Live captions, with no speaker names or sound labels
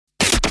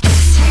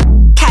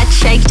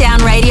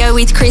Shakedown Radio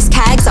with Chris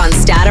Caggs on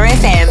Starter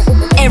FM.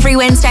 Every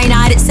Wednesday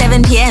night at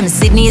 7 p.m.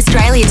 Sydney,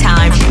 Australia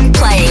time.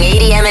 Playing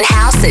EDM and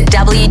house at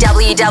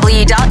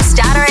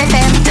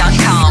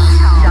www.starterfm.com.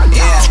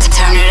 Yeah.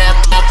 Turn it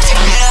up,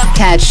 turn it up.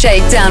 Catch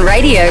Shakedown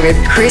Radio with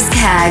Chris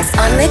Caggs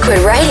on Liquid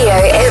Radio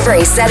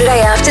every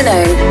Saturday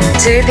afternoon,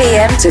 2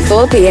 p.m. to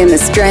 4 p.m.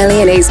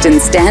 Australian Eastern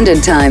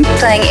Standard Time.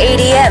 Playing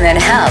EDM and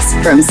house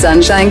from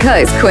Sunshine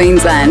Coast,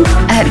 Queensland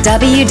at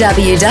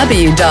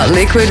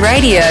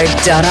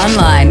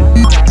www.liquidradio.online.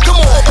 Come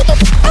on.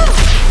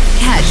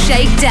 Catch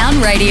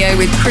Shakedown Radio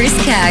with Chris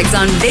Caggs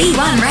on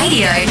V1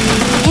 Radio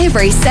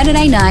every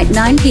Saturday night,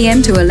 9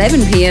 p.m. to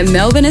 11 p.m.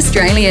 Melbourne,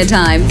 Australia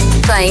time.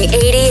 Playing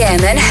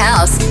EDM and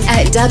house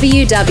at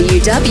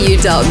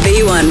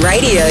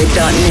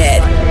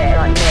www.v1radio.net.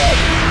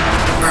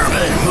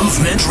 Urban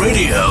Movement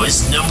Radio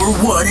is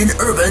 #1 in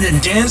urban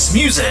and dance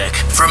music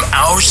from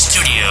our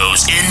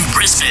studios in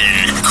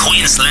Brisbane,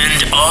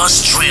 Queensland,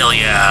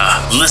 Australia.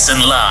 Listen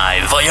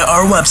live via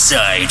our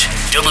website,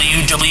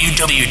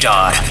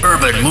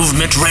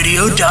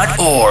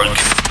 www.urbanmovementradio.org.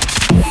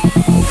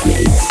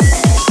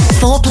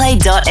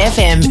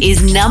 4Play.fm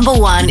is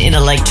 #1 in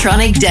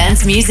electronic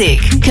dance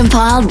music,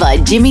 compiled by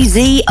Jimmy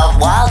Z of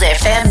Wild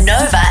FM,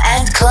 Nova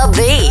and Club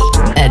V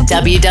at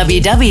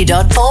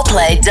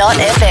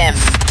www.4play.fm.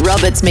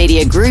 Roberts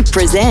Media Group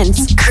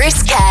presents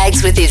Chris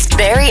Caggs with his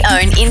very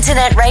own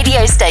internet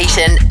radio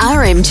station,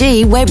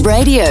 RMG Web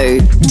Radio.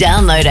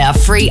 Download our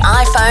free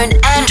iPhone,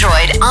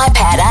 Android,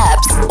 iPad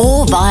apps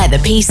or via the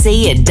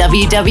PC at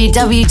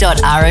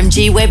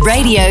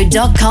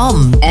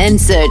www.rmgwebradio.com and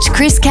search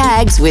Chris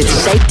Caggs with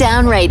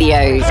Shakedown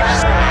Radio.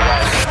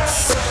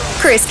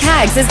 Chris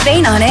Caggs has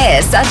been on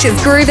air such as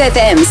Groove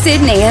FM,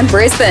 Sydney and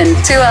Brisbane,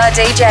 2R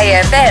DJ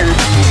FM,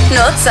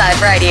 Northside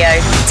Radio,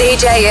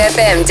 DJ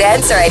FM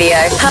Dance Radio,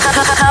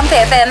 Hump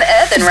FM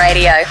Urban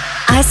Radio,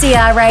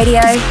 ICR Radio,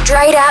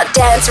 Straight Out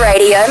Dance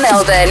Radio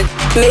Melbourne,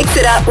 Mix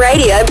It Up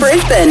Radio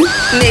Brisbane,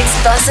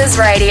 Mixed Bosses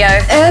Radio,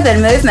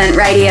 Urban Movement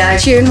Radio,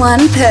 Tune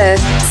 1 Perth,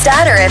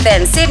 Starter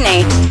FM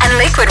Sydney, and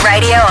Liquid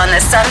Radio on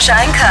the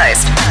Sunshine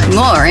Coast.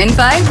 More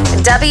info,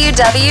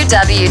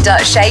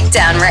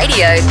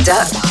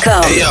 www.shakedownradio.com.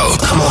 Hey, yo,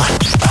 come on.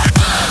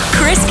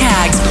 Chris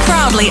Caggs,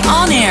 proudly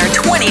on air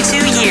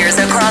 22 years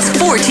across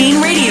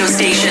 14 radio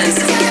stations.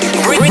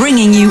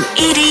 Bringing you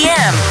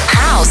EDM,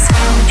 house,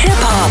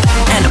 hip-hop,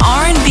 and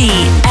R&B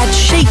at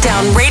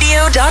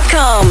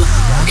shakedownradio.com.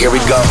 Here we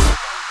go.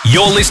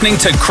 You're listening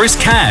to Chris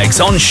Caggs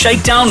on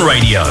Shakedown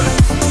Radio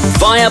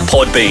via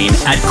Podbean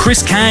at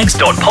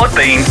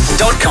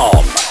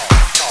chriscaggs.podbean.com.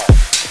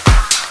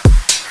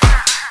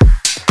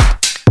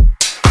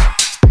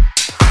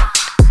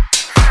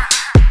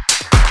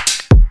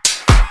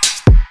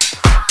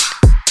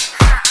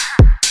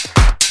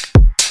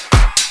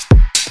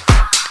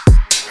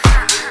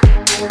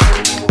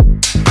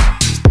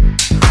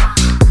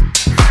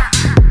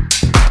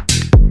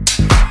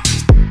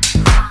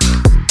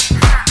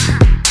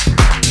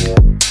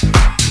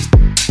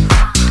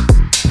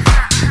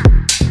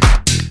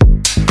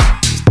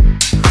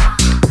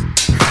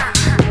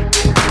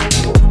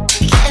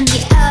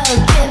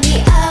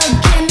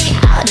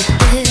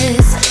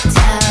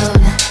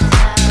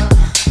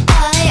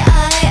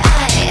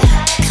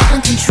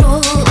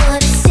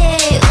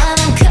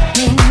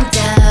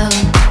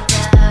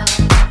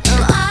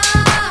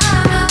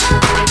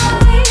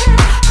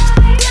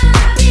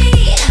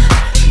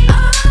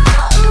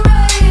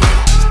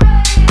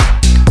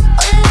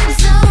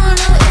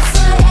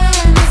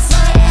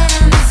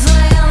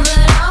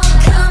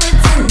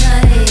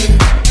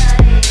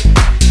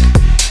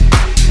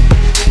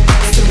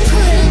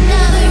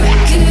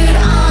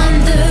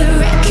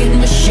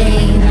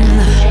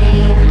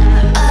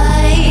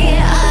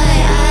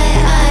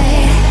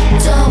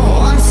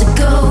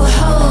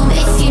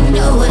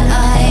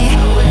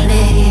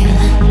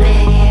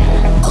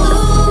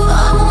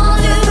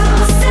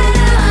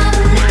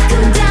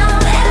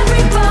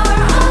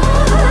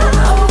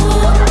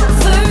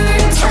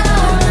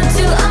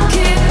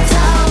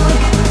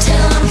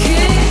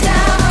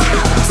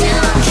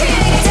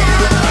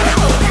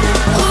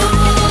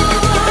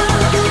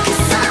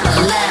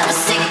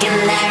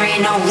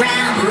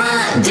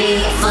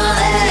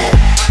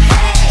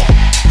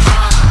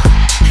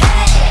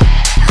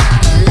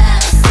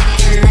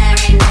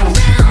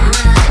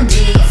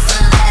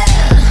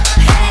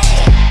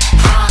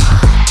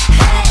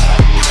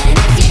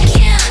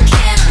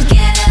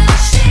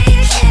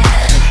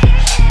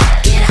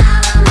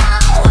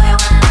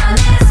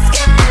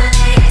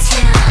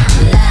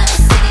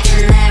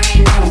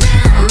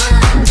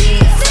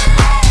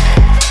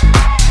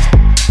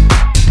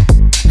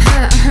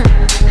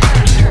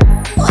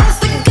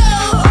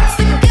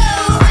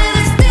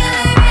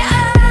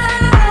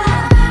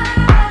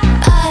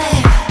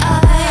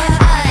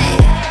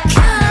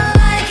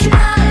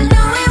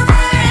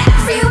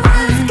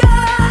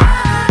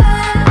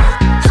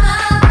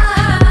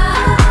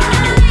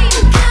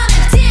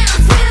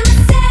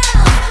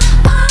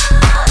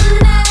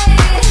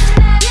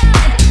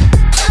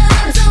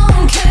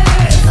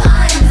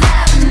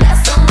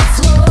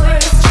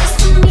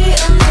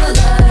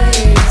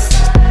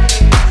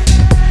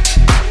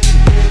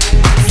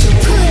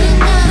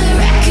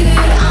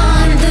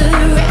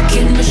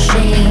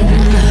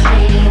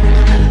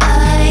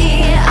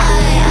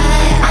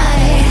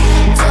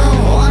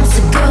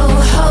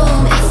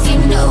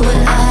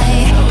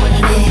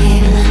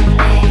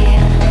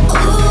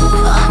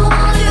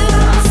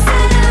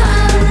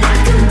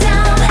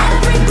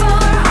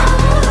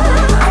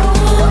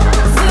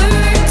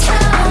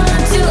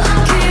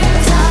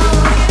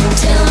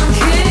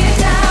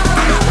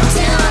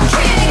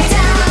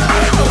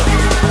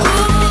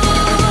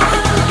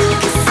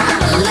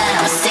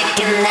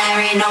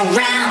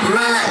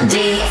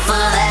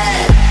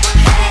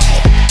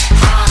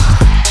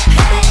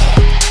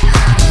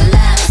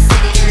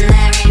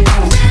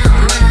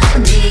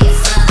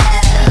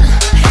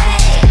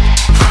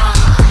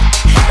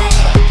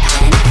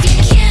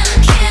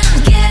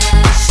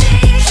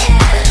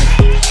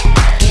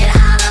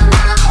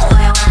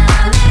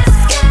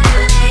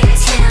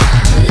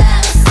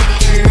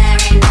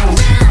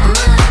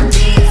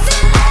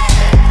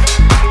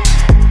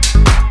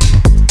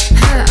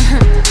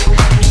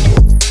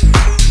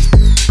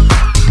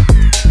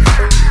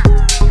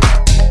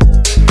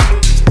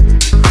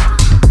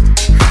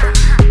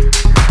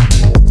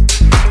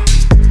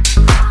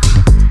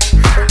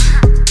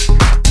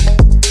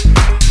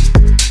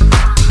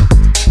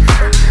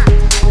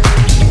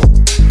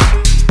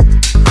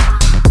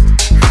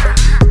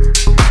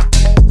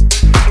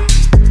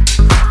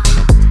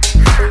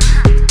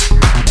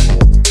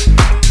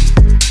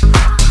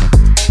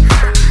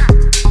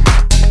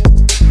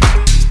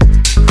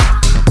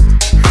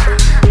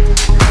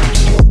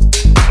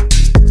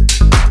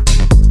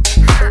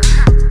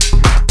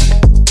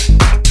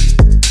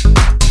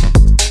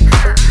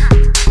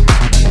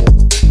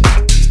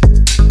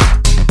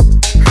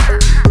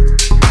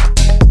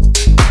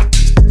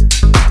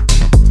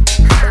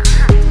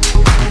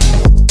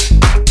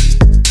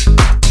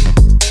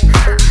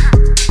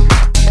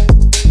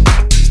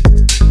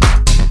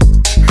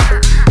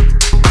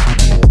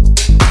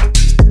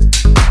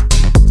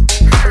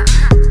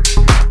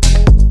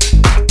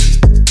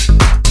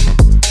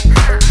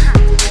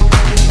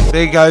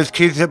 There goes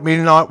Kids at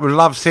Midnight with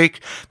Lovesick,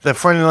 the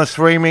Friendless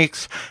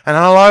remix. And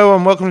hello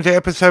and welcome to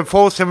episode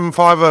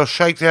 475 of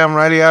Shakedown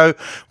Radio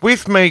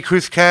with me,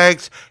 Chris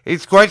Caggs.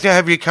 It's great to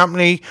have your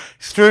company,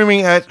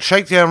 streaming at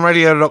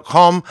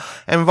shakedownradio.com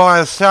and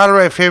via Starter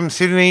FM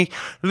Sydney,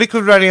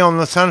 Liquid Radio on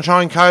the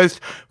Sunshine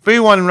Coast,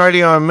 V1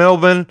 Radio in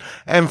Melbourne,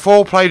 and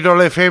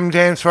 4play.fm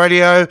Dance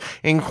Radio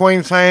in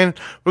Queensland.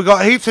 We've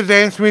got heaps of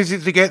dance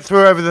music to get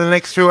through over the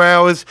next 2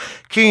 hours,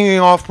 kicking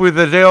off with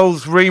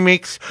Adele's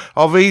remix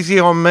of Easy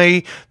on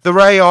Me, the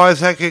Ray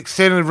Isaac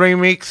extended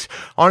remix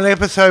on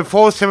episode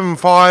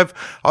 475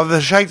 of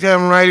the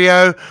Shakedown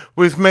Radio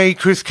with me,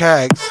 Chris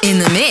Caggs. In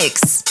the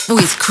mix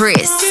with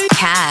Chris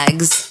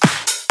Caggs.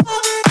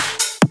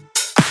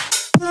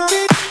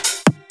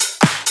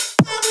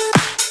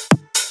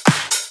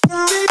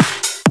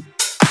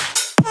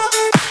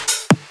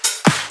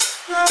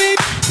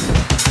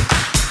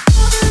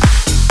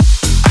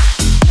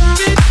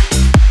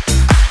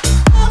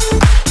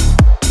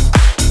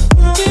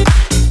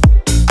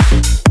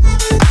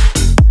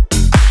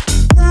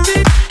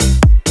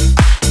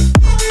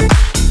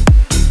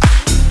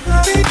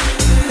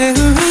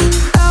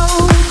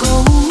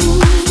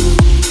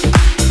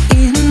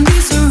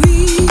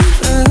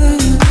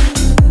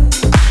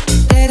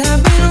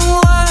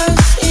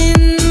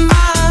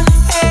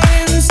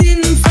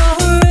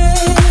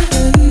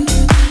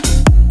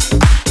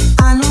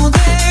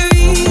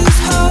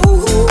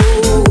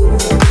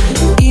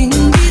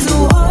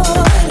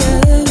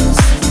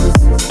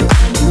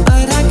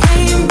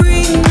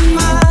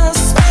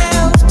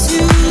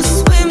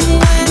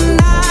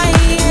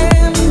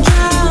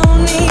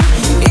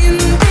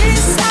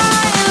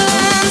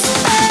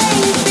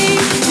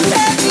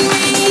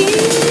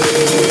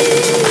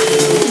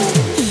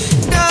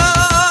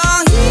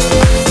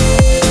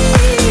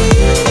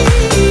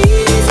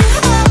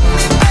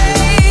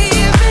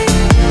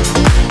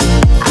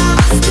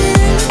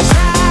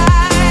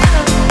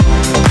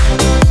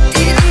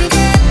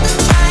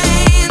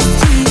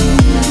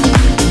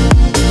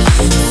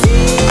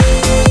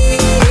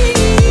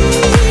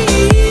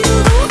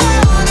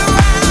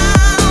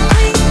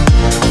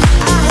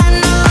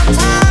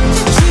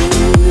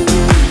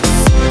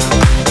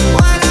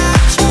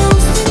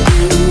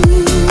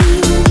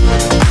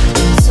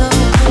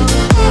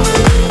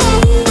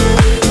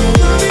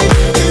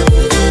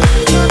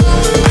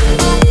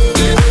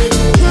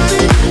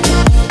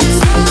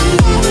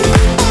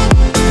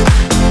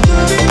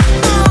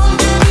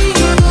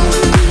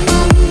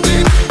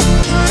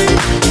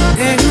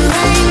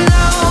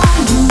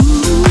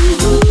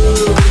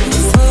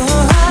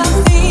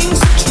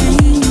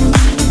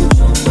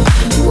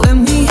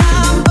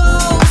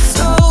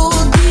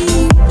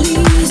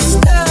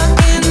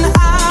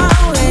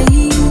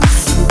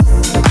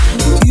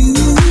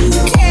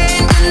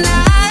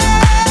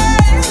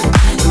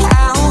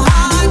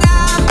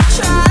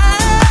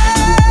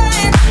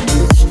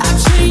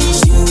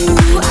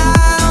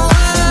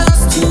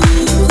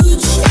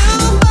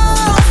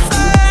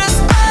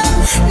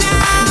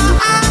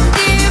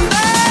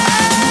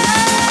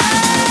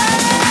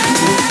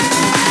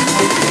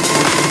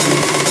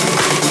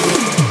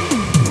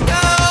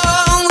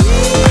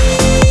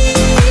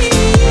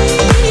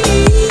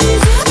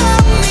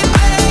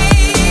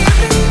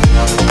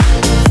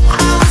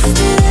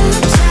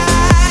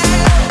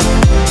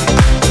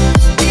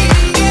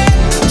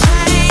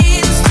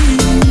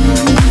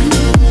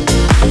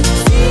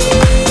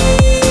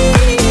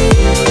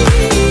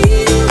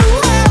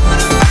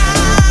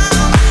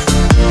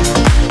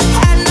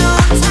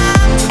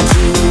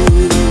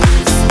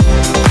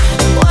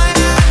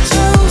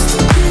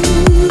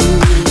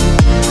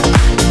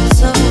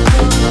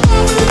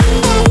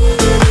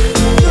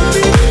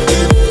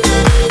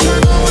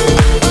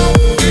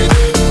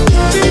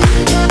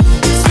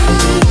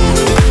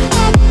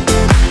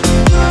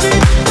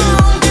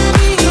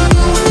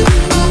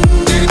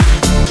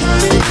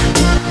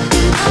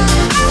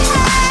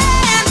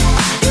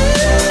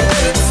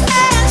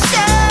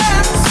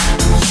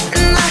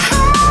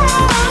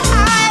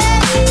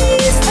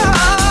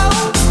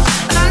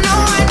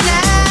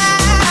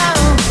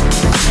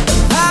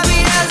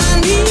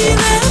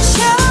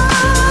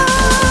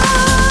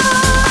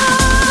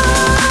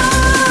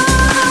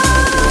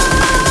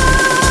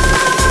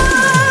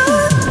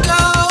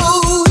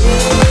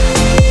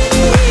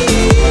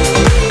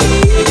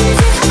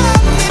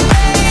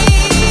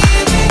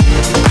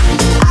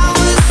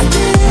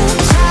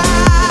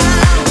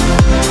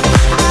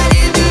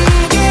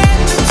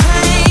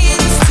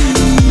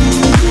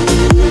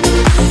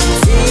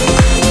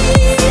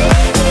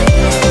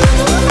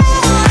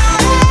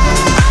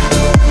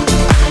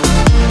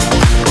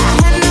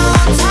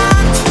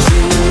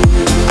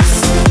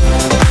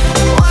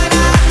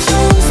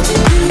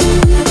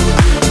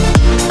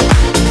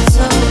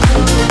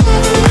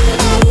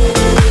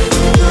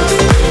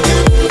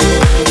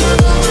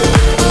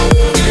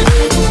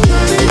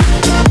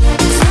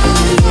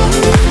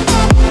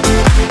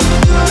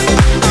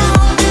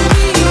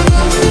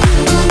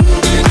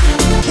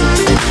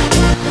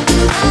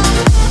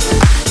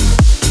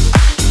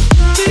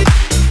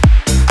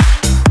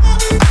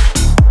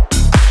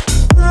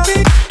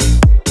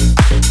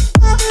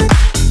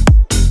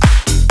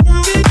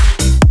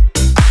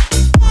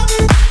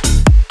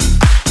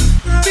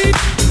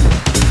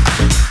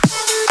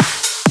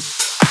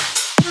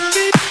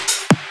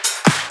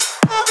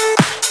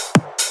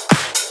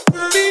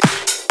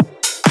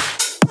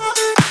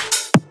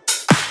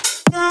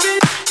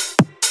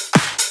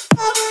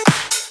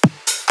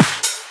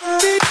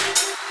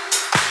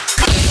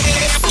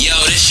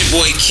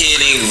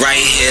 Wayne right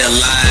here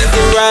live. You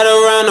can ride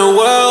around the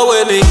world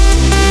with me.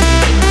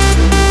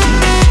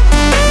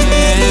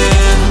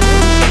 Yeah.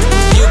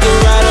 You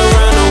can ride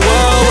around the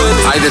world with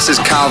me. Hi, this is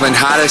Calvin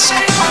Harris.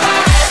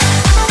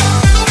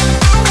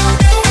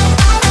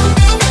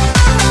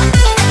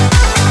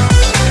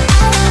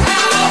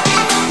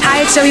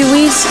 Hi, it's Zoe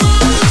Wees.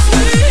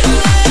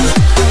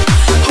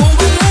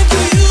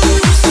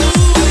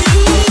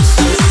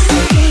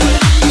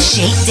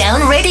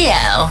 Shakedown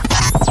Radio.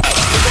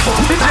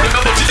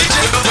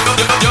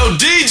 Yo,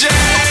 DJ!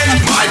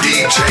 My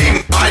DJ.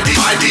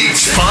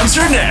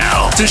 Sponsor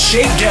now to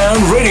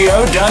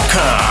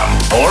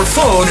ShakeDownRadio.com or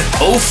phone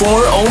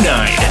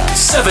 0409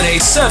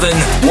 787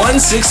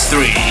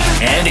 163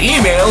 and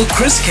email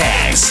Chris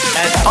Cags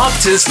at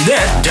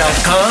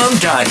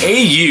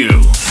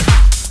optusnet.com.au.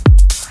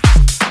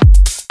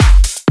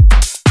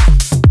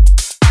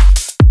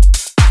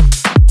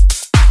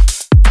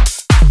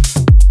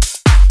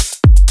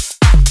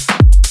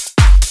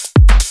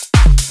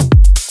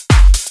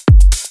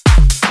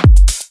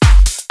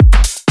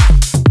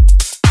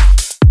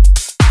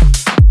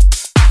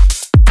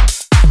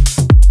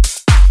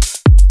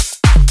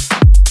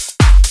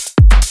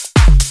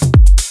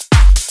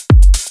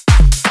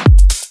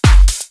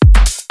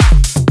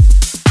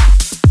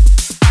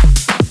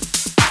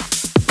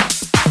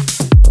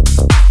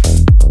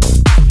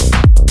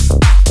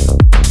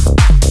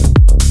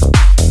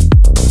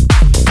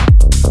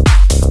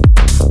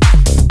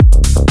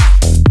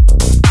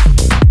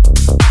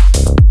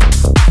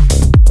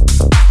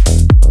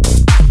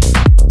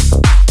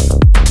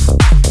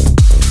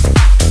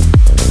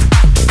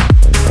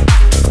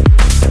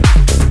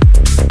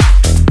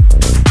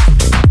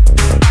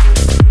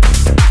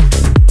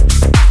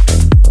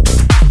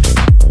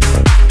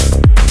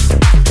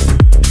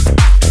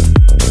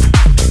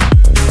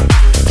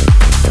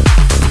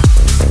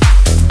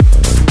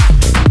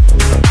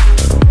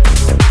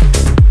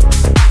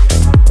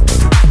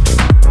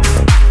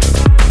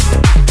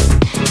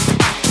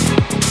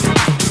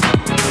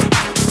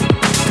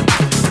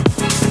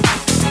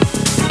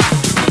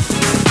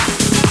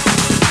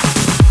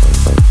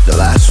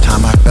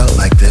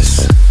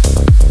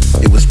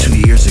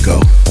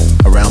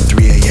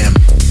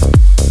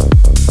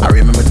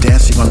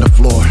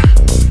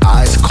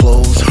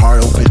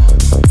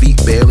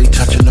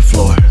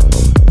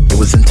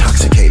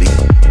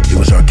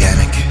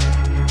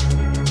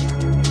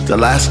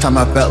 Last time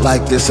I felt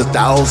like this,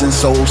 1,000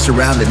 souls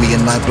surrounded me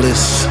in my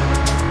bliss.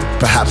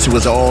 Perhaps it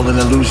was all an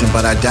illusion,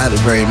 but I doubt it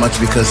very much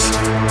because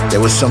there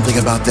was something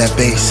about that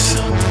bass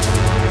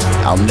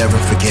I'll never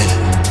forget.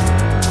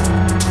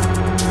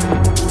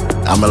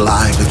 I'm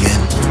alive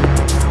again.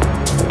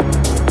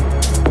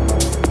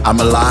 I'm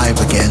alive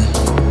again.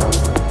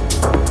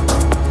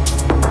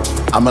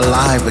 I'm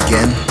alive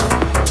again.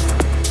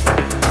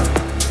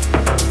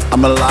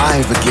 I'm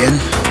alive again.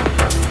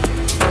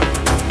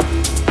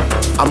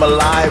 I'm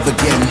alive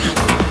again.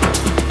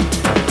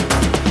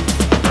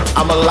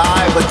 I'm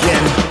alive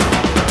again.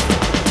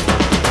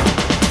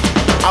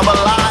 I'm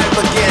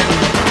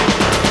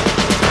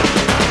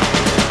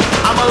alive again.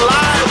 I'm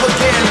alive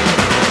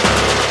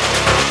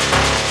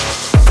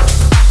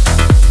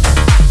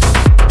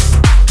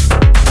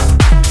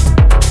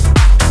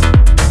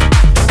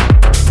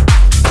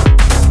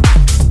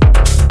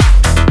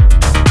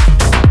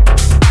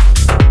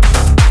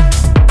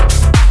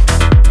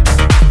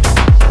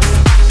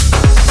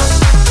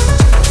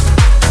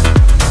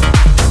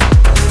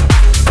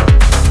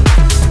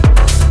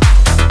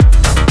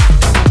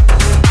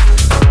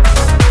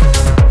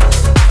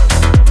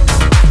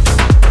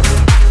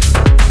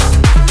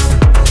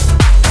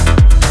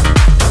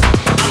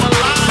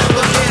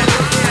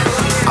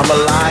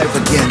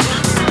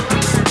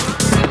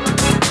again.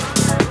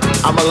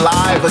 I'm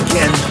alive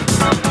again.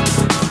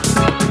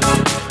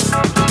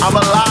 I'm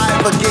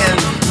alive again.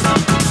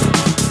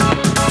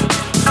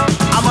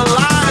 I'm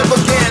alive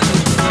again.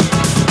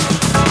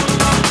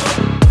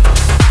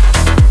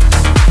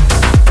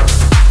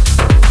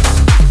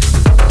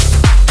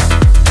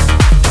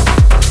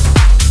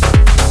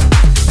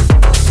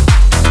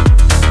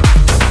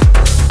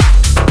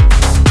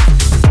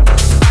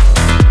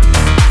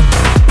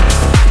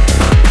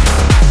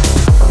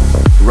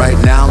 Right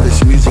now,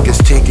 this music is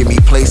taking me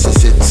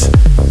places. It's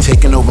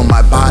taking over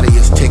my body,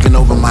 it's taking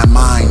over my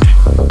mind.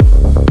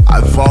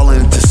 I've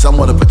fallen into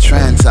somewhat of a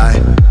trance. I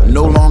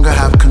no longer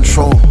have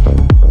control.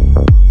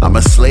 I'm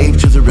a slave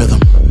to the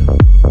rhythm.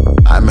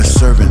 I'm a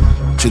servant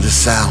to the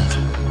sound.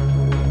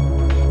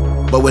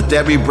 But with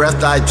every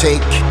breath I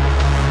take,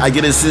 I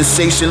get a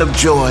sensation of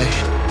joy.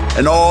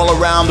 And all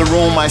around the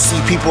room I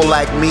see people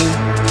like me,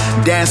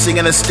 dancing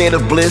in a state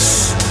of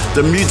bliss.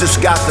 The music's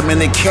got them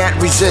and they can't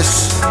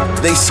resist.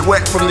 They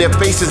sweat from their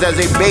faces as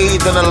they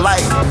bathe in the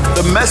light.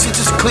 The message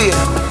is clear,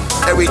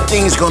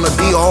 everything's gonna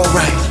be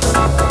alright.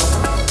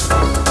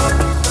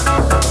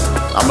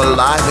 I'm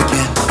alive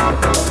again.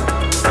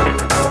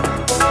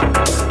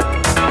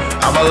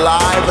 I'm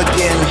alive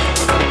again.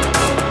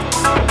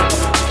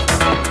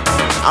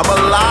 I'm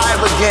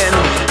alive again.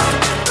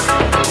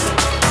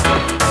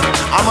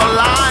 I'm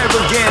alive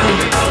again.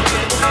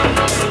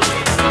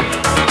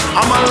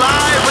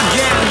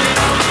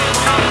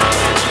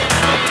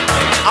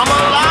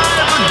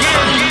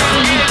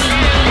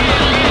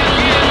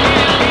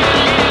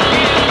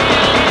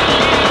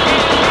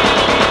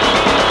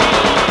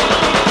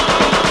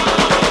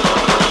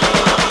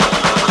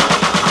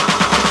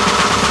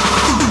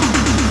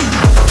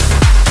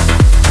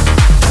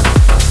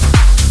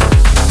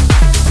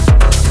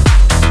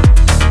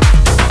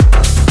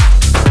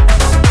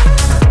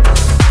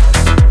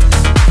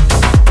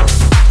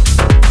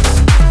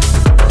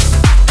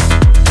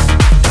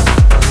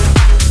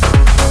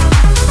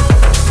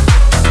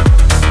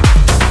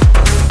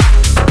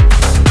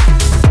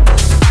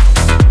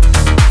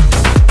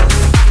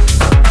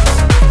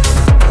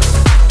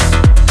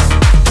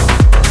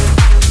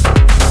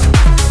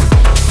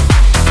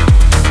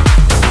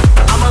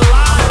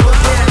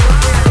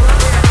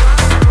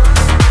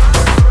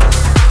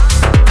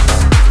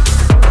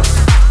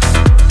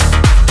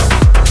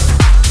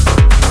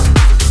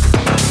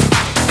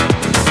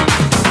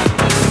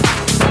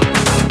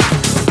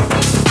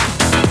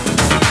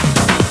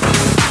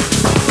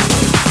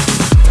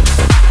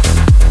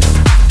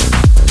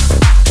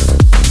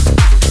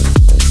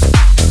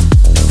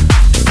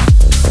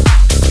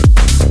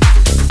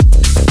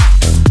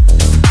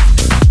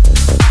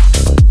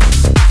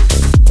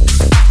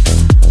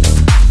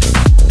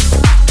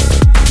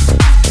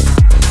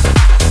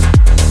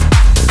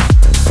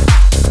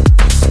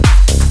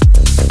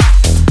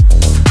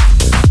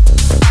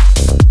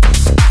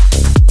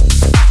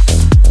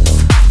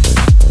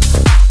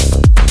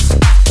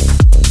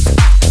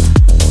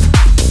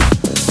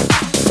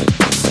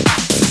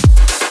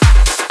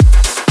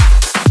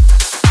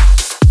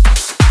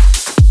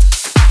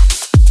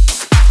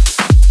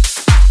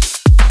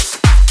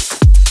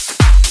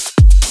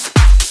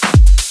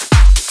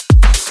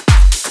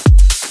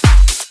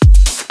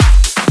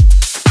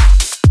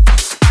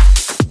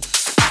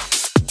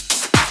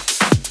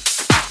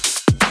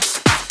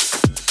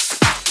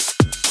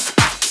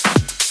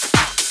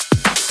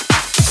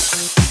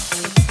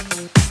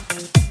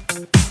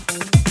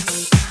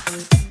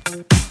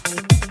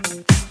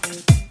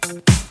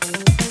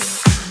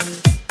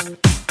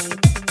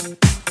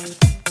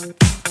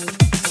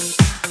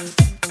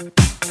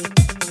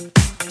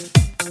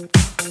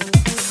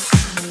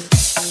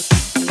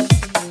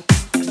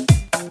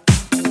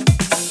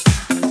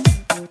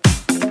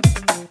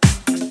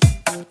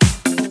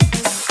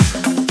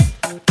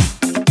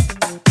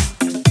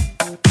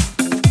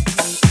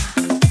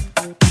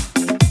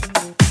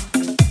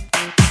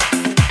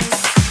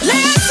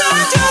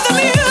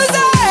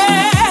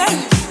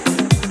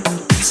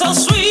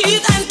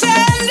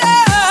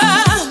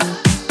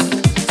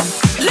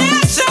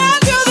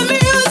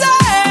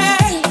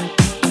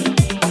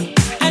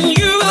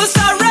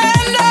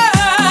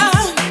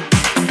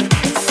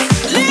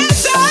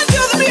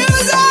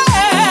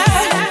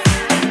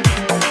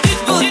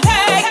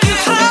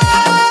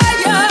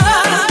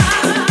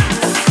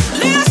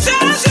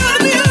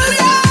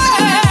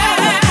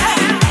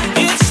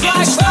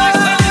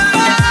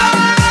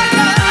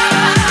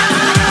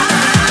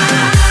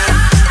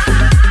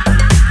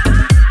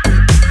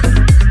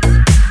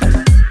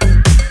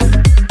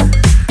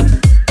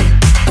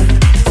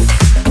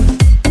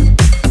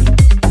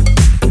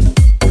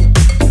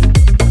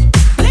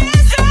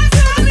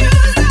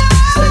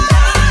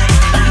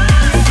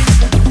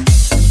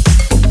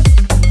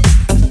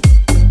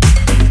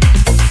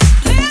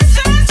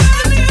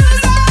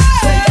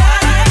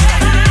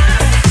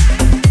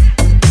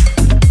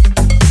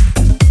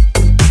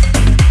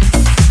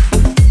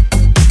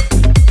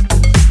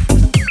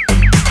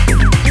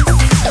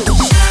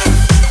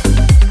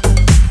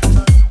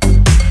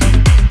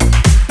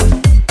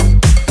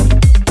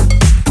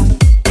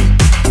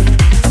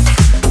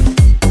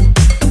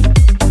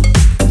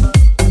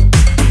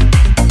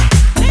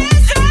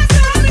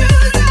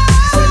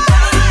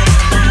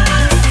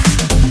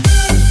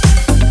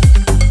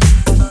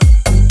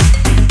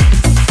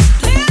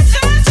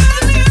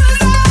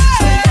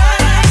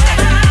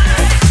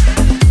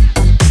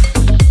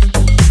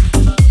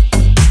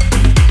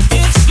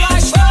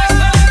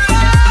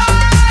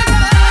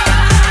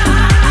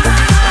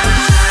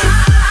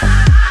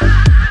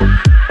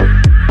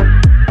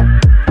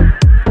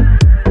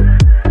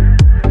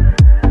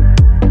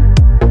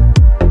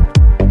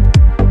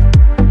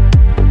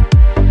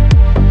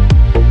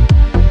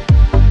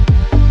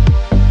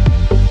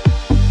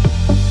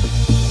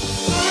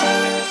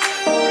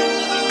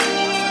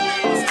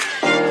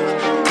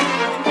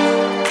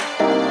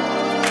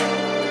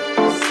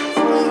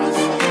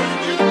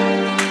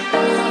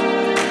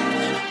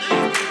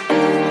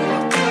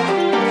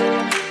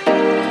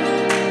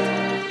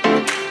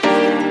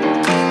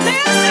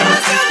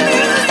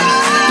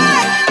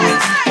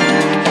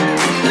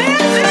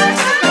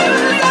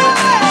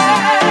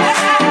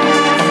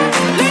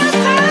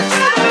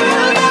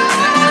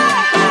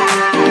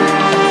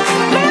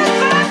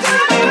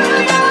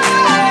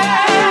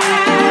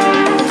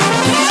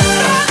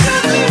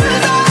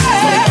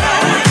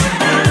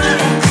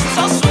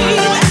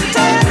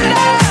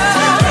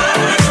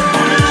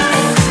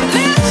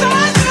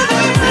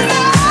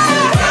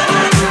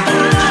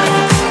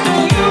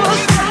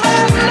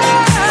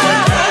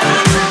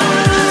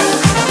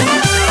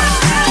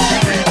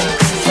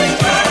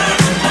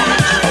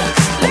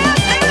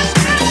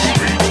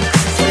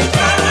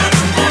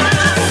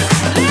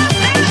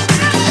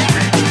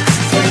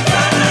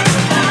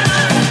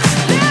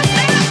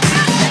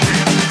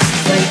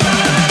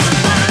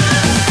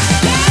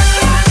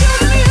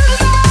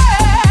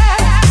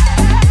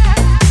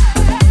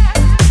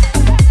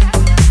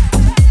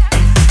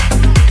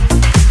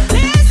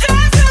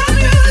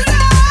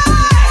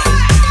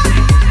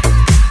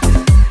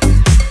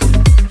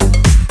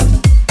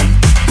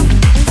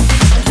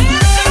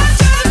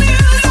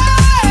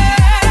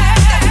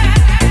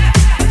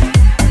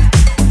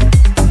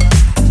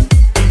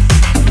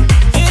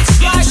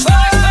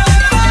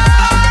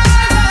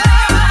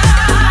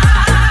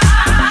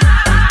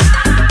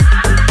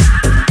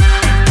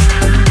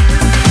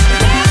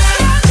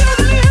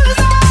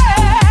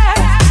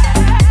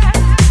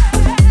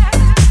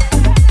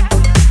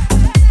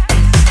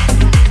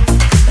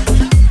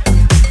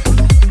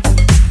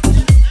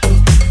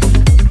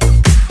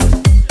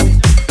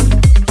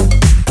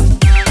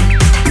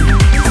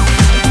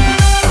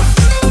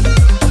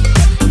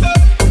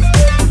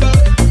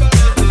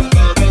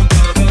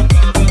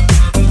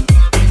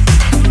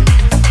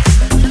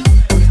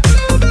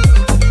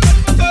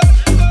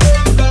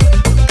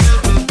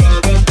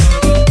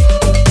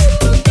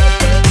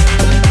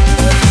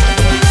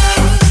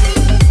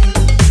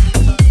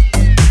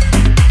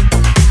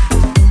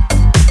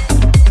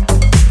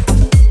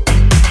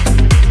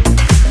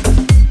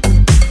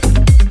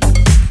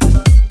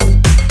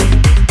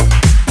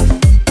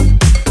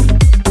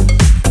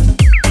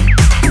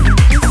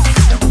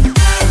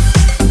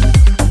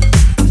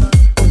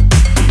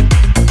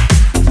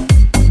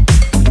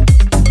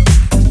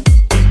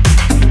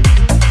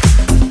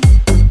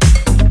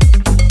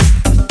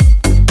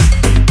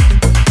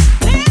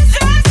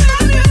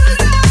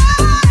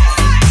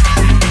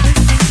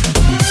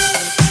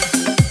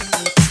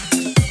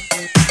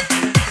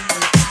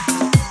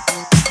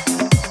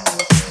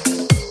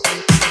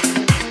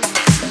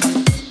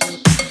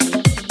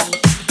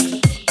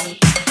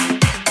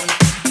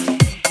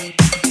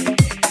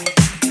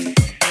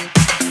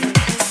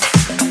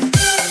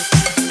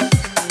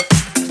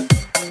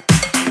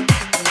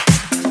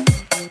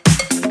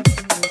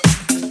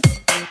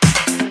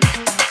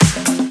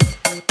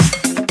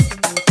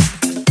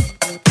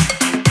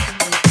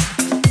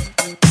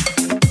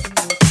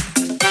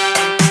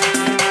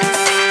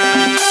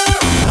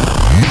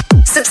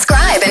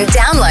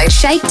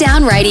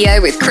 Shakedown Radio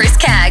with Chris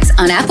Caggs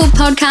on Apple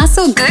Podcasts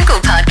or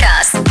Google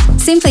Podcasts.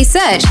 Simply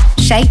search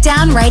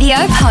Shakedown Radio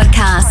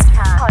Podcast.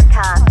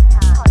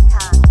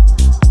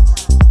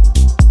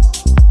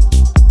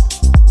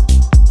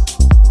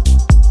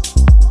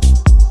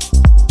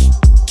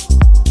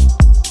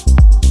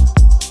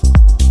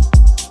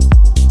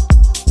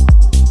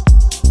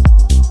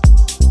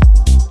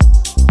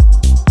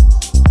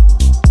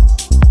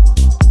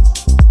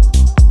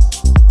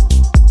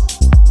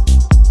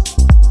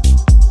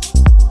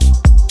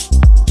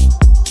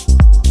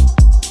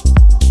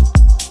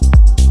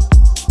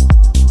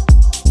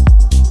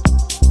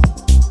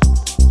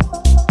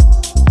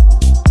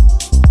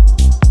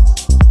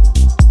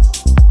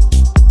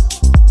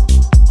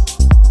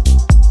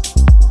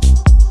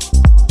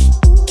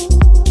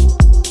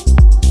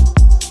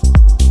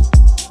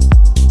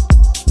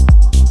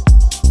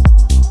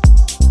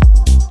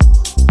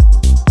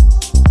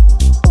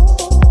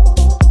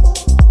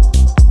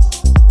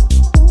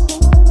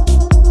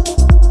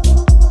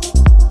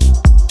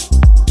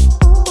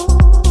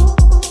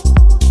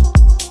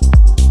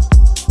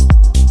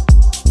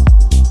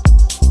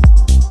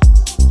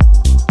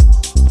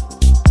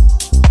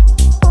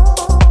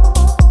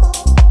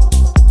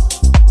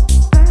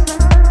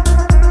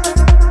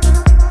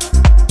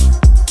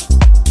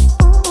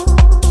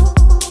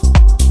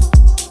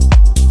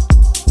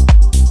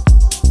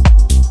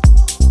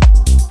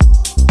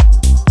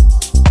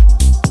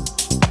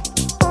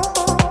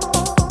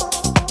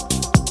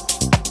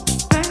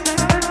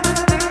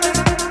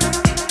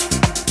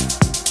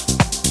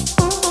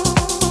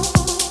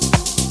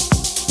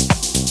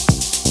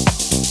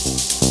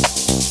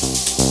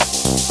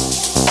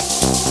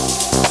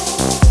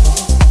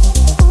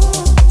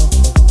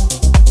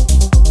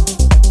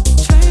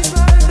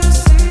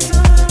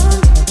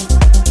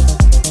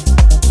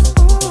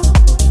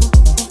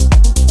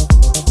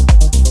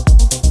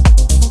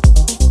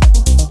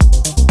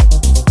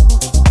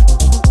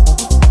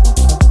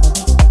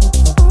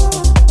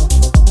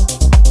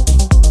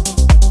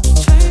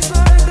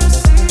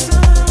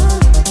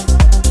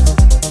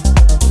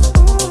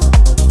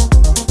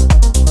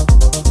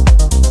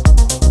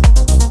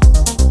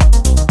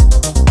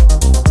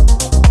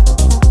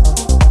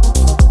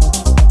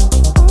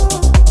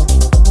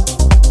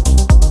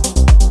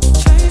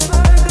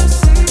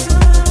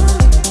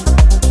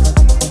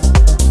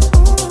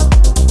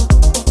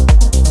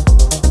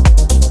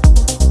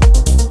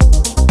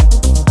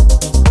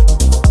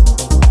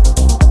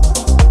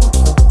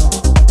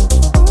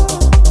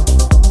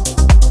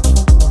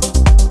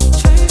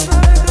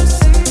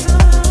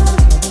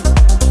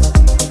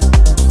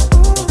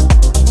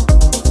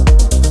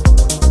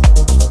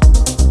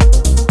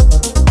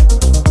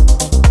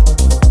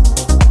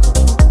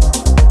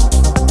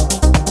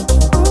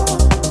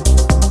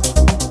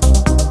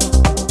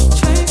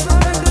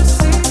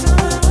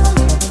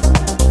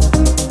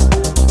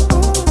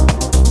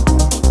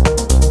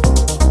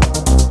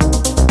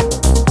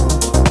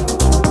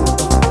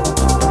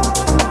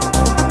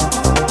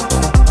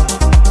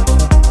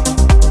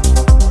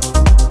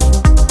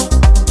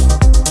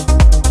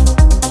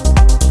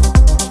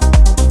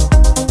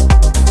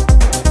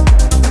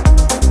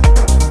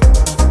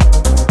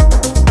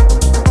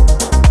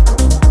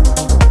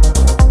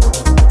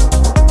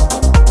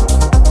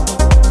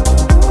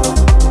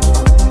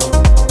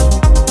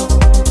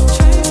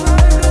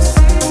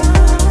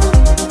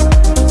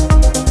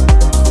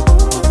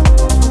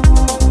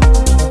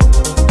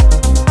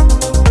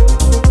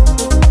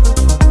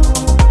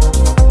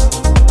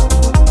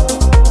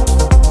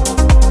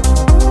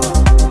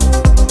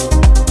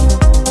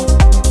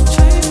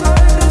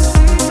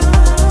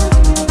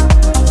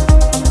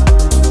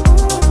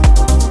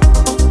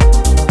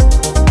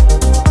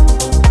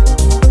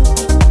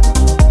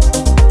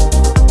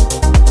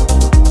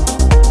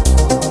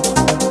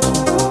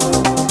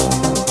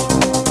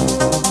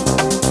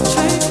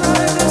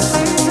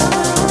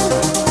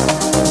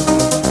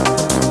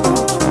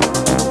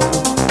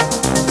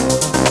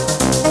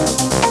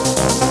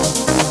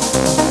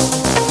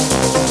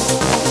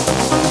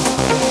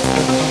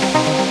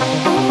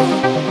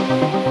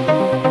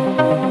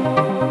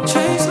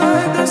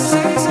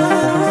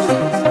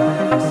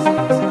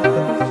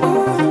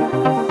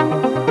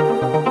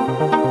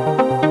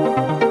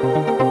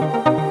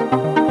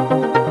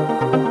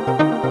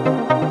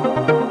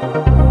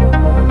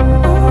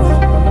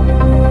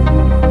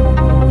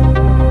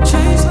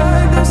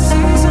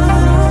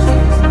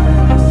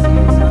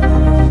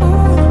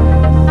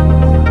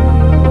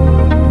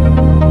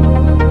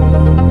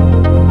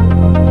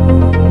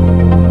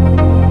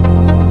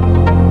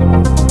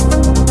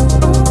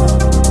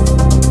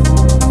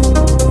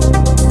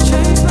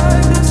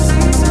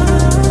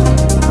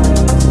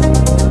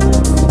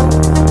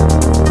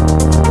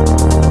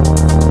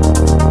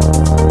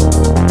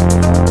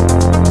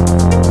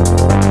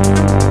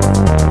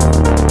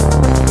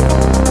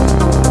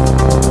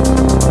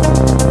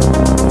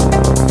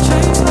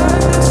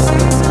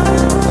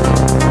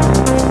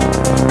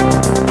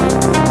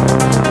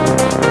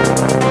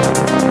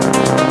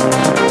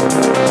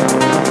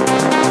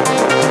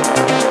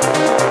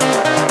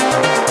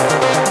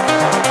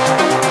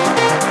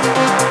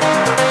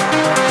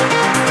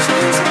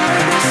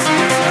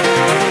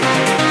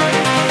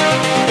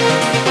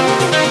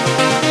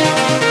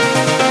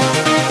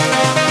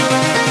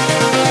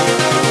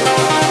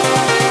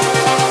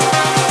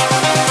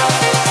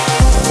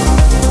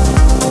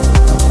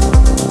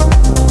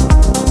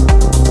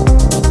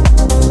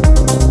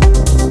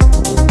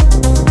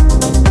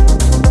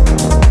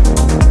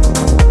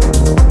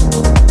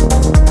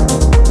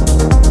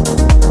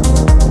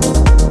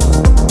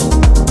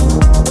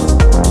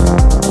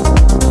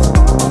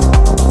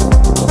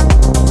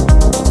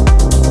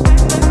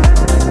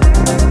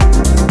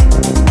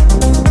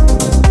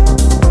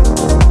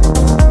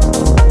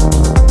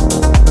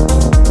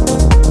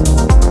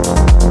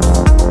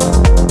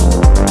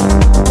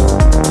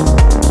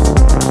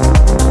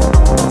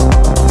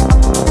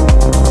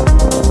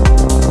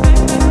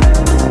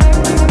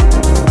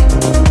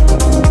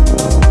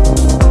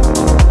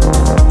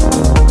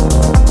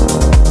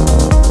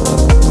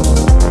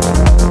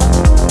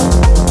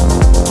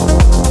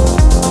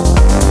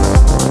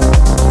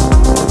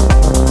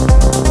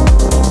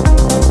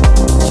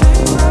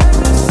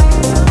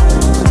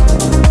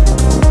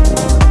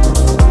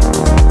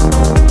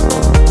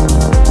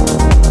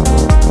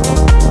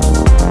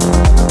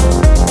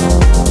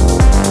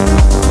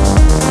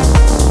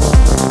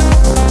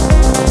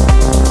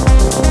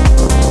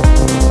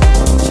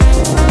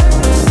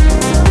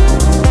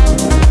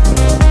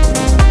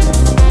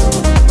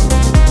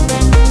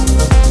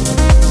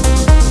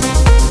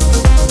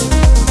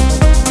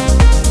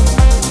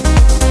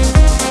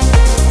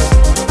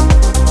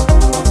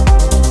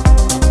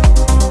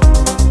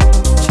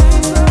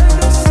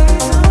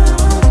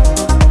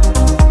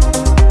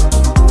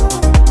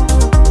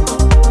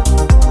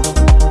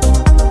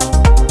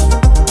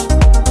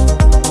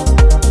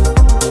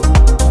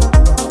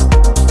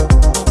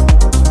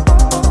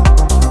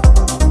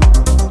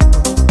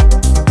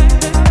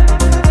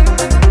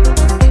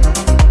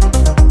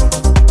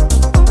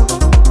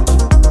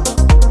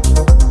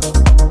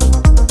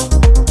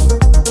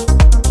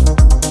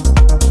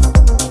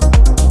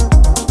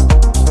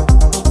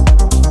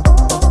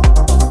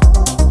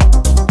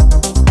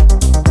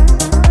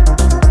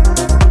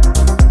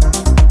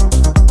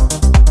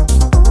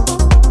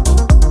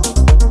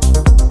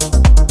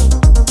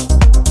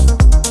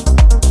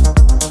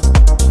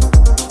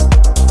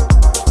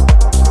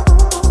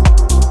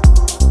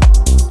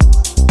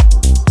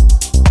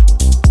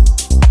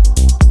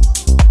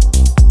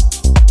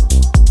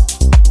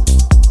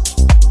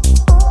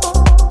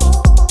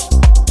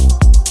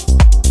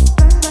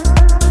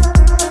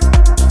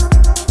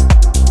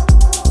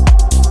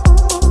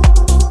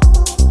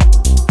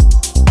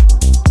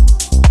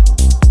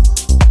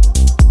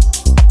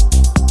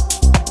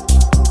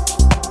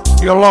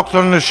 You're locked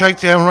on the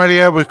ShakeDown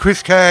Radio with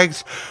Chris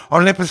Caggs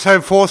on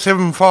episode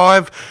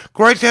 475.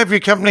 Great to have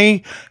your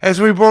company as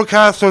we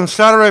broadcast on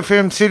Starter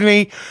FM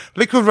Sydney,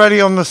 Liquid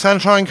Radio on the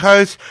Sunshine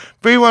Coast,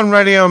 B1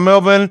 Radio in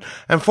Melbourne,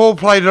 and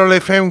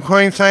 4Play.fm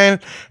Queensland.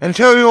 And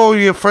tell all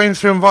your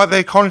friends to invite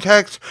their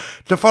contacts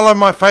to follow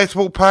my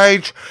Facebook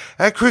page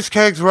at Chris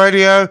Caggs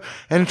Radio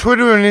and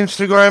Twitter and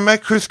Instagram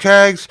at Chris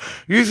Caggs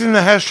using the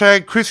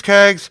hashtag Chris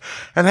Caggs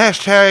and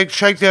hashtag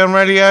Shakedown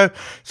Radio.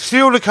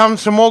 Still to come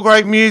some more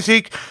great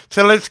music,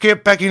 so let's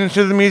get back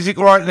into the music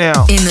right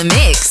now. In the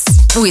mix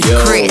with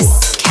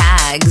Chris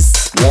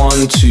Caggs.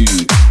 1, 2,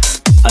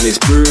 and it's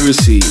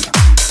Brucey.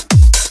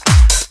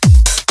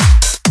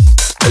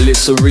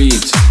 Alyssa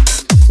Reed,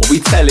 what we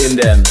telling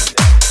them?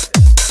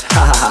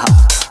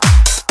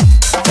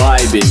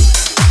 Vibing.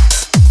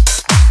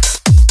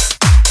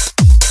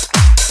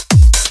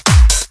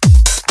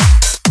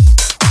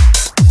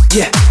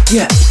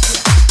 Yeah.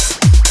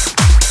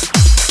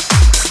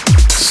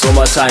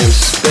 Summertime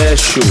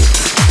special,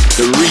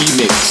 the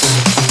remix.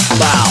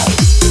 Wow.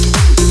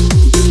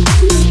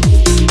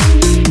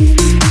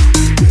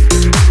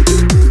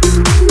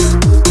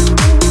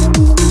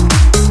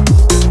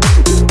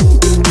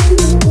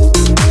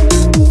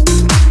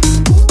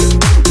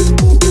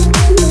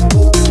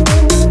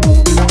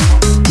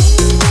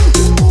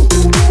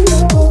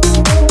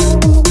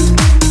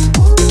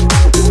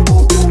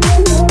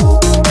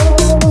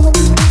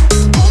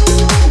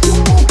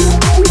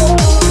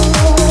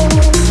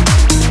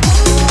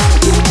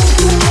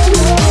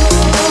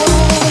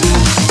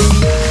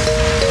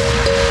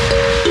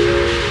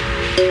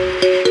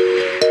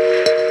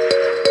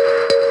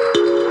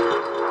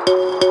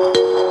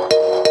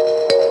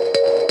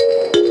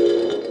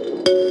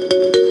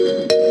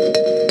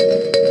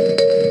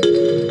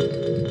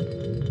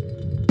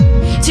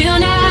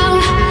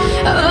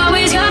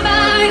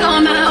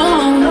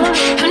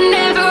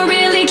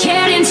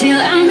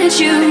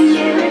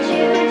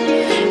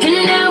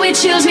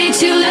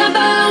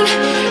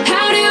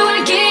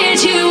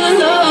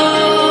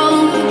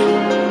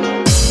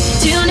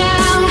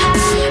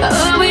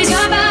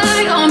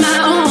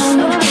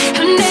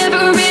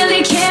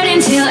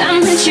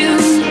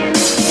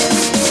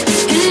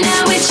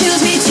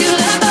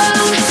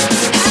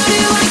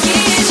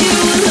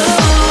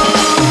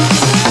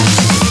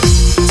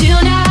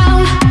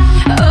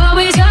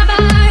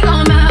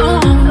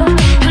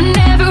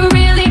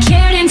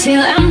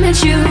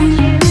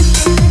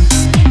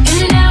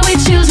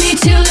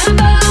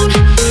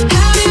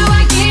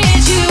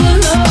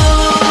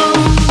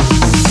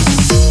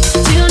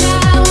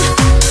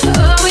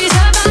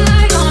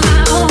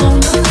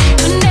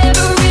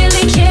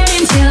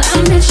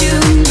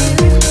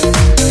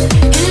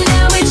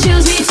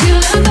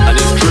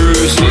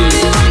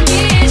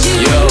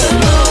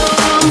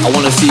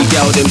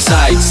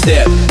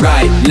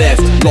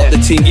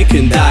 You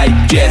can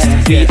digest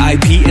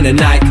VIP in a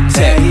night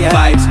tech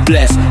vibes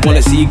blessed.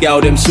 Wanna see girl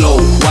them slow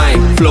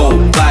wine flow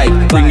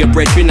vibe. Bring a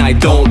brethren, I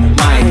don't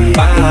mind.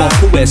 Back them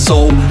up, we're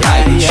so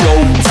high. Show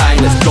time,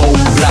 let's go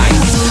blind.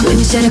 When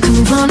you said I could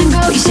move on and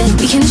go, you said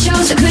we can show,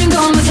 so I couldn't go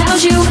on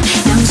without you.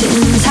 Now I'm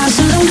sitting in this house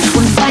alone,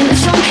 wanna find a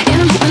song,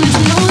 and I'm hoping that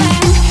you know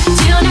that.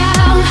 Till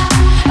now,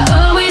 I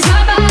always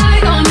got by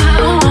on my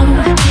own.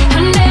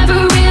 I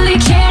never really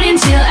cared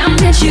until I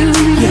met you.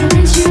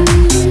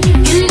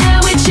 And now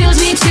it chills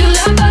me to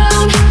the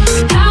bone.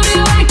 How do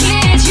I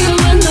get you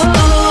alone?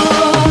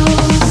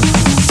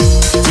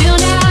 Till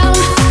now,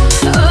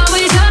 I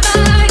always got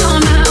by on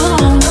my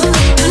own.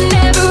 I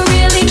never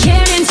really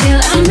cared until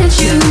I met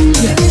you.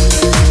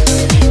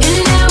 And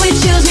now it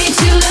chills me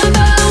to the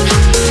bone.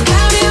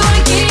 How do I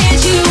get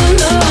you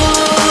alone?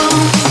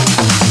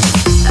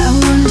 I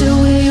wonder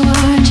where you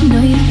are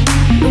tonight.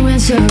 No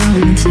answer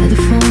on the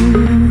telephone.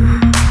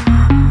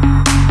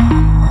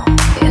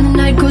 And the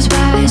night goes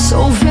by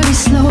so very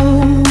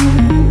slow.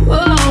 Oh,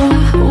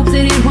 I hope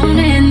that it won't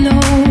end though.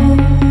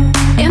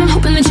 And I'm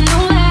hoping that you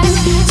know that.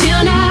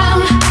 Till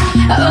now,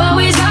 I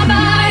always got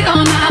by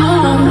on my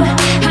own.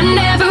 I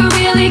never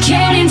really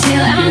cared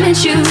until I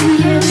met you.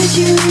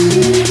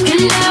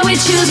 And now it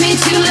chills me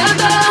to the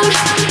bone.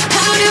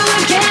 How do I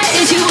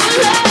get you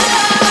alone?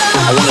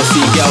 I wanna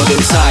see girl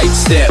them side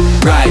step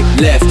right,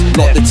 left,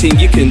 not the thing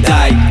you can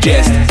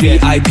digest.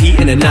 VIP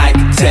in a night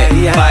tech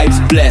vibes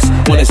blessed.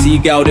 Wanna see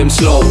girl them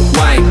slow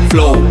wine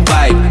flow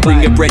vibe.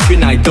 Bring a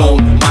brethren, I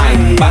don't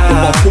mind. Back them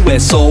up, we're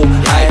so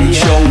high.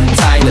 Show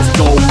time, let's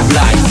go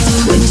blind.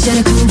 When you said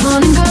I could move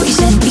on and go, you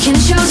said we can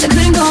show, so I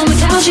couldn't go on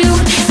without you.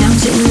 Now I'm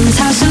sitting in this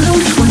house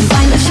alone, wanna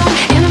find a song,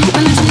 and I'm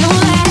hoping that you know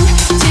that.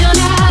 Till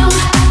now,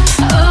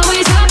 I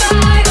always got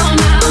by on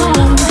my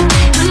own.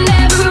 I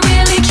never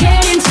really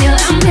cared until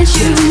I met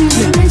you.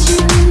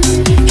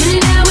 And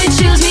now it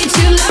chills me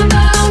to the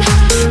bone.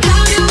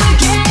 How do I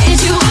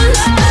get you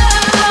alone?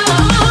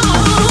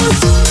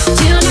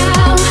 Till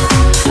now,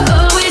 I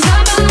always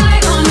got by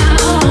on my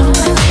own.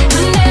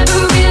 I never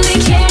really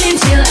cared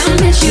until I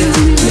met you.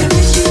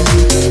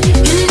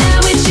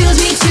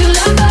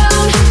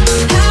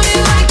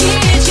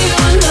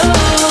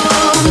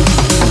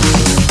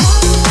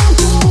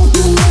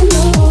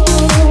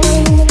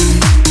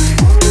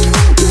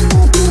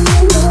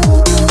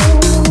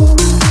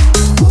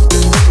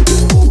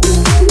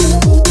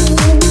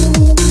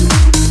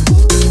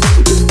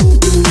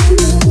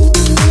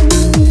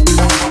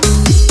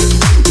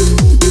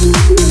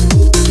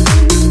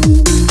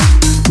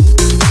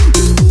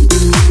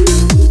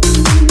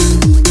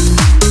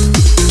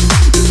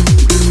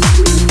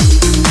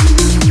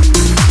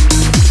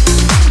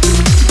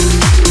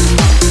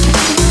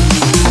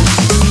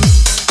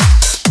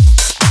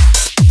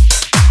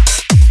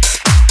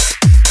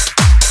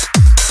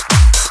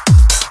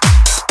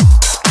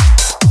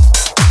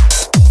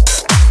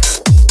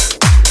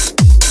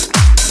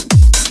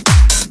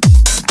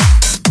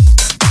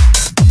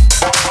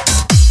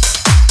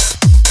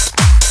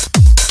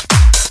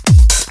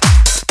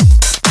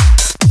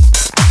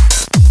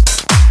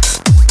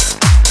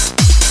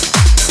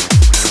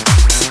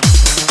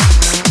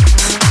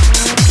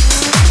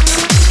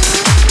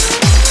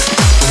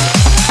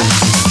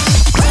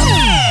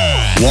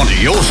 Want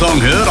your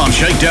song heard on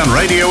Shakedown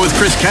Radio with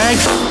Chris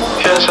Caggs?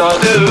 Yes, I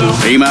do.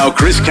 Email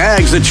Chris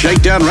Caggs at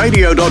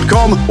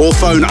shakedownradio.com or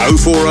phone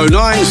 0409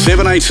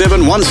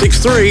 787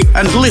 163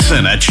 and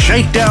listen at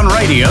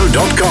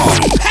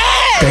shakedownradio.com.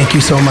 Thank you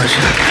so much.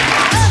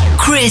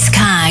 Chris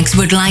Caggs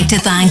would like to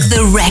thank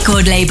the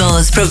record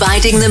labels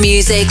providing the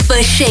music for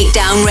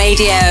Shakedown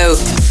Radio,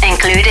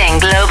 including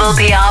Global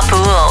PR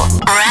Pool,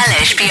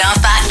 Relish PR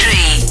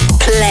Factory,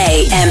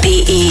 Play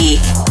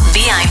MPE,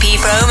 VIP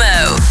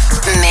Promo,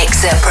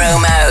 Mixer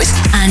Promos,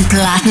 and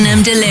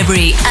Platinum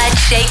Delivery at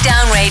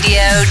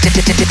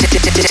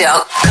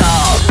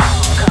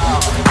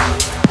shakedownradio.com.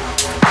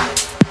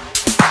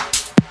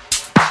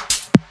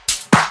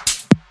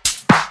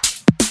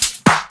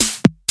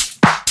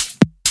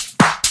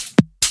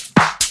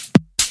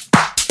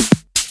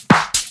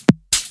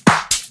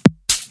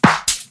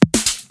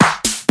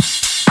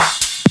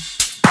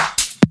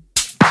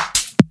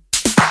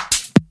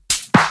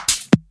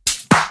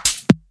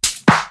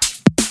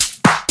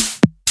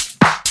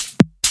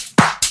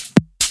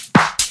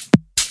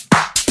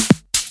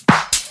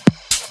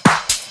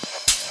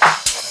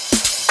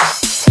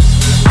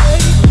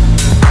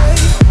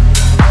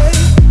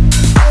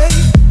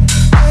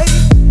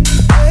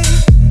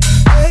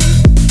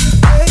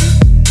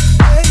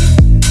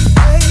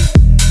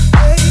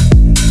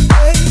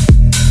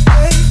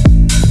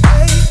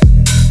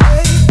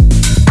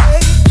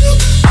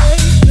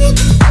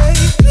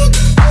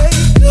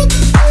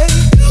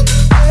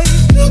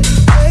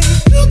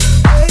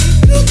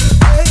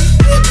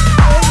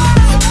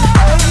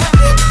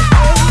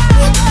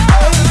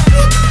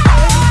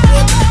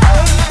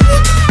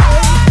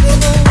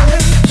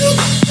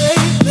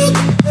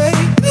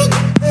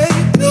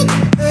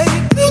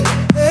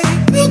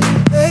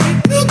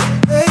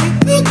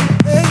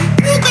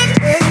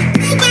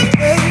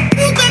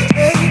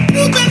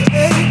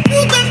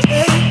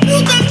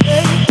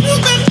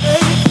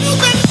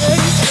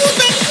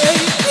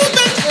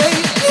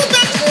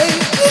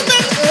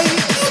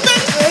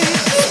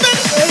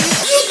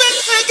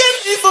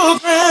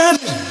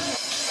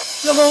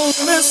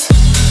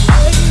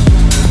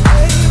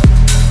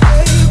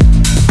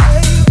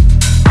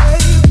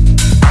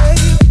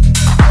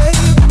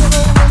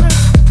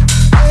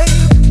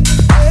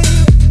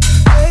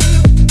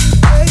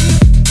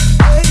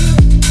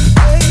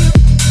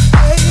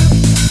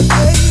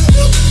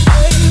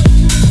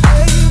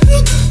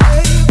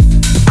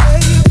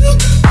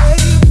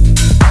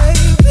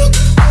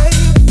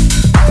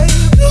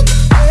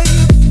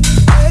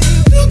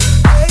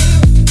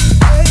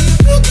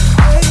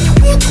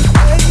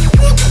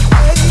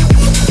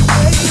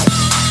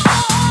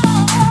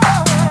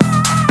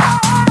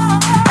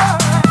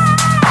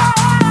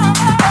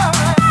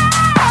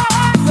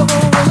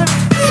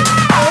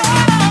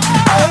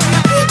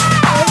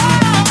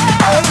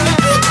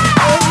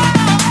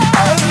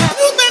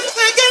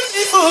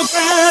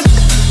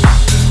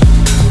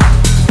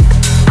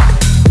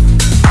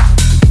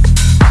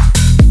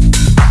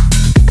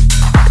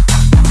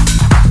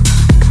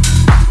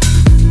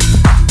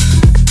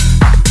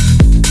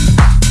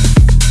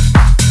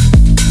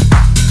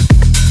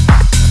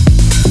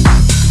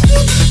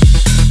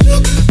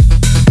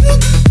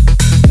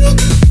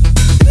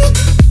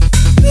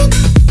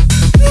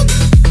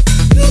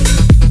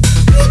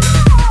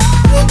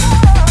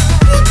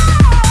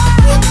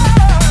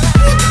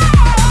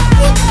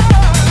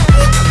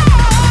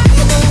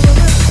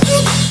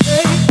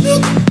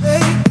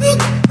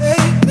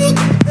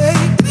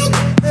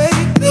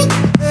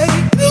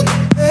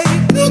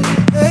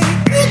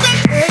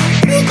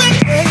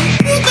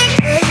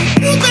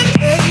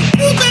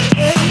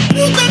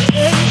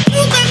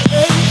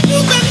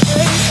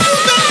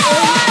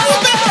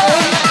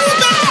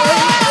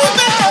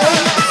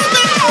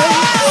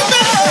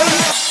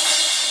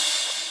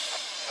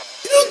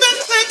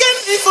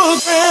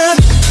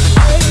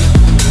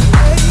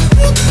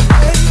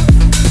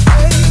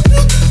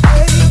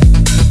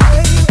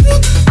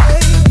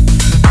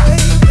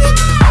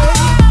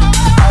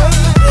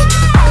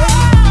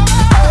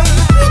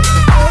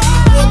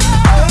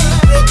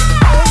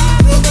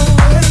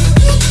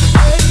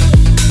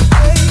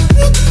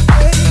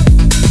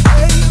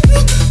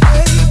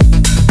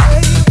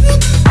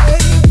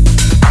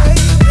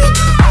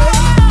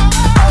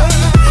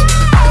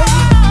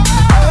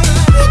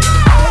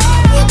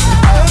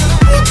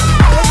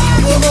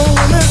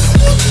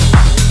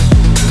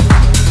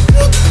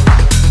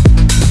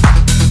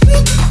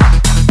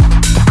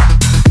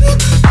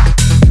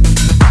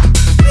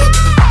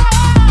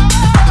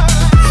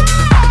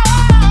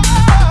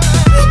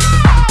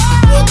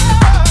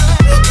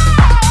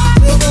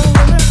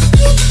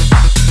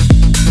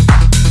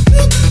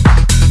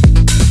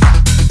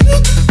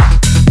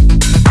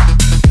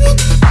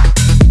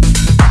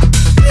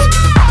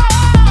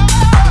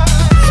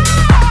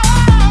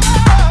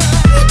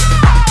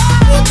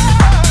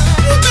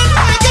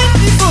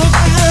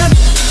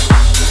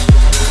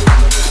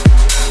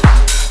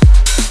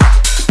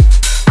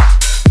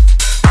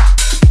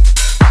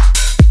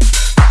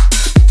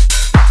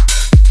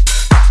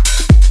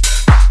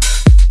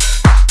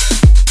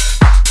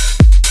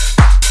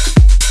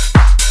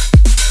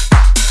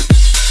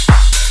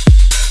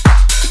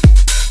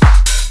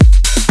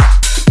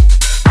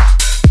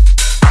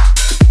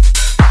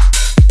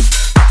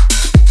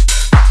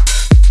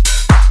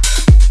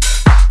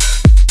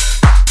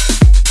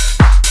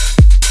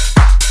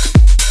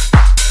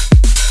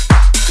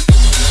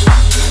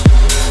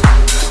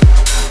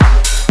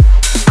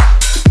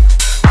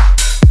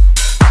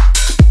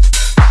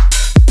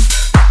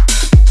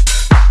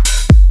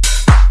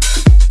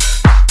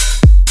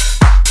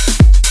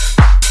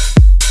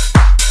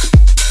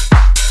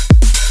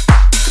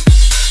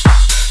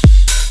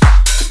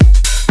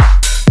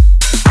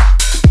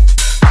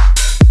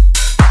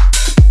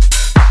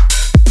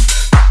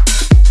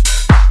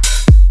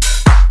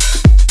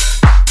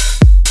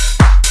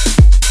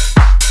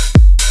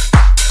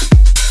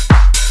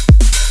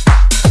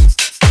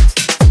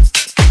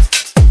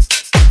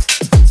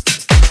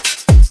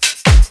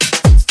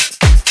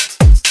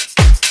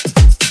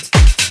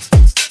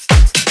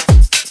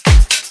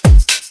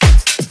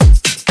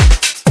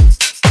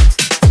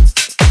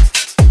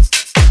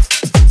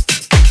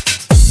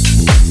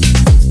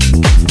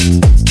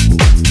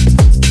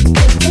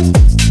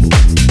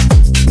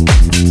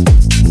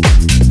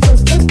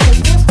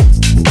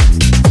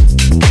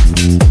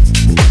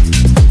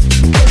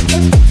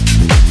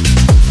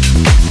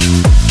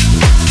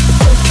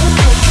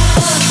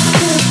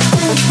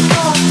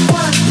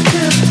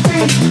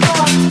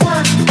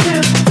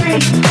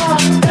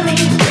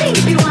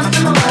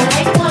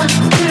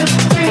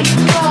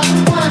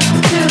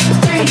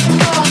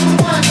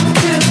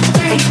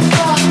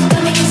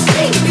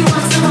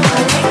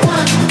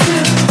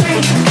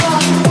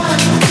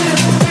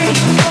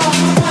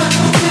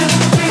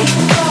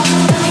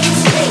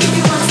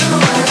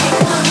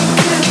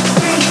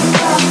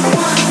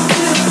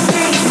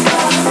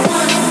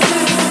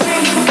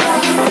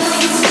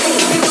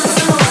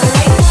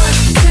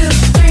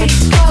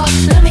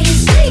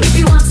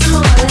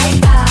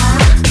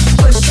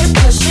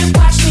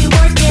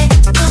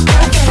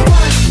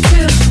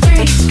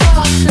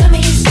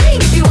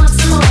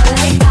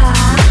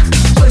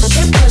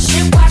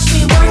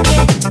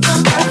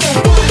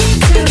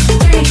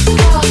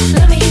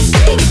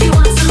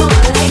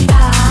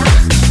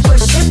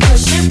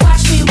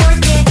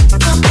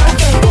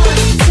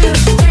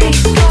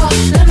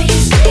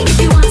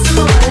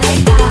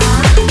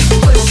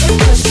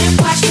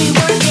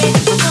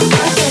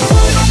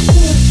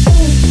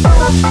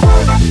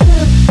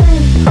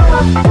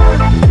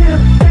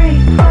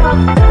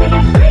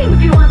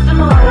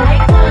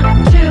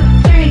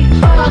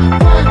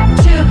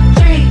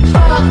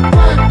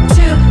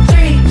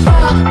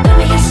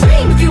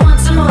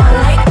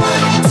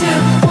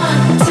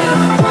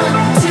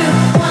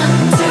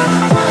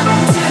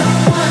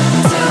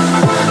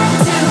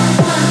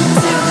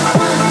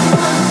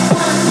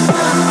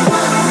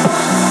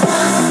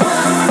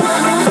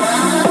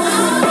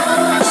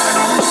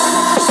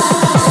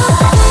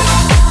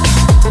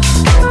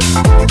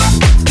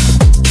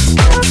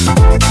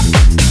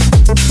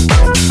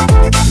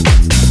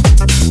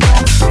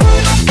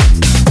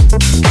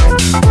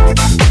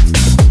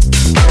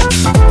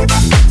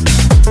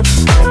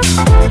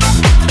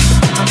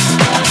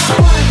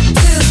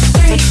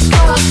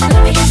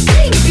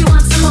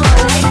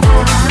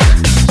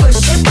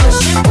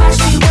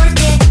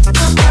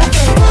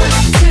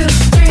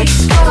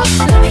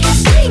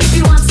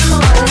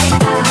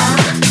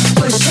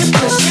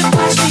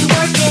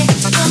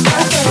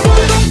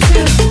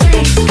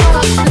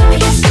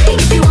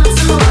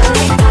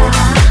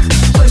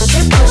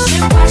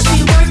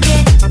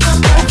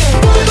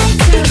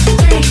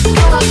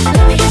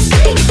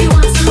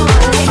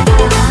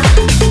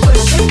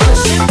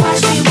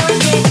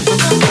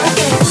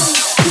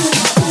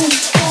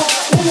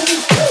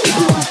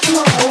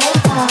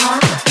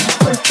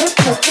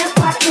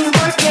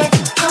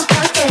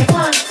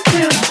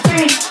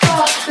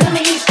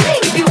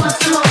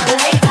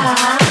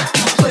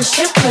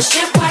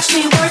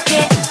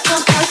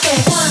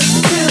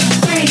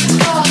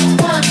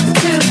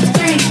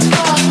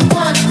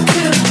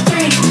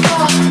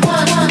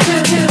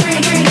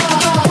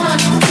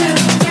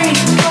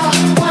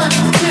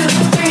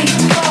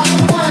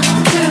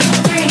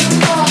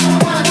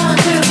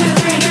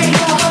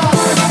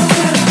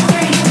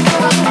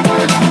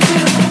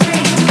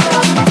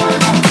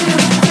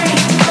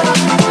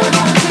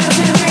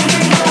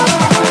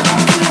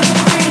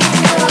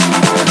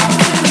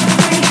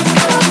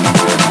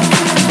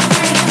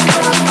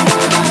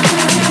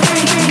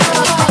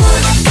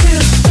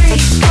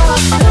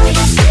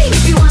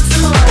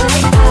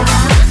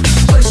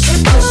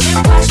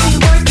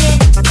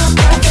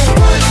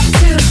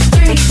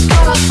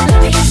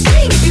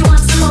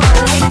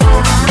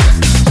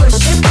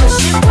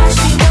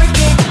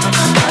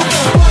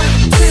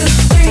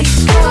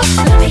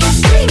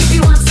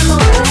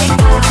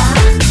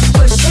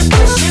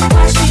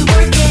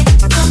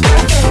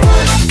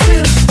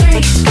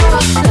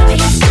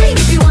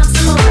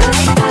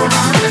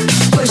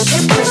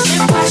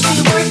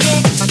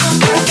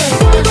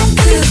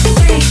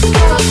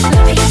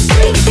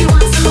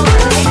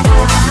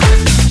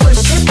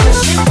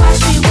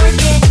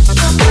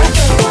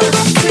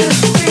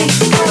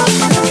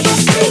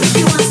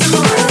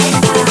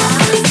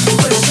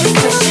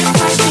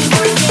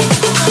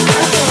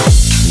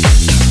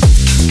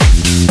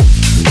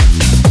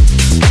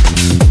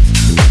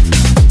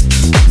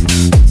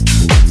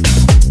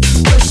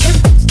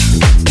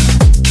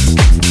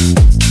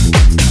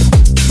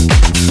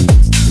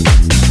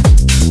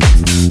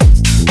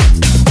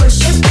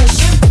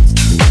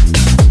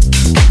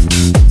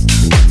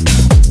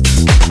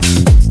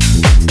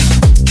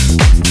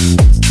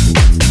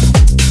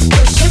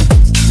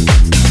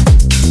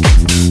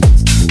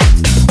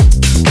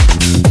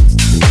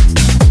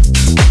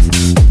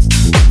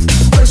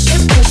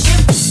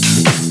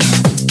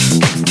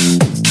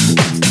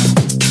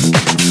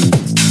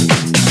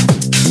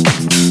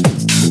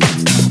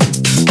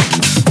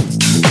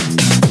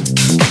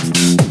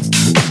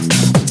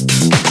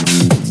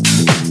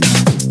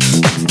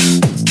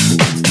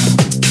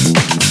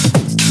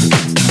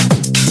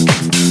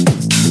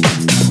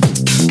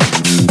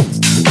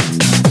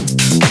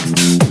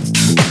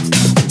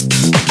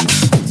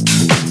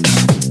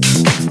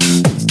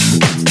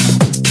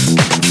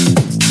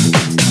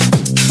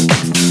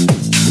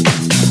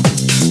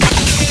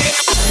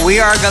 We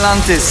are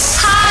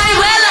Galantis. Hi,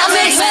 well, I'm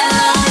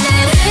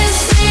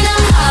this ain't a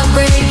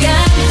heartbreak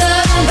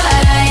anthem,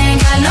 but I ain't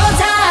got no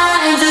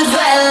time to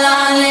dwell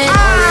on it.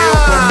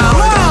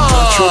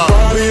 Touch your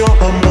body on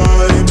my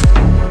mind.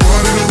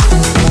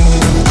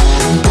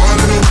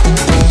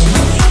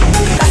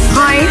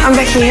 Hi, I'm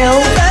Becky Hill.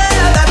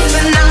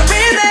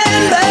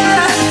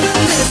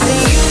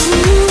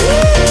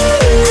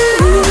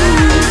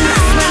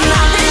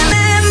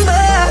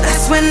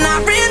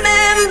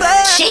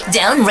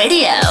 ShakeDown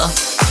Radio.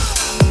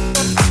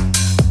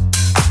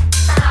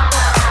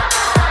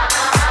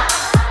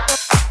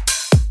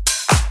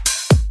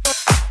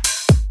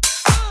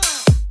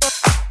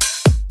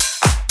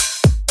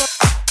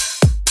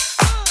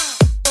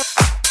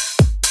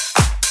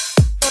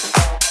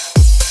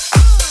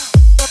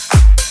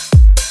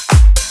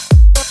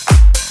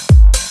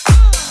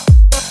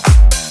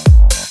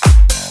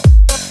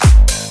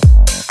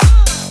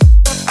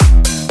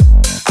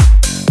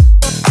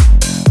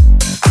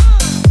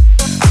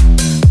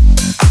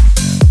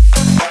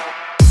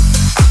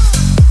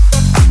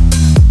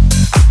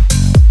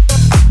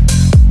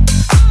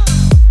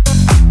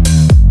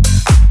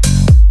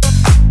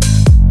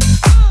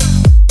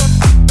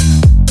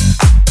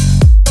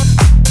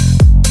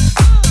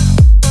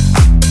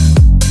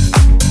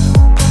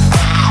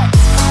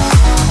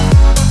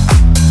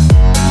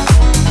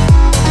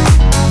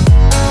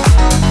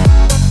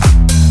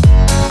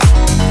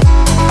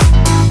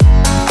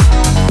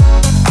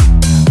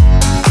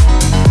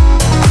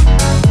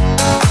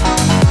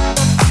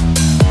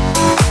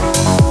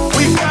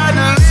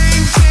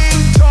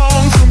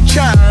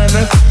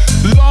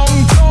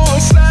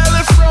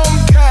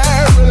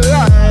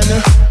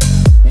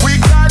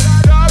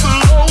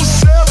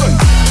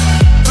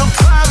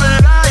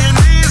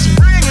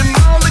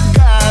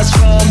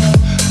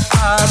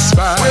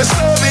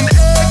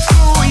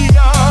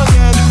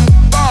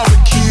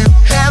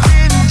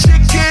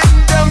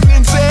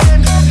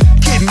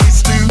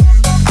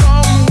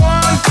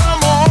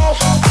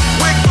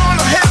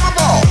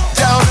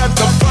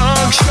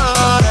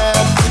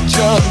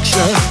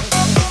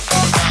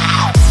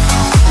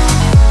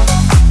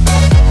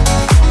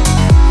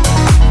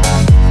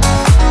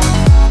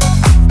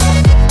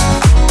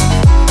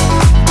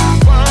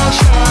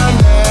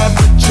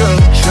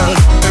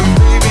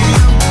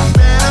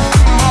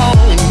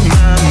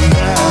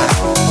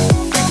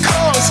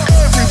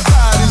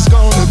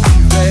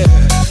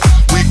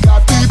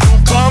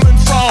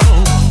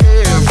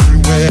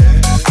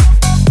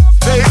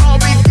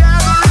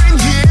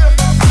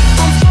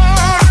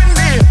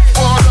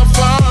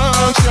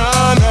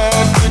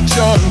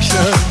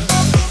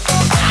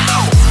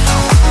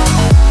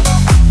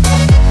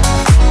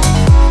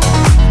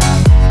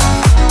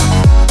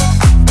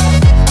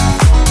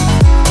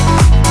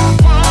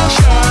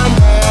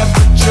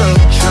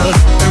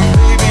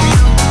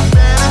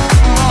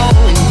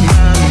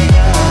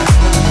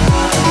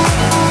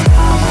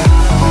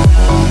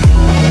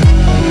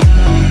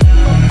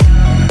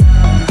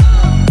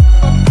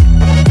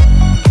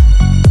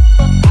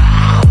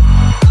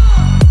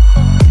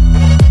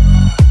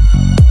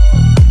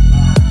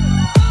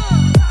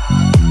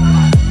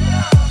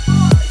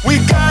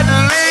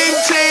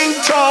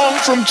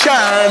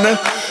 China.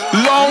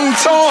 Long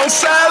tall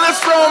Sally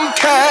from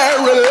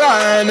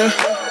Carolina.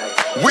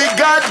 We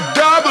got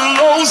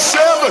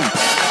 007,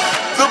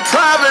 the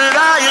private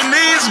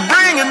Ione's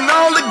bringing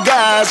all the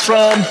guys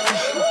from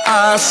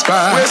I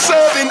Spy. We're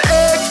serving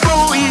egg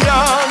foo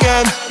young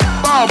and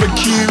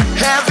barbecue,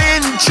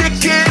 having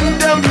chicken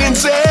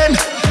dumplings and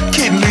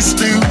kidney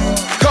stew.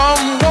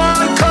 Come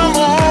one, come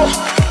all,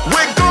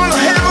 we're gonna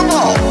have them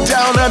all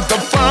down at the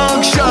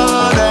function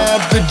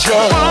at the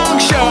jug.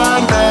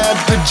 Function at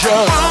the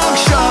jug.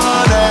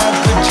 Function at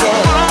the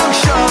jug.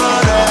 Function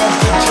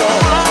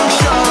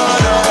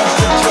at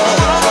the jug.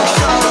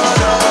 Function at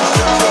the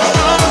jug.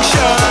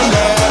 Function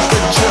at the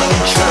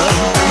junction.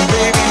 And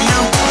baby,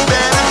 you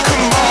better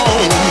come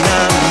on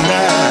now.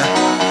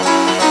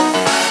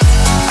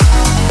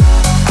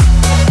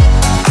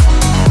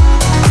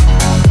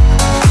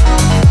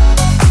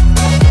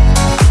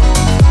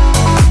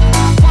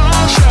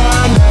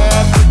 Function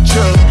at the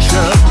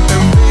junction.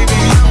 And baby,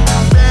 you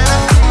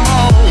better come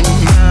on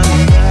now.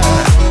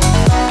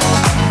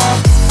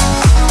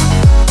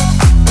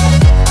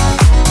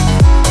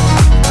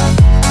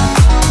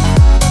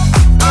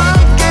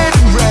 I'm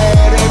getting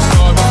ready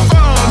for the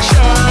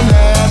function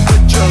at the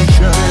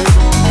junction.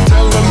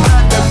 Tell them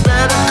that they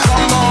better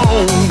come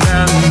on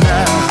now.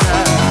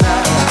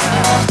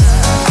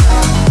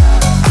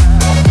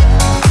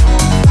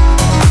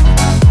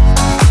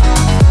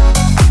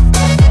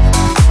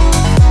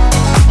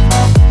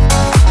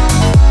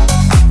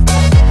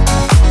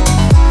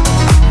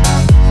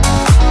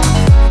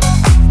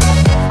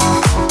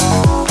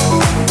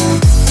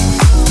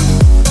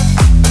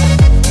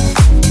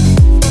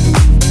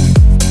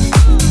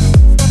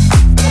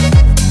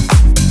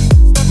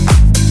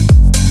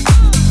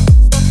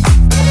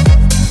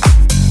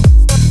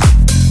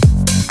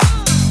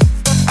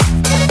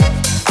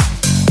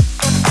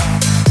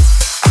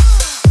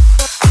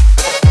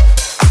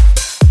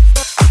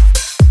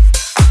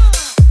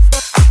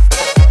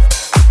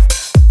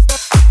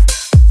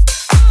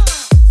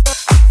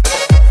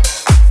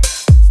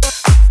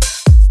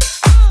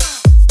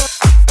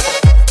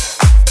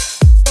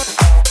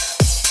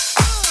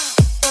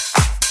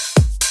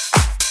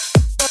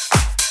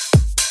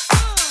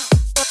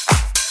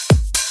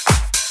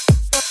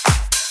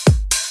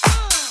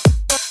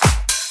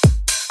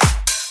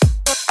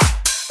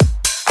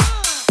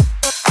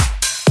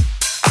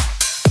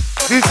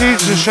 This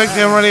is the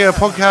Shakedown Radio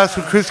podcast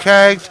with Chris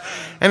Caggs,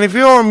 and if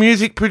you're a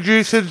music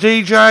producer,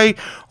 DJ,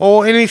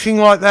 or anything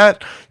like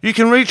that, you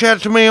can reach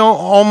out to me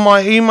on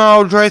my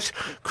email address,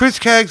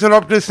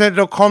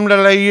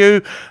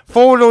 chriscaggs@optusnet.com.au.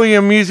 Forward all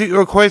your music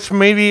requests,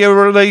 media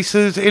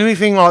releases,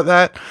 anything like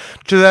that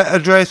to that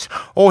address,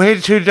 or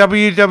head to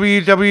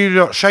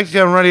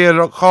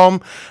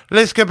www.shakedownradio.com.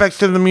 Let's get back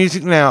to the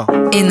music now.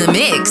 In the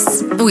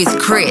mix with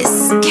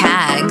Chris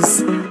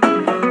Caggs.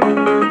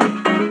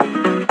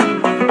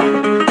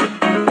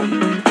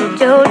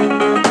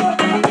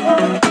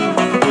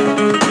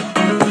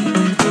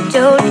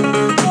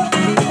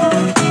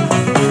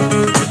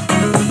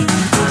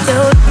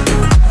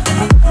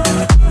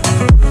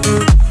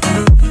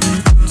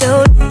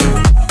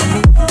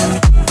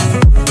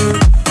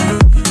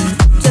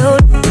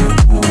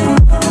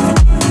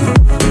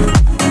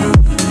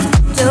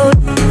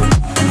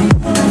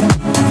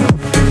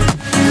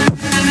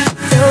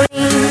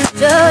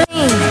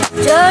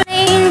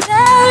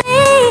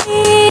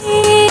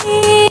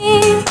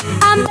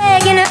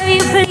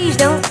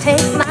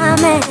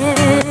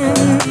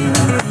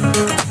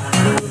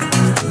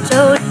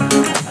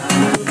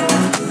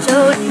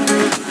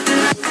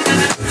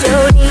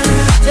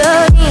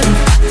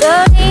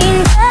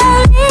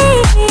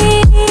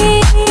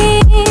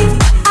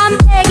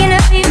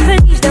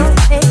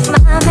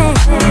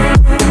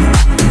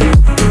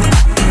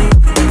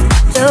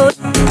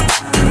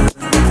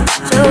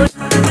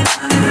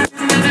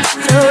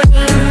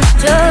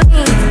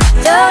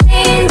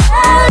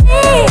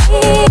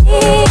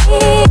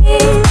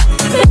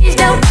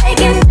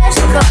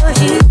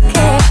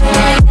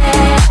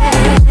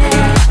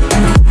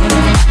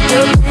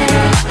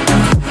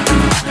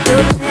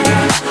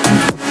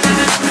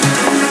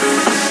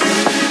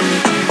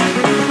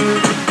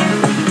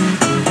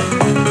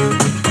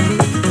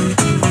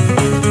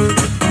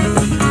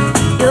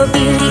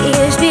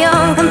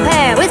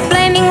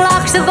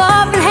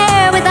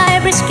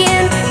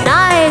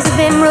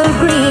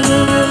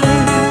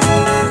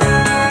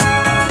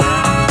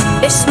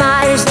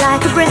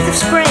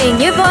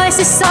 Your voice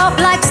is soft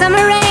like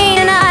summer rain,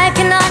 and I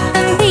cannot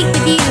compete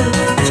with you,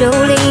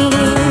 Jolene.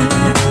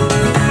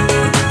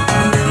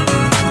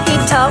 He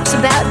talks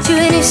about you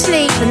in his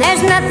sleep, and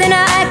there's nothing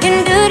I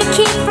can do to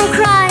keep from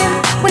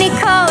crying when he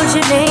calls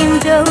your name,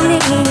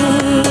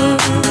 Jolene.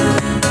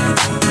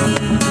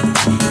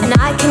 And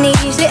I can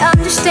easily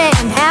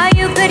understand how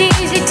you could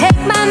easily take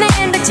my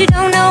man, but you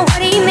don't know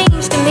what he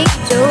means to me,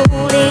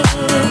 Jolene.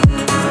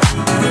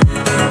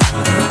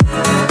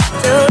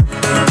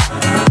 Jolene,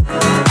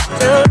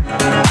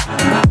 Jolene,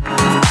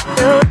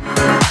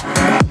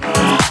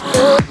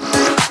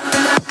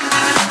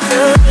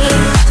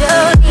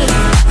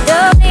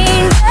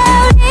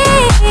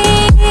 Jolene.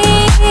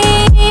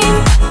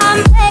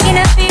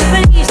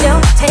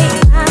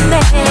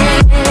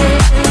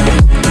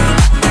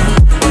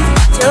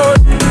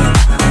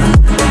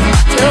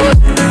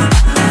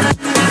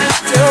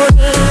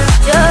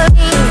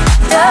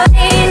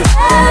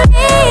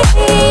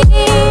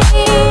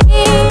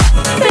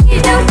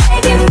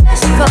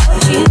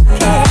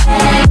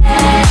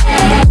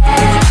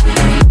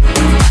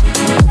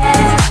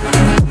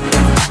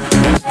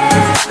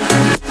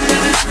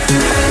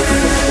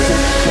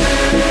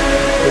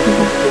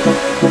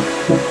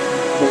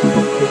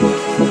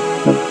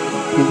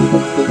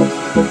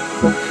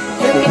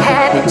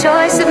 a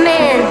choice of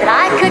men that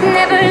I could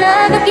never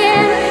love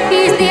again.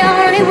 He's the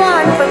only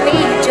one for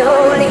me,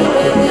 Jolene.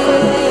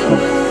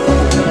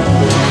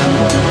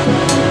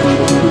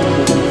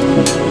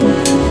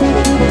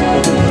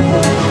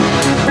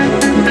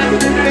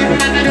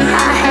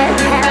 I had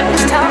to have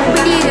this talk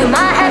with you.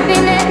 My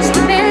happiness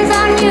depends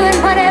on you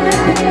and whatever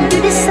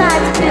you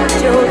decide to do,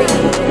 Jolene.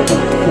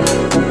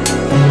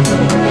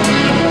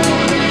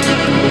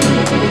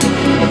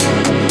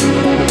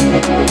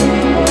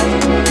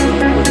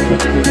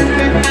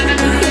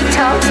 He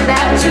talks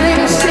about you in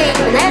his sleep,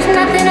 and there's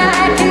nothing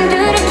I can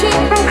do to keep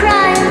from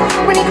crying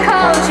when he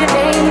calls your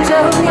name,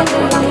 Jolene.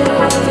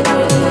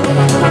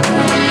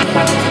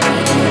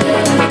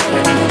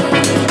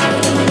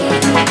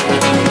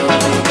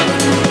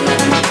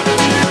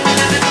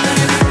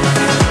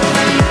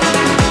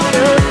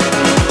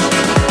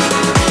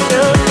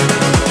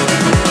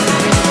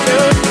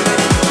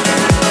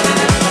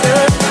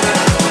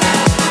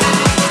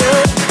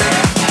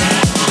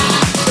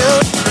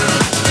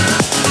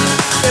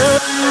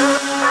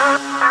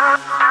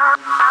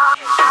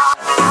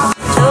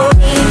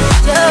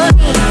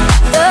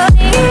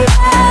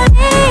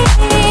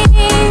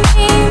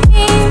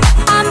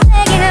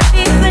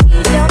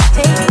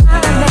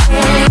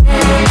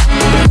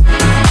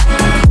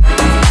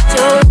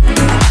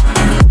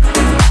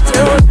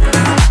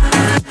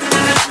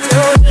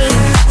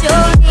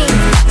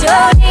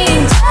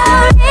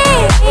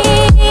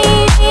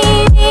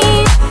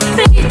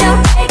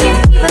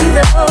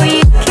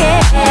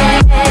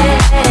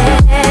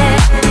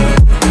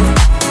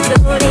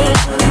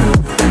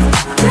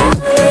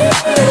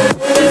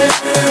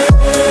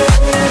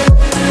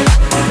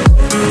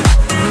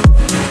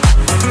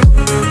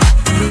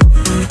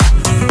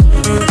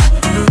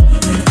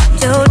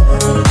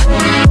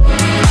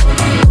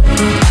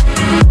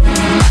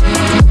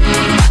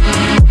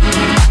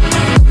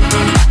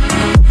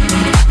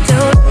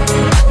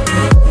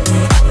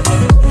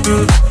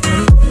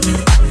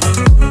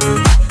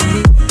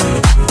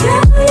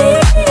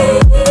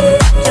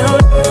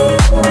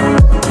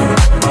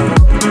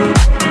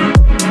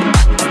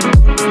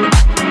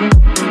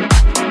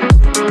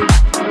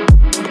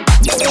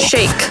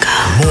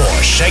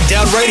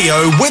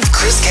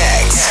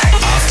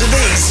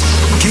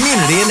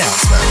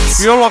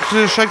 You're locked to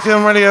the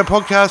Shakedown Radio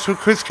podcast with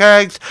Chris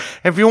Caggs.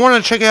 If you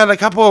want to check out a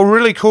couple of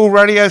really cool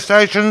radio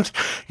stations,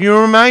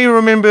 you may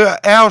remember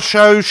our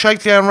show,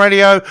 Shakedown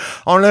Radio,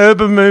 on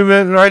Urban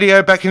Movement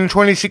Radio back in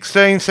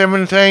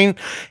 2016-17.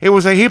 It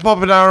was a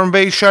hip-hop and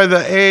R&B show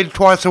that aired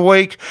twice a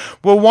week.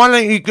 Well, why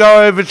don't you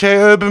go over to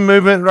Urban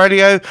Movement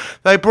Radio?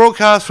 They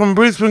broadcast from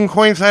Brisbane,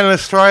 Queensland,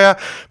 Australia.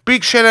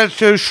 Big shout out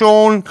to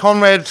Sean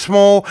Conrad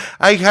Small,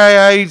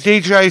 aka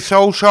DJ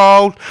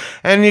Soulchild,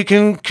 and you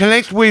can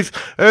connect with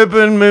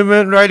Urban Movement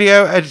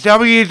Radio at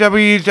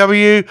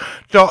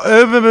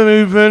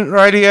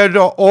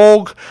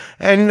www.urbanmovementradio.org,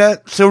 and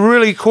that's a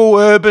really cool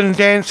urban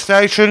dance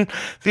station.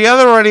 The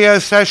other radio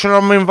station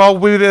I'm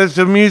involved with as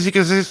a music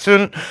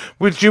assistant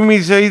with Jimmy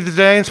Z, the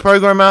dance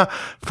programmer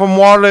from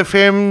Wild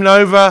FM,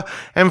 Nova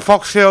and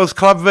Foxtel's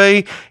Club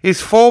V, is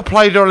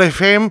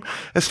 4play.fm,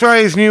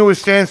 Australia's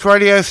newest dance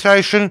radio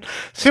station.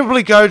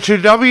 Simply go to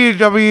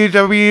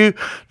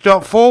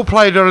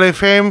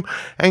www.4play.fm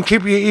and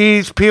keep your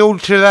ears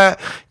peeled to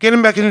that.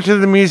 Getting back into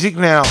the music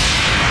now.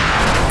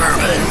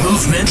 Urban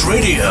Movement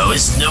Radio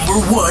is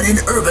 #1 in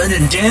urban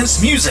and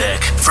dance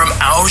music from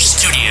our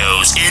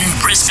studios in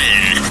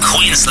Brisbane,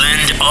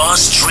 Queensland,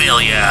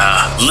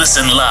 Australia.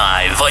 Listen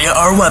live via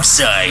our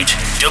website,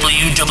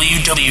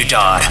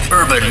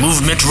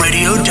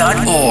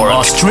 www.urbanmovementradio.org.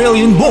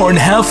 Australian-born,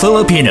 half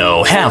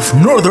Filipino, half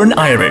Northern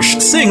Irish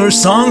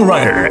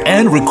singer-songwriter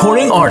and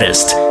recording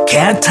artist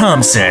Kat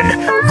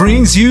Thompson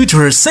brings you to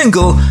her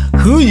single,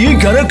 Who You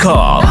Gonna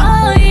Call?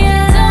 Oh, yeah.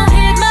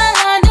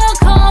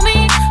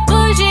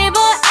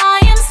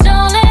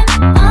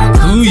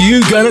 Who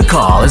You Gonna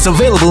Call is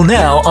available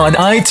now on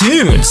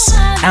iTunes,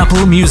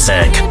 Apple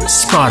Music,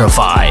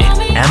 Spotify,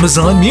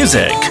 Amazon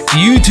Music,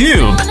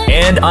 YouTube,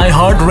 and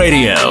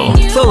iHeartRadio.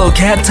 Follow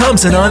Kat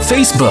Thompson on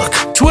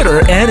Facebook,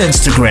 Twitter, and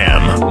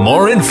Instagram.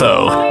 More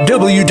info,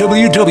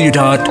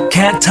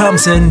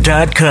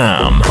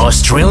 www.katthompson.com.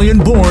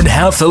 Australian-born,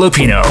 half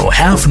Filipino,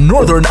 half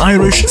Northern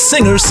Irish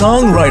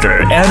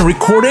singer-songwriter and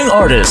recording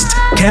artist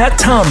Kat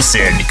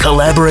Thompson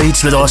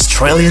collaborates with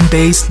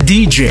Australian-based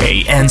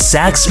DJ and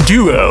sax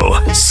duo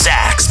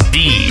Sax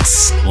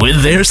Beats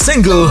with their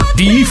single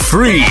Be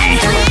Free.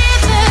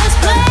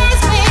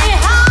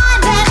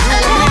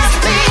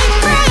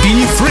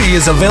 Be Free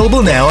is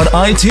available now on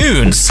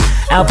iTunes,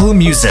 Apple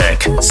Music,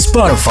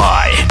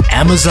 Spotify,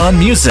 Amazon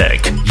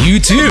Music,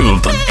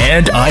 YouTube,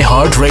 and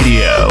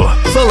iHeartRadio.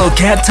 Follow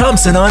Kat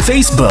Thompson on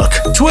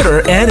Facebook,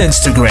 Twitter, and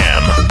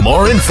Instagram.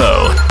 More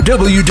info,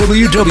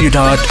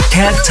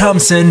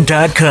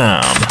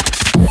 www.katthompson.com.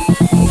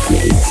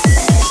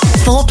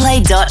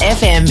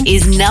 4play.fm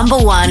is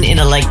 #1 in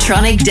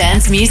electronic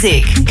dance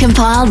music,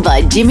 compiled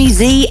by Jimmy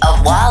Z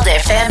of Wild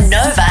FM,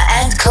 Nova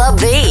and Club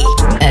V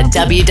at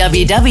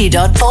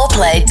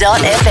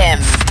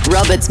www.4play.fm.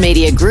 Roberts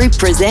Media Group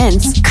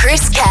presents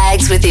Chris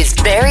Caggs with his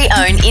very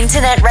own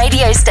internet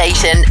radio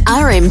station,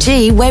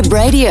 RMG Web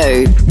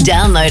Radio.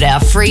 Download our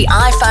free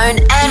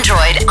iPhone,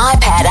 Android,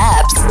 iPad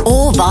apps,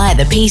 or via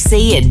the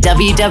PC at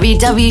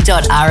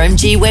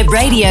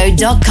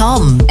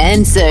www.rmgwebradio.com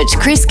and search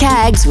Chris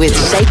Caggs with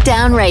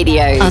Shakedown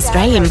Radio.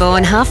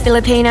 Australian-born, half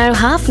Filipino,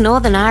 half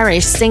Northern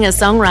Irish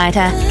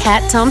singer-songwriter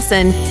Kat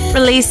Thompson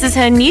releases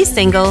her new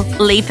single,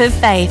 Leap of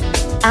Faith,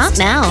 out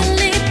now.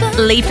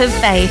 Leap of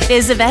Faith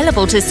is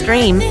available to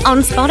stream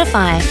on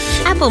Spotify,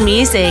 Apple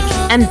Music,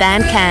 and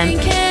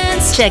Bandcamp.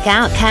 Check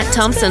out Kat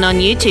Thompson on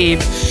YouTube.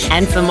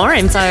 And for more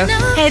info,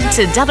 head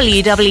to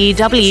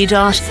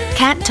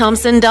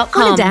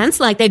www.katthompson.com. Want to dance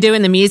like they do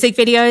in the music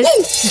videos?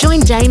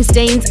 Join James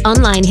Dean's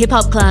online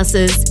hip-hop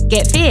classes.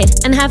 Get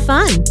fit and have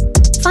fun.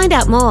 Find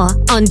out more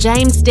on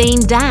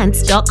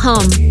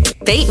jamesdeandance.com.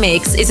 Beat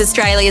Mix is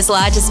Australia's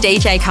largest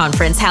DJ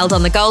conference held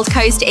on the Gold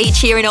Coast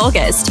each year in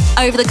August.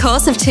 Over the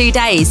course of 2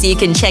 days, you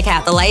can check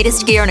out the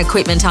latest gear and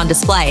equipment on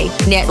display,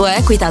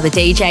 network with other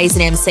DJs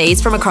and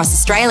MCs from across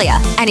Australia,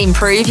 and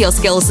improve your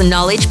skills and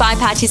knowledge by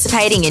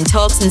participating in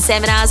talks and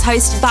seminars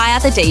hosted by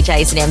other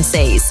DJs and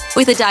MCs.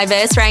 With a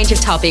diverse range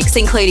of topics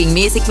including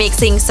music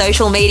mixing,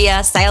 social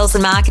media, sales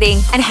and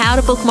marketing, and how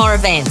to book more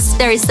events,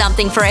 there is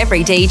something for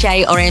every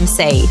DJ or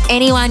MC.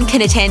 Anyone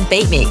can attend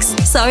Beat Mix,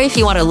 so if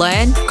you want to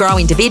learn, grow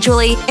individually,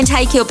 and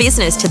take your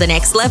business to the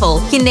next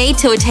level, you need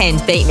to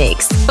attend Beat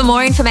Mix. For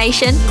more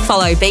information,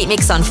 follow Beat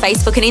Mix on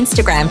Facebook and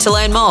Instagram to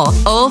learn more,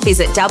 or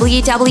visit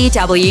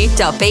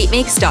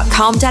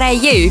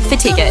www.beatmix.com.au for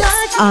tickets.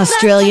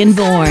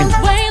 Australian-born,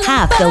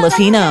 half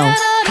Filipino,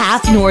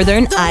 half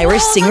Northern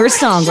Irish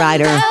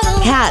singer-songwriter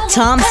Kat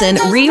Thompson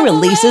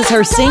re-releases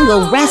her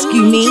single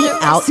Rescue Me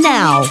out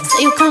now.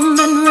 You come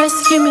and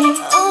rescue me,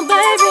 oh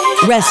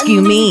baby.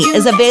 Rescue Me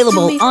is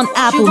available on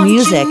Apple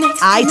Music,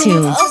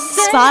 iTunes,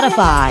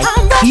 Spotify,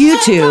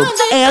 YouTube,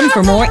 and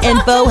for more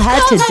info,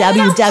 head to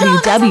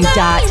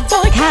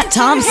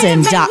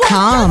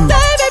www.katthompson.com.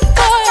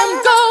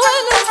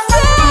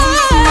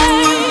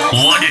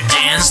 Want to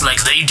dance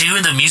like they do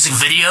in the music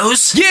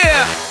videos?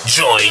 Yeah!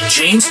 Join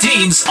James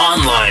Dean's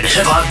online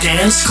hip-hop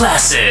dance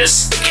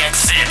classes. Get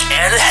fit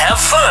and have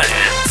fun.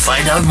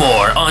 Find out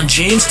more on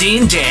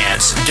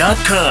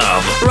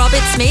jamesdeandance.com.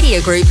 Roberts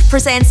Media Group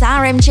presents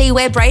RMG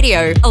Web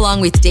Radio along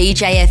with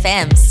DJ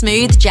FM,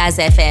 Smooth Jazz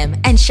FM,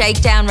 and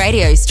Shakedown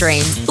radio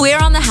streams. We're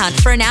on the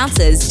hunt for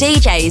announcers,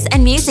 DJs,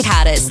 and music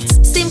artists.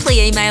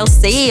 Simply email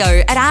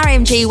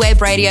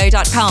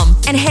ceo@rmgwebradio.com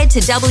and head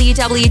to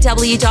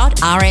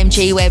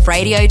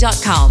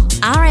www.rmgwebradio.com.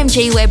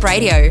 RMG Web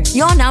Radio,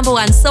 your number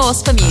one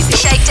source for music.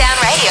 Shakedown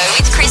Radio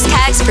with Chris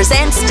Caggs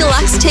presents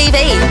Deluxe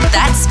TV.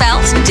 That's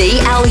spelt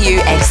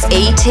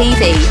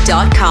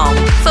DLUXETV.com.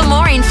 For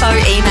more info,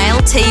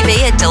 email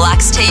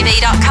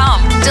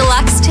tv@deluxetv.com.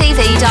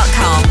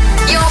 Deluxetv.com,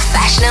 your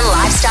fashion and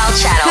lifestyle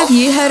channel. Have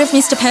you heard of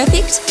Mr.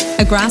 Perfect?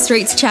 A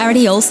grassroots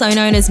charity also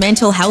known as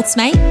Mental Health's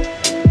Mate?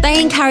 They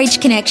encourage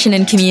connection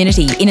and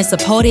community in a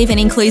supportive and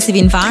inclusive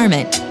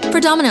environment,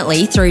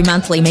 predominantly through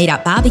monthly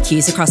meet-up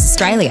barbecues across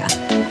Australia.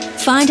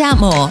 Find out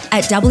more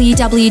at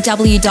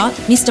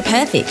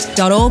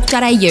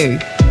www.mrperfect.org.au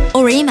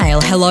or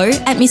email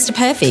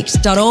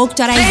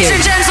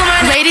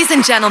hello@mrperfect.org.au. Ladies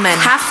and gentlemen,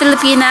 half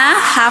Filipina,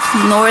 half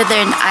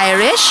Northern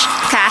Irish,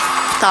 Kat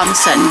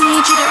Thompson. I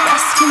need you to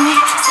rescue me,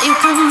 so you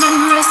come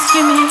and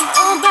rescue me,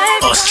 oh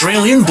baby.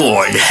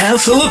 Australian-born,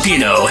 half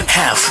Filipino,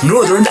 half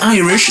Northern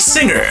Irish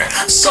singer,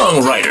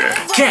 songwriter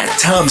Kat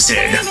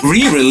Thompson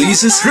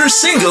re-releases her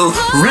single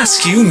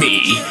Rescue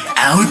Me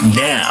out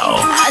now.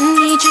 I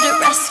need you to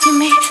rescue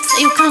me, so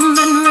you come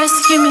and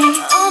rescue me,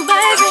 oh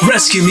baby.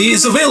 Rescue Me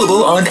is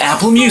available on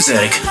Apple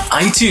Music,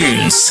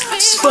 iTunes,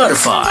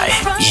 Spotify,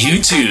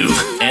 YouTube,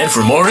 and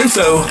for more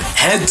info,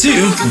 head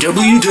to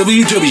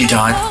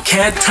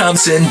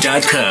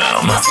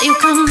www.katthompson.com.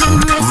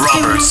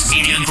 Roberts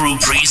Media Group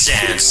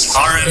presents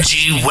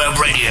RMG Web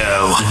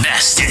Radio, the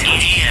best in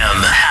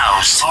EDM,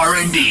 house,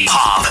 R&B,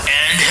 pop,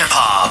 and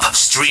hip-hop.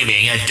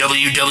 Streaming at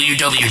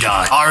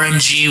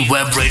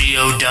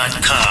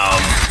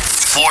www.rmgwebradio.com.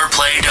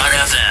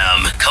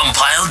 Foreplay.fm,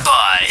 compiled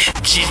by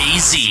Jimmy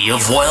Z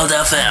of Wild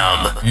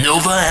FM,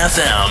 Nova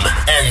FM,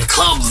 and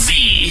Club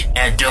V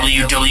at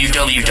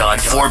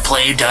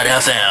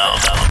www.foreplay.fm.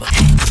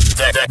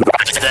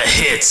 The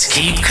hits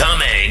keep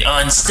coming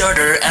on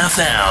Starter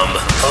FM.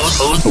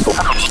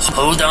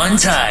 Hold on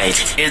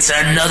tight. It's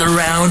another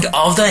round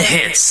of the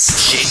hits.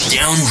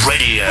 Shakedown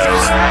Radio.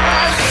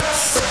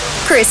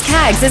 Chris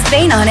Caggs has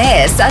been on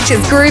air such as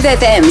Groove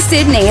FM,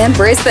 Sydney and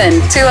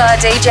Brisbane, 2R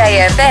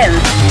DJ FM,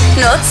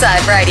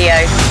 Northside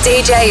Radio,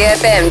 DJ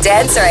FM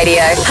Dance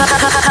Radio,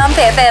 Hump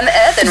FM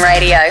Urban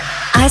Radio,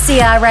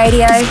 ICR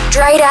Radio,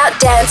 Straight Out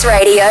Dance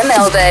Radio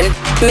Melbourne,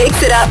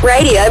 Mix It Up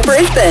Radio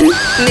Brisbane,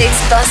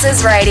 Mixed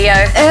Bosses Radio,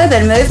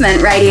 Urban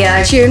Movement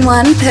Radio, Tune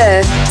 1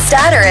 Perth,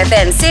 Starter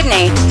FM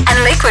Sydney,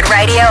 and Liquid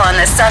Radio on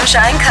the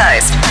Sunshine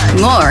Coast.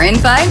 More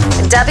info,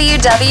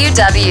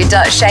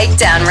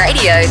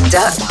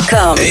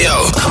 www.shakedownradio.com. Hey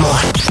yo, come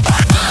on.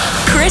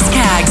 Chris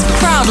Caggs,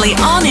 proudly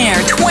on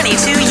air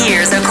 22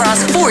 years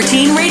across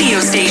 14 radio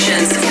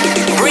stations,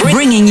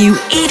 bringing you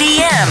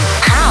EDM,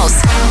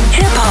 house,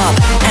 hip-hop,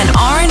 and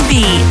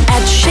R&B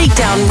at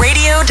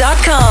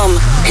ShakeDownRadio.com.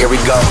 Here we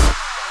go.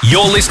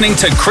 You're listening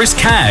to Chris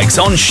Caggs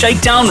on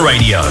Shakedown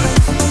Radio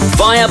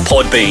via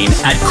Podbean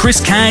at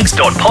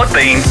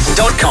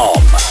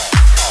chriscaggs.podbean.com.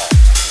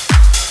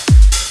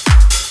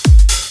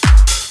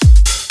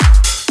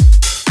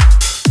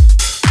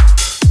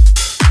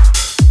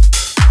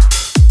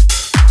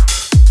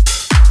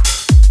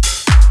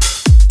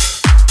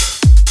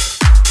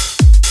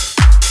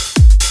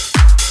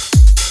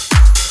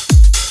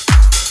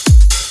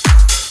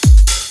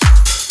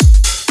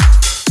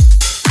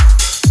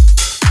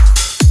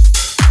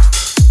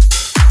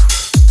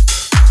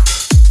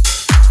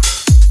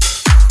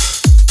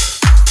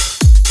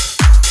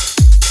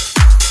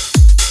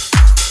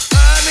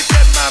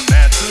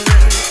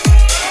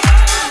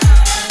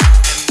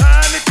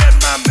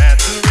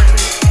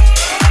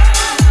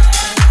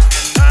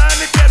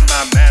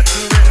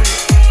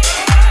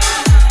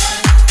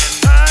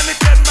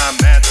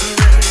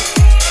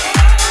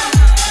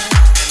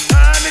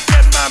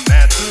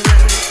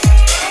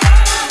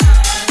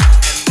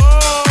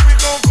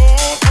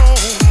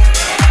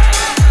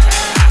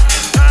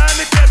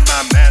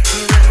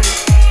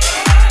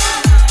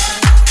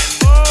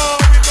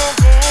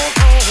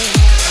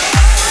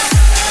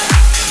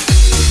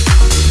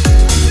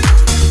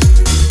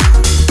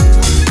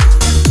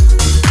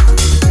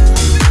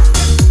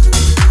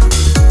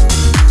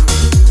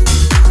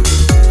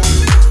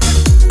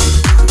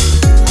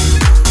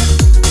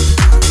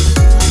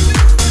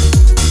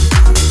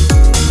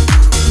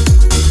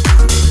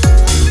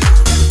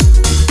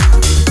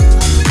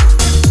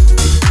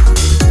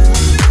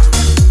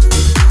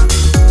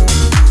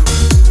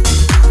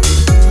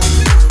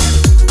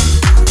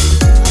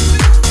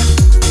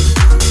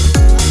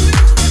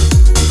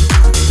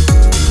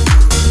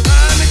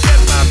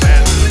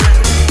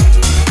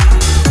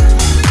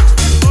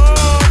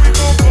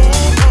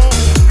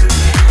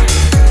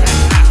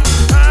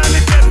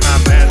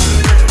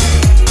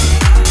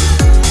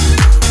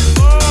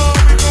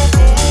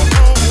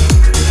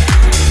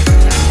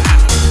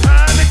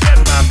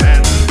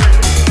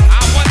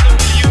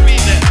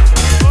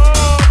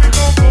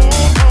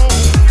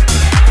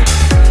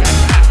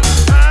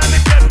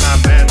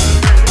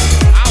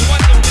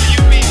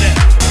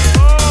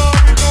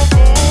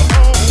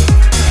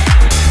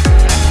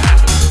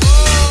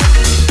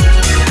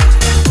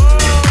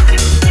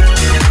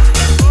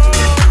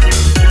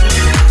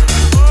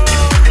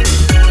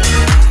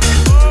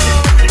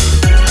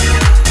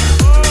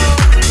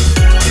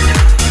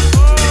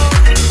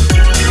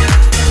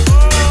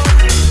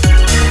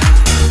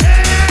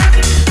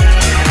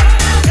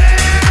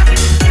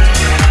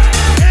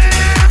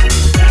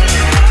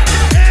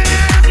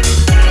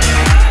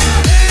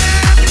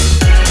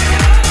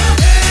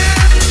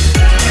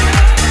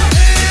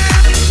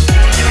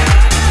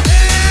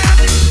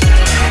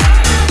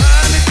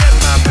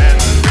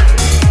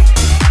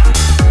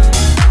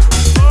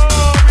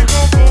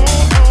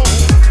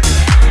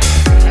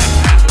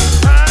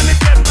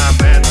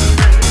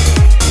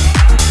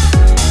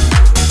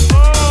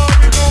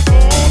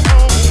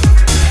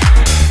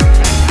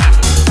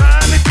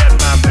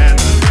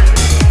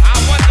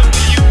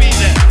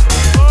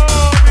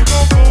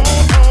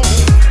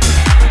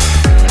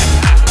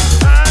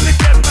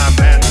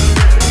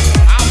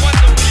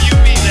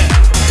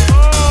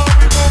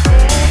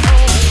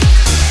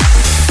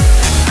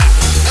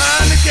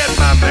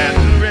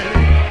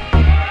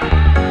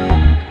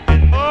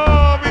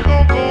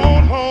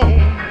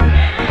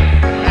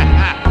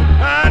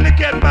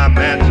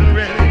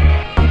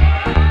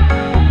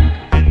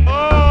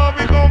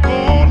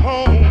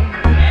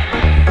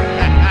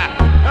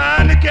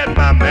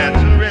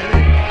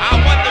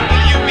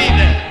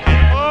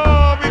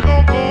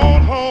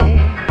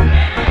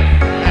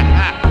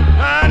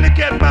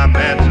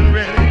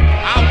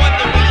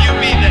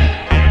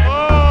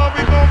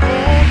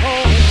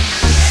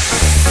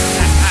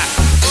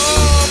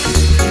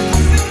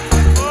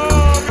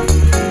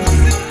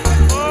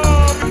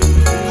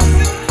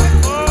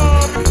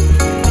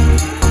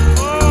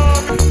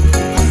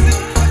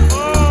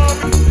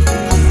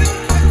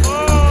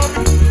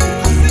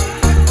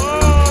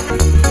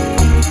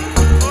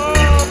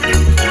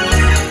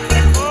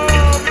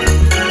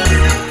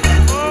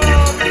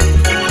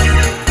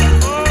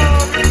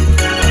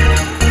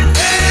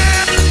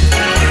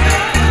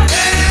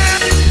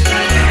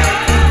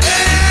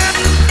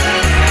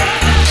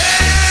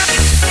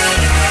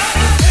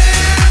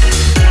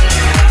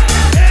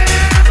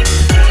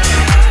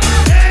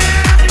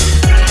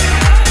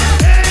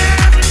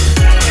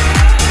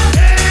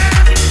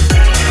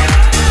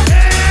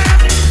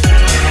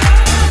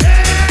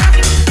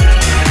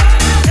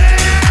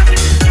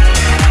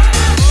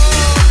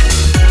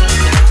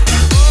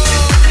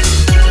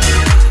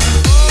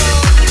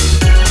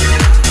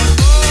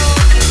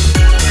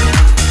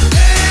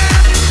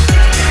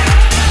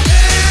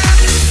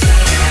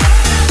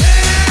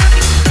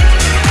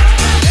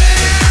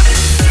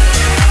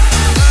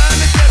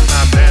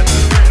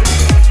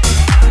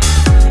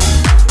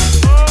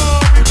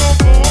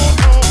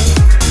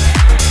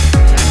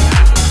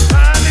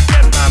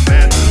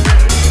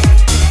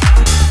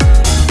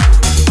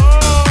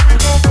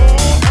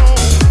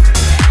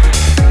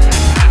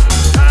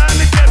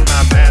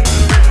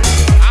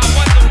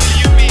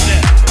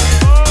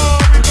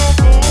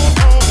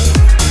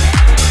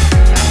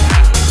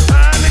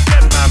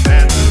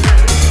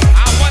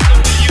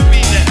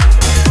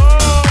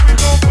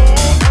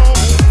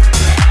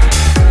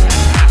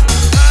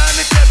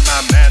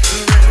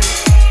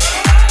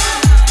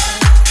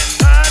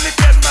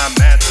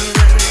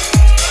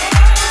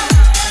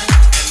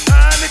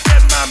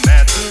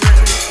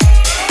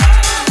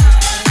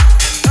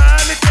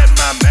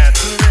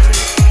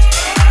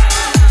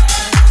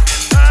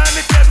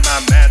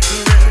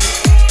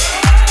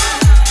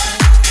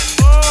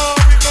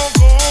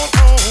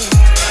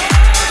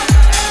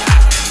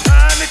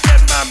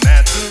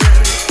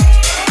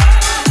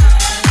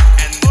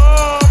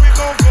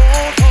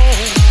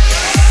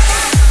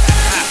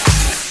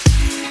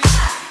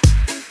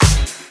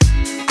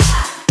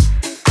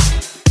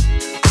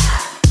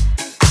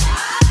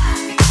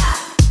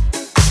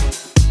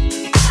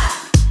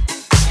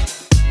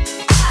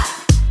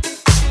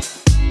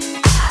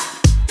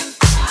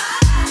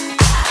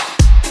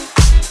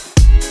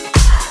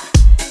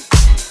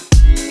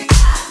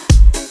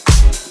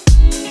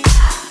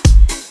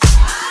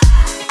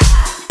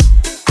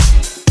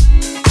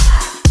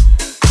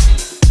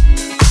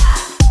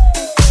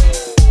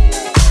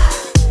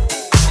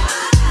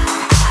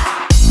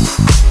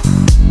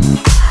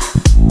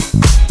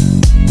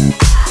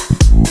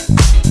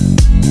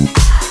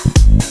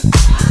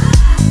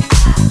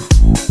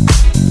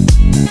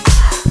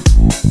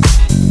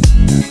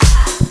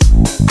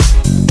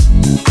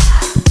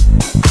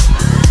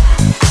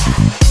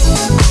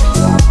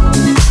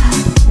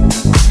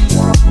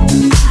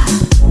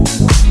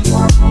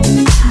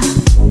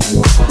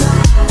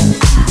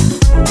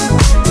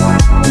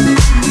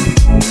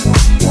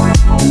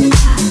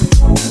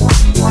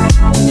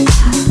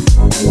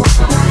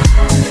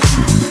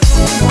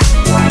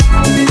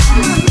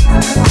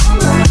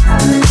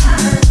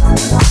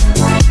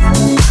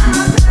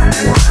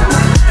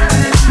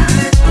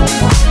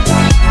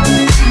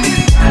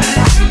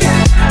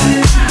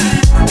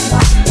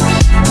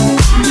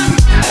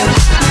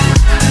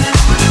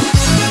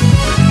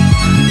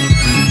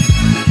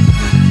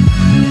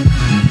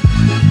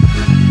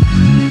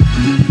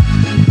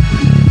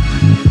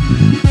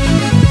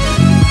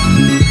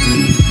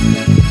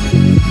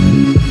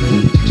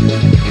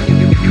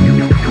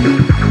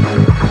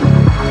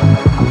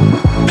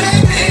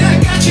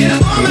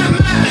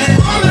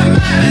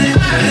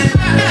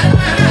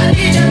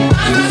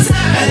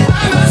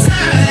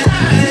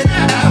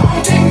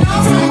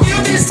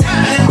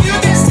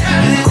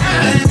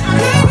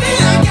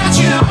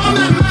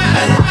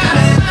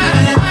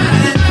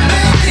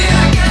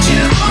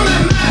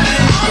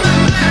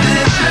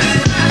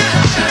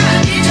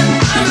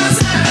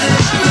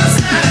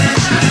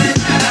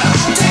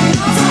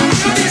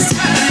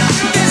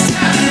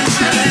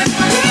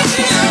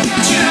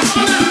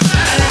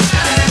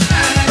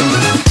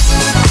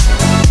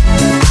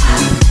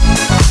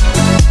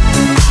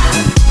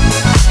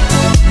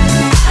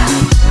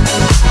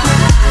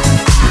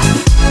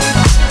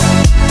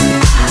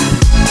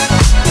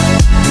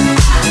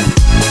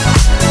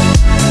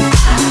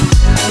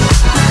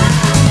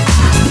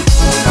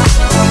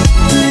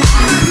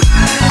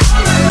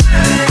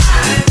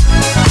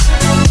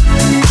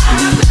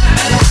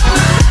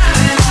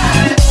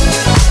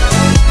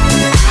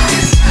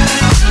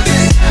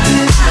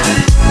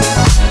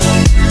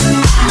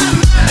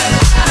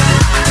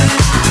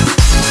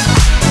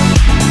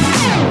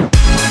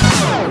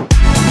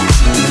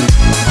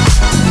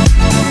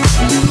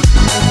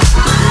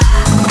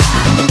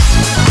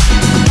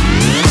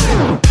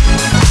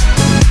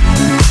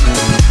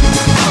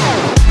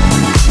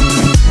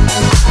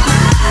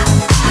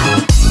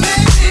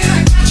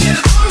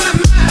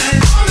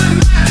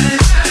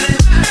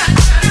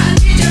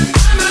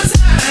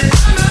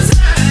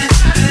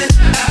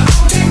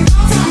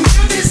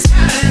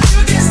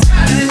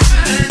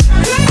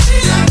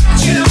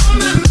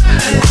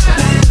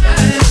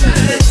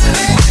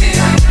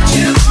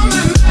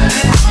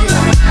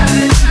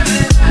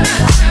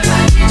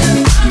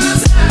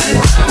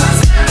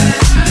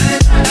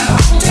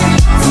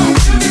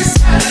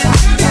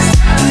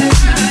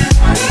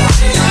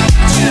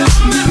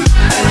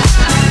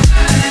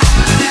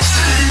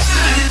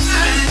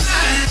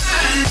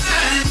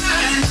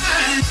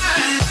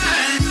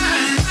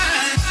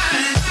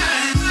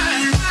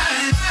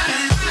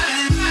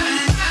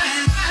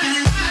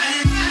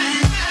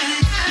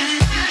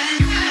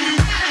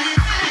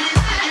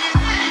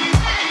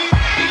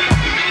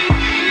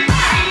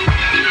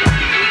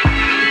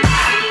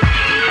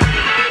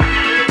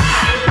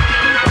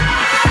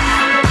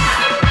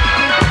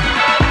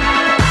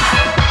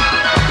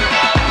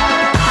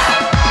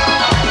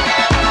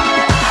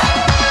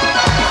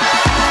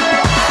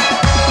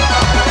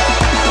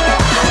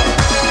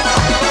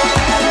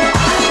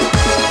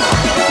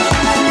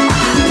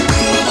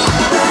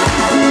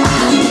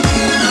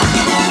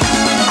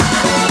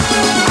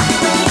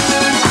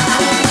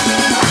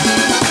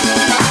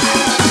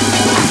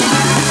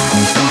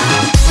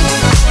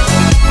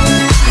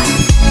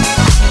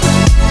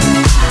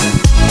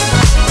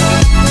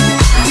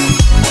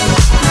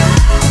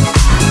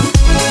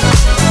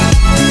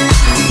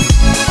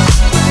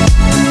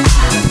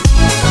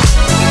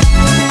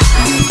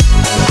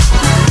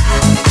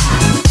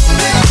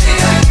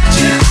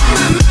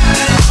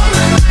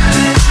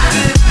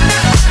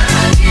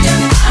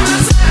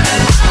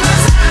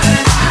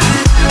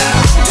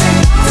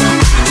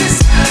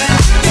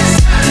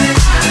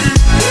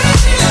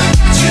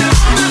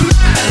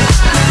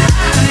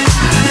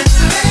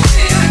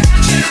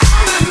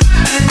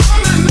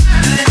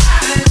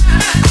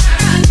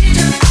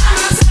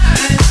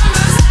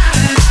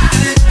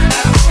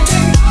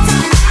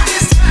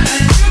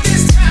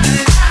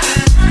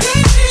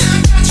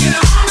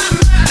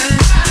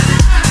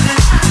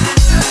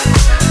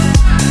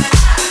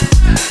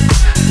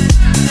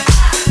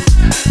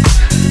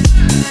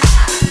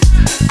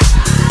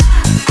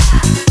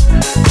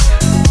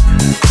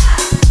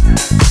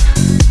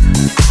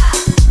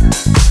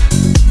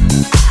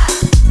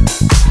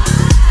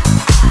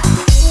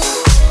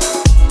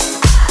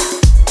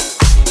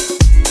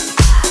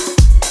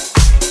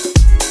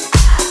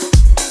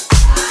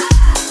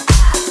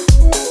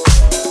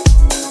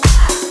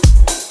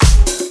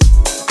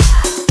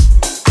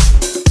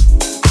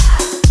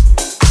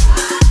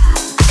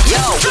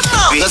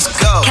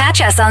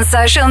 us on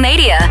social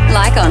media,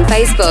 like on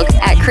Facebook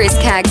at Chris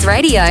Caggs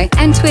Radio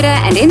and Twitter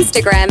and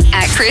Instagram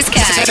at Chris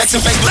Caggs.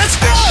 Let's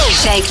go!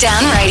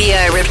 Shakedown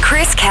Radio with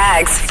Chris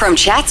Caggs from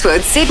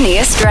Chatswood, Sydney,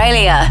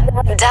 Australia.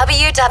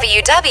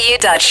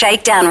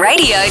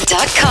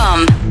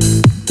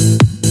 www.shakedownradio.com.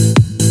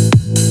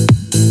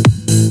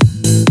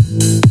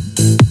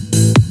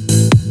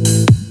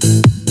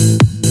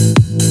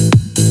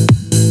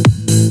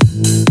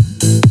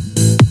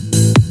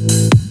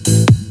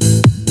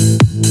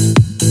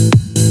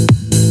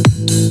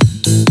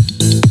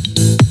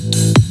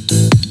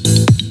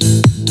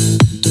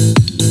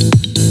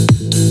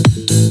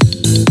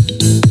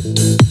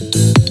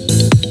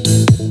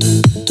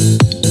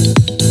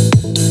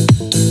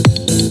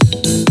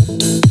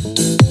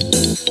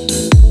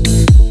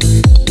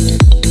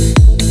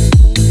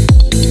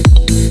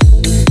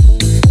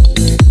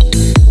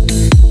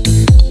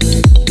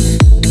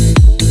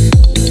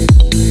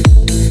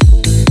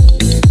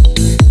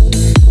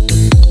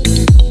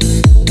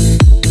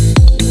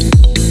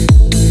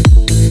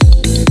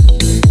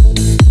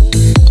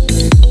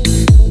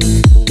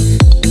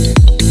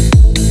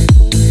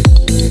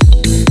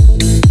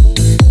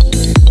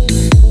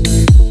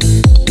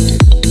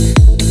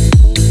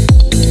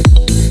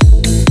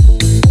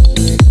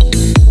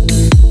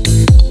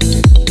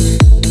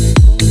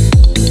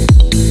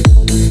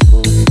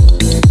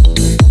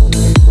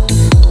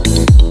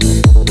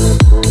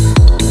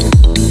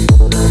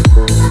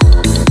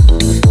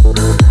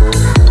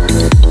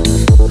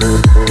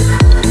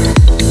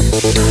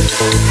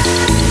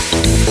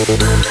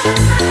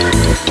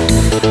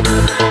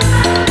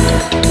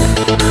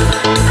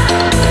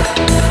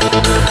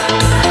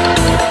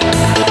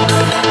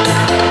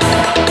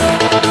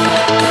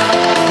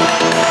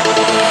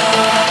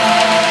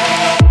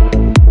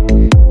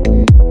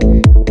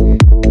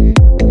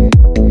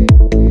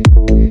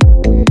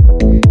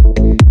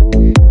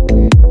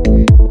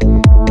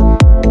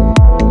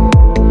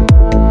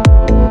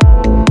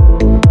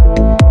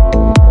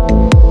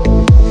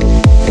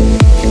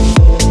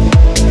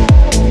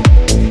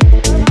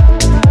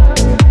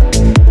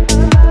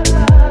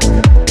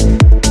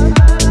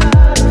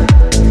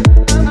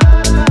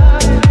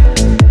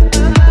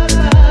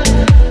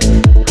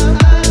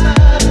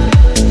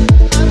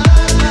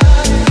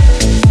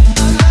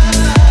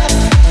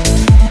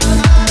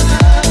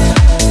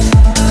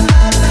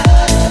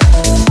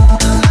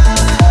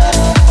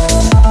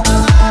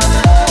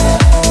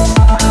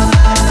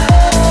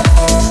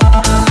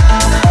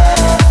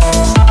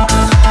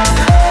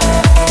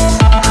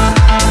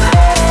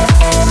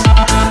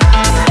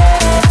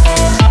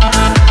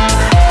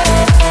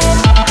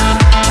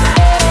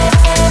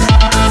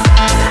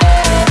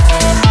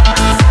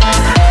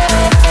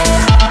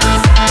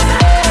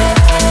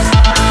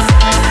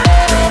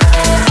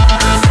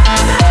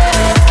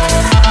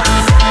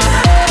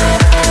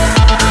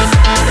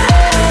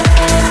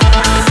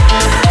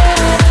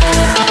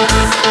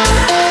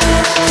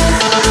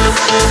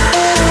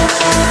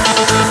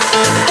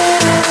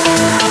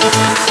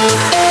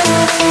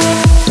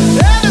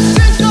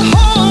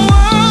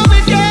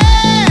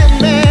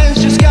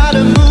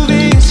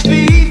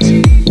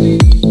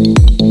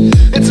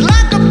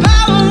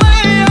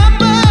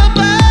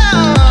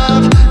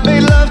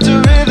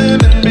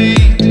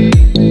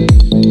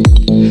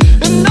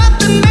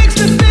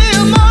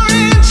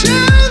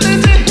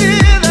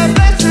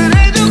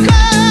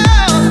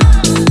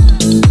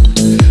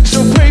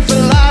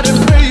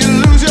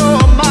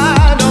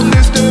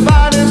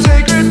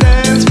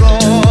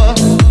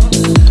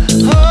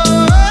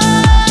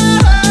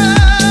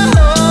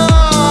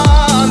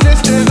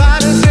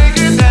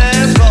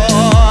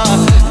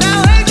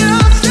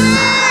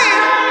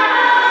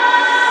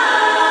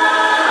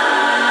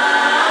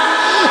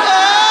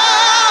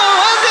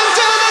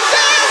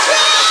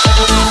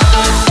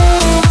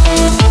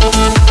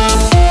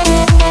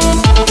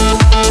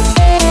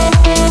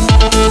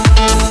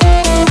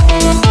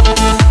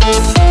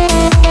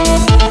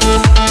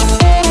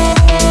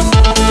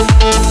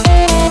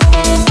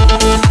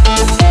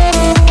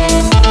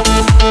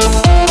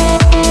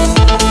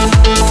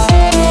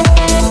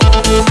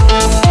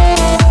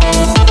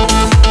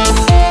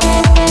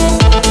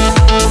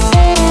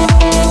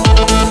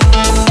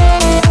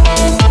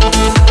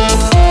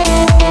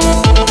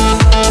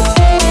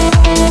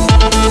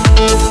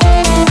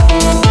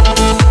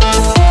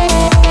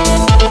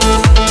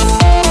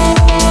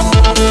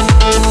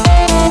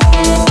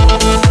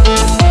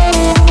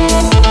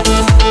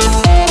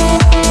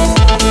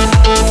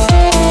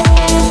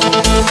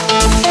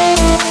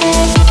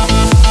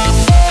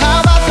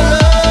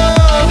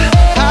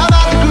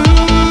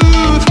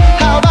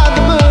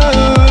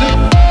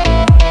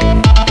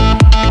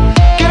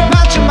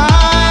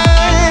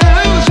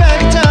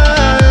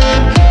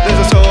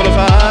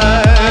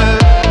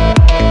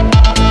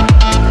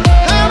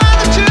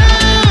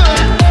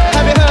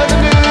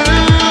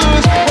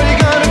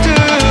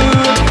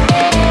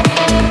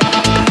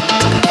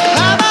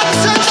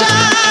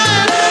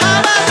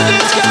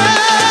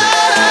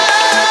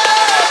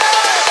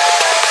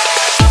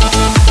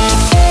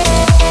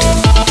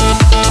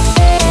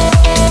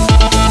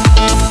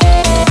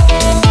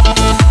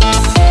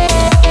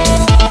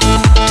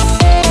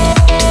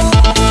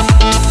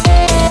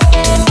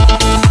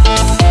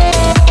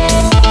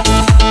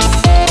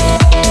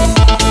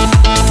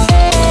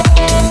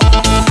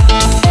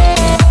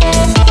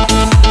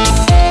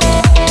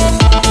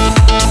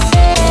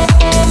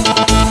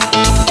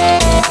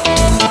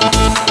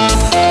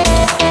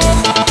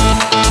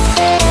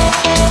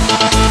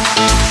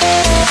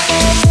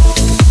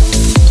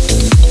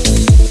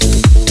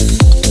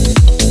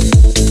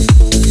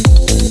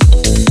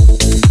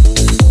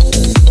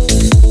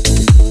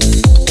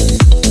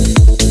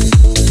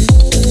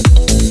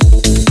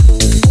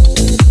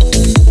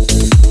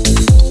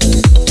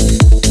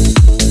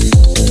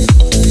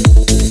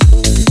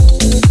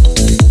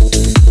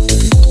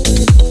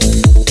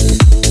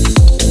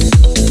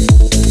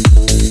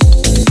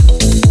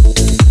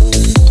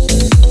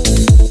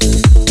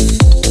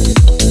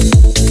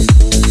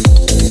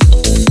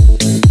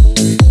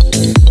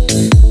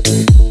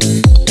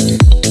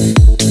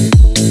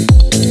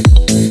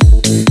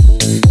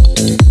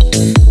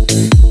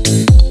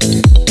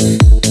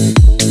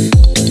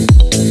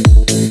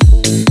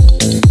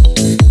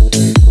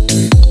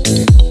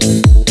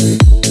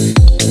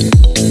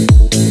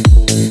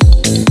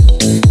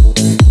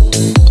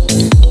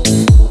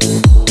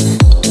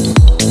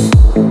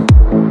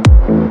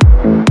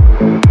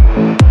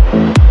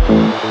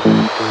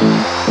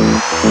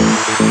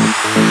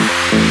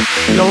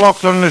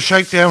 locked on the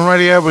Shakedown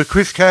Radio with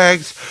Chris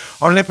Caggs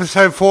on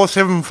episode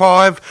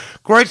 475.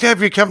 Great to have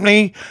your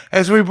company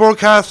as we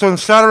broadcast on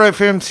Starter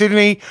FM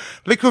Sydney,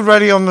 Liquid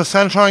Radio on the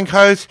Sunshine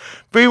Coast,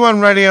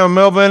 B1 Radio in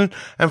Melbourne,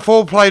 and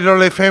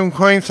 4Play.fm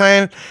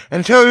Queensland.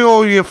 And tell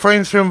all your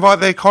friends to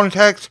invite their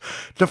contacts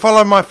to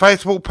follow my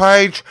Facebook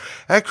page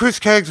at Chris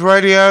Caggs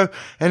Radio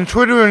and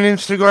Twitter and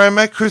Instagram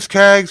at Chris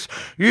Caggs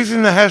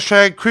using the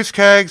hashtag Chris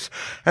Caggs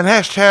and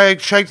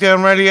hashtag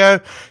Shakedown Radio.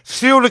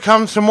 Still to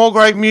come some more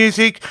great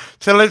music,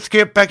 so let's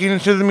get back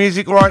into the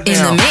music right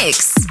now. In the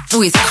mix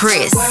with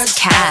Chris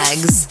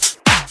Caggs.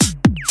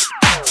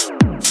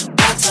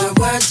 What's our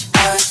words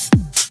worth?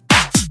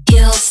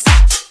 Heels,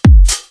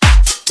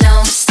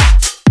 don't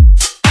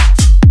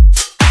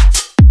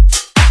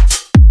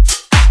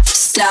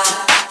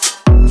stop.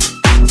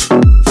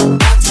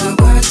 What's our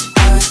words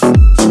worth?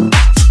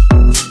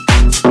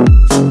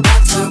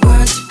 What's our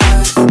words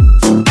worth?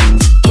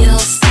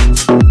 Heels,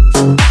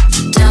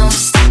 don't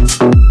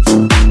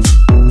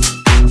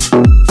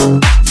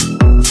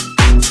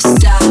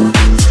stop.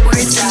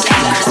 Words and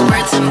papers,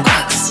 words and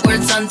books,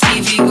 words on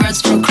TV,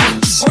 words for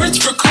crooks, words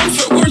for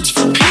comfort, words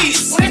for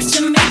peace, words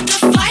to make the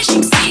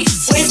flashing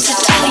cease, words to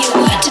tell you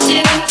what to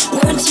do,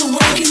 words are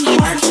working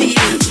hard for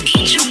you.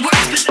 Eat your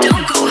words but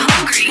don't go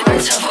hungry.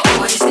 Words have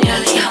always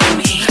nearly hung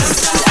me.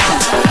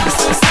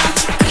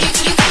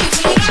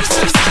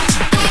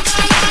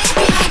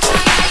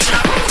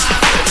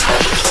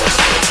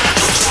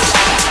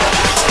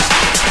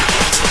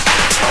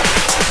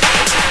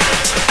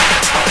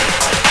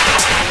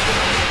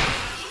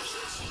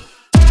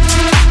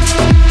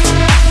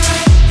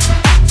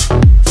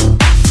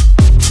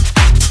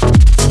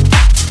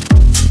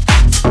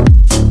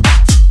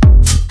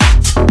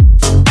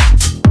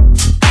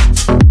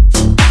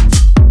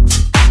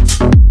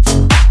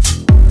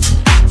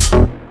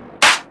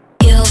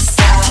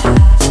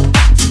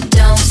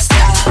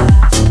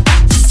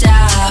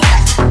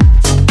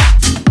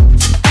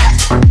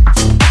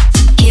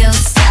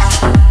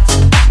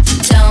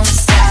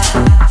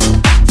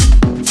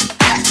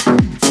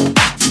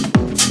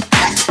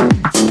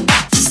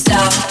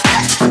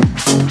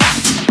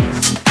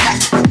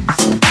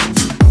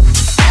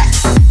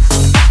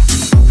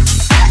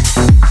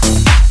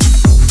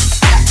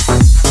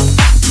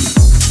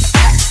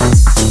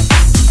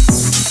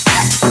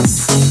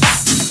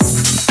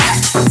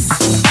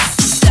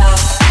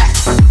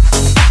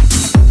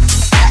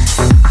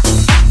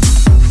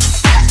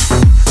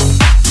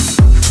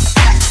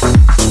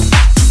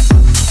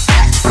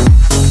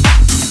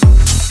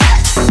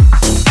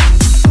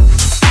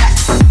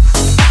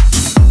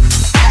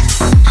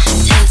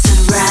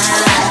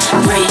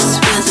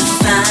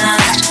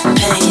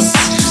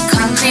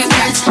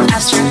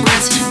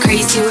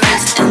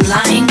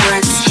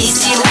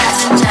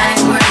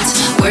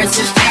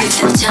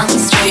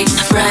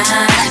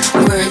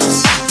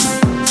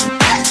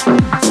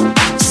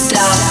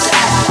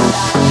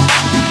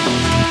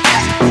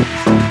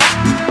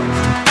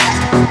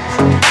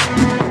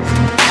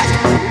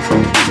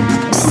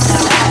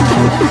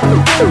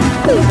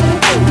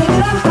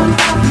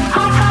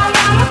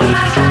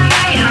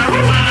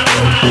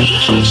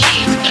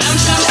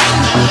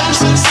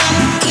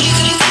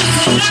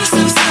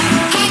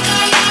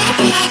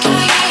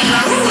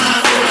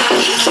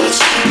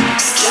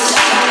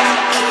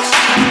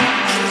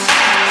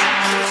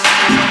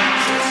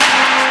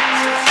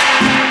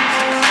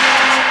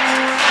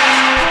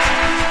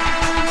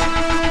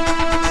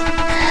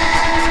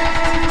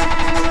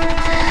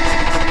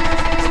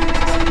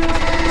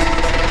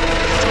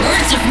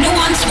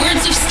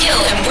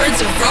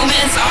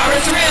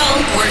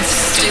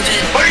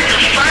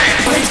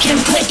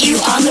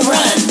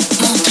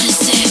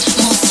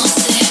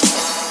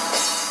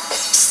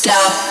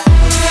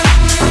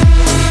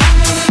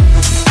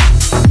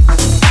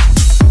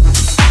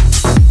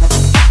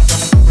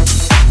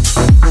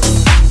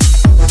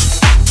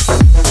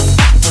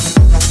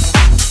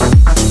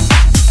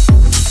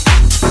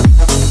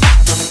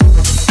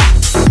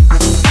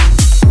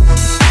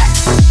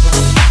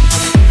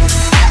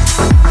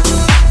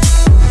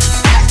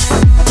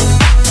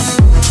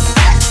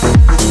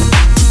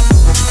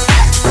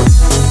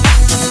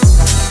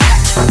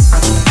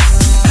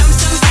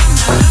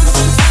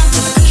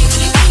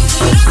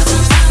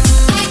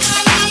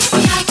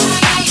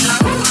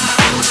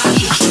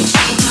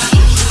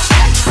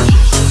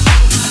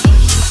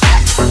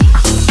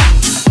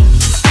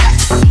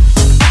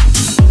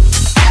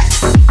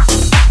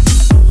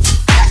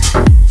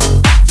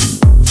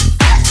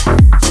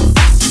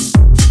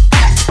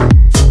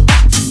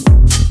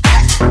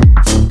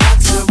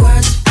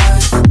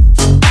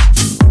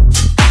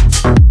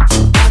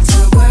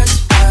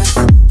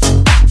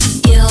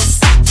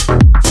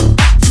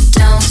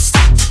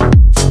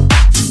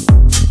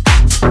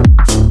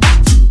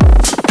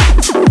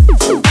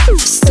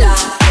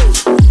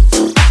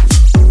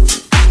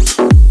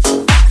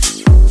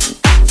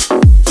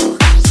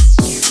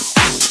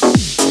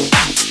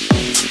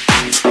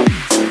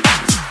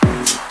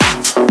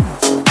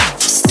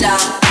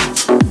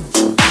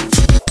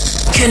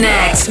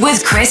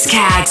 with Chris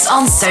Caggs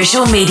on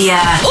social media.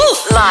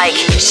 Like,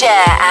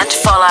 share and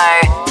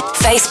follow.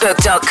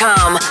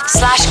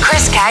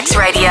 Facebook.com/Chris Caggs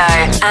Radio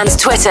and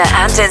Twitter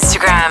and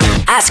Instagram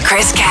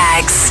 @Chris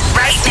Caggs.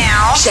 Right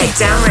now,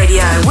 Shakedown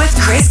Radio with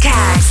Chris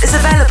Caggs is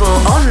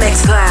available on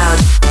Mixcloud.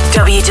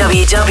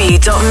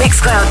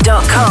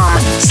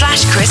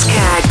 www.mixcloud.com/Chris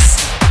Caggs.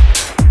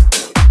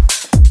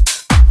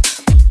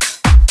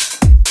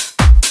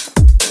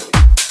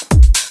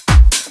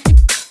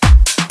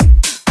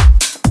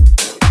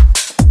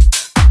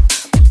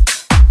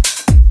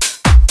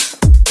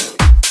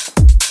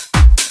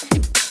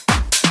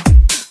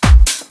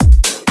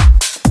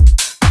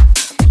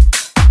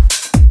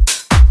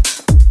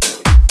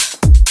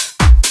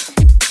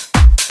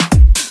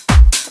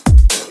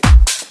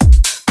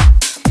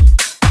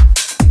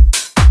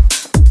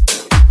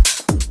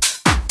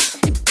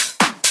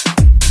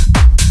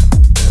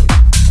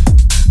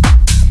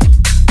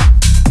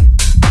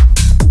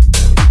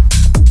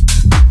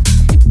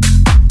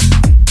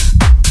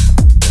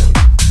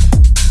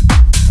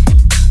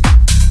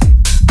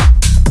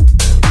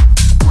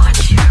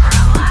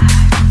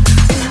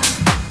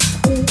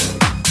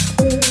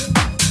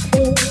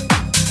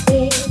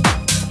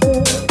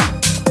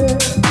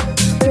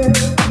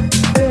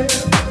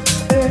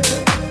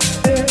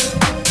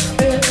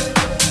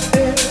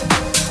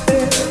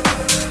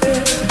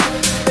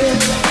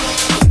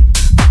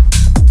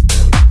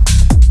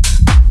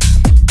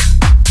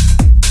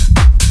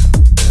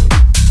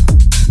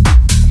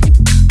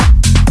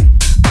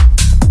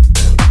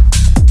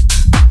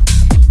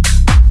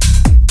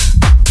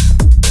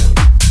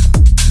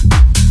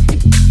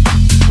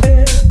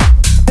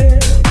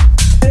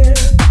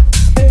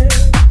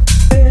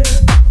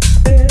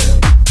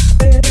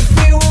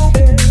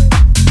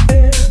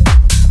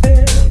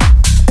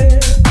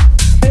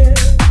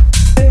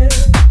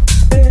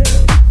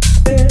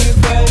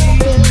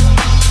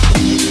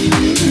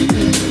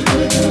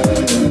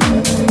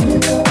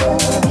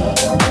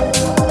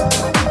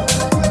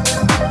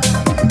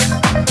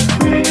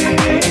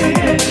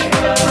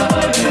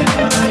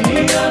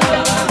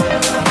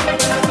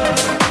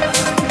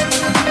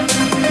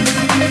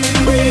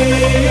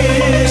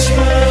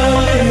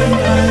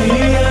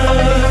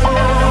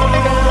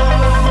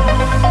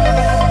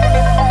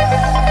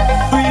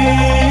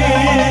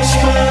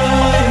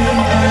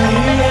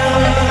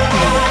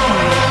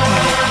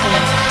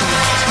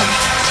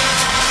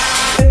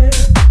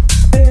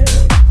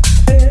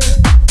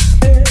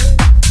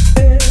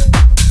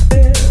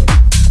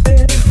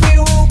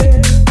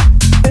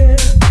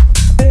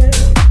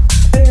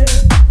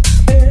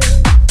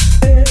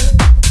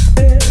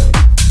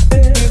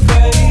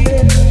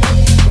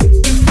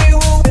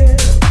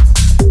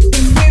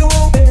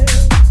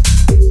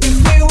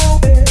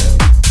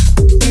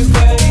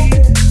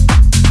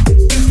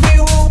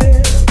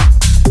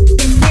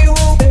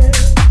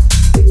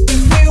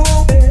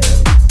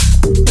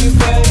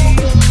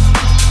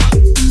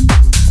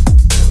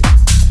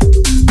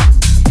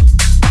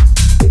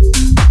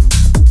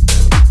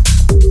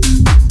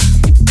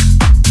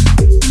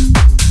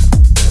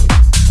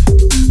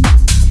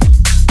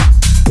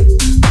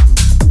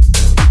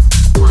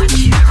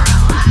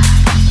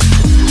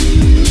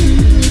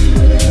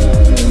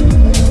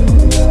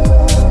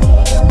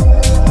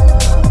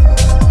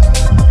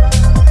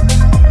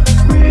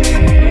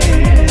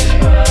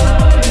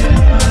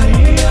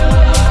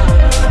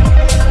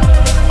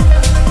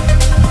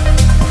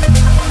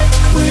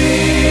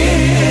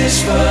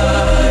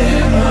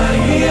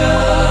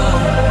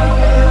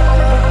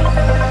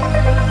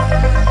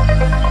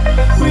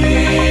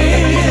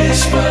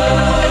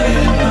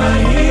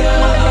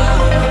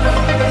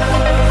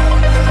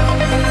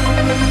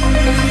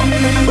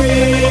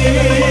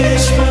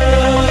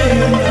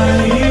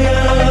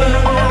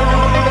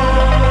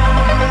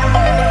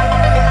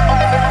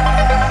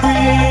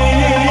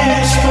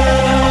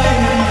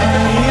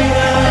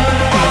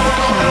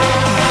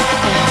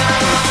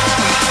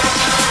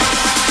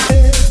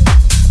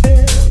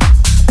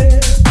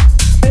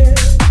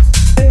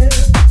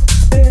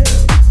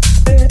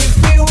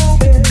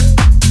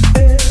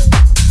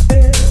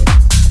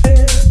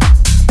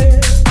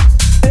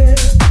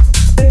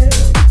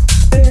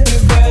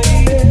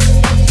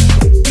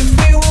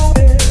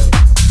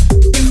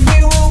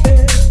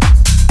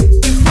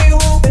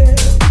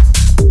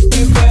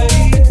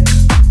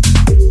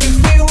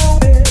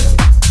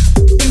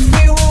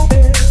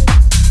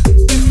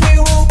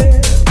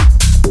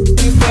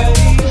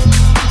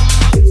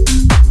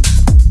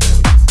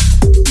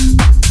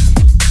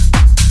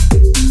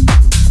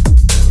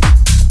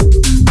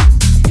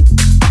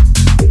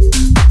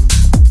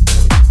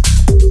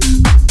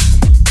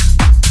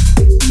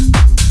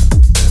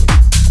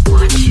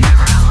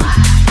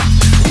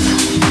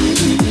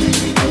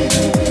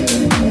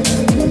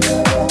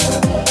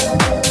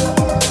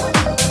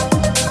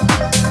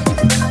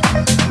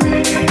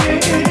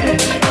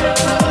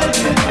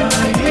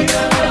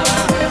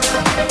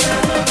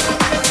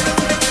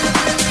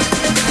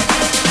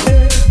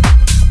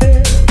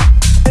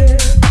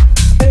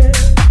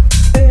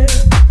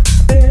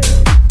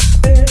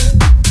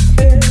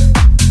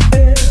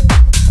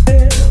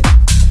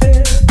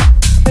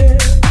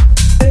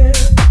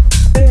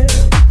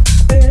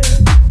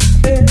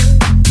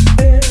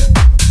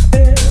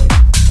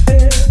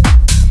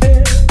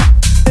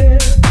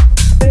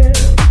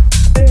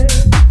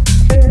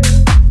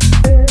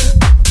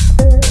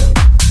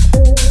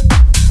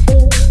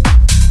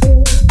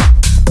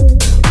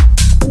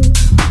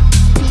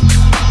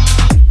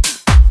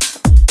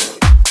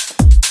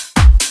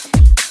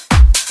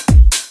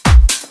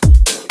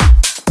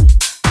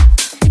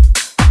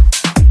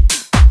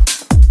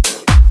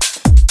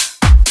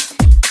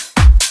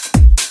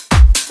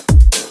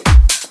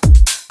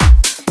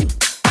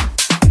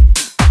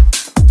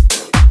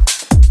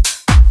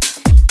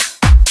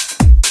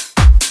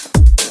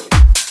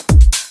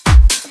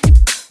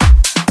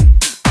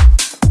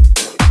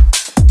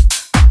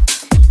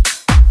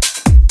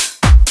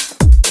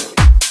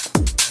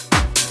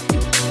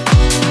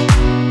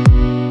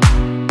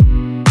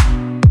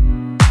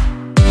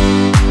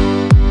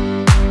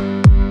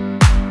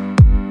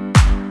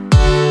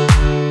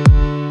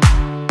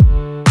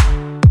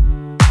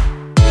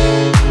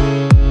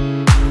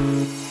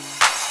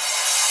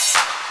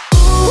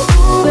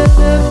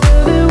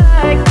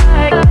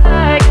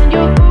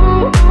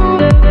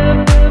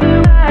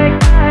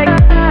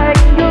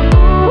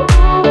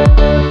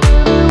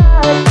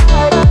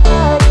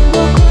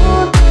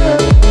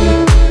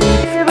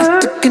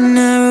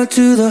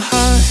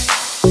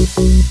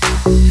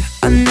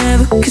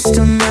 Taste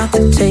a mouth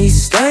that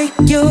tastes like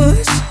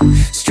yours.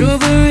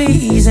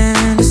 Strawberries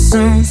and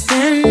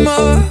something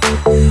more.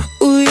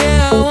 Ooh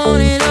yeah, I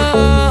want it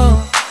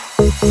all.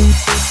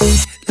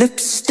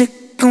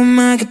 Lipstick on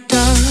my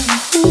guitar.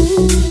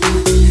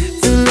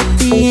 Fill up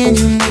the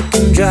engine, we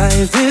can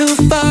drive real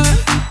far.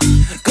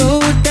 Go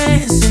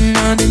dancing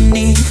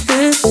underneath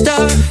the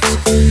stars.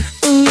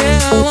 Ooh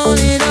yeah, I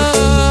want it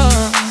all.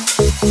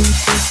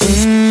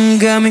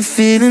 Got me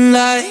feeling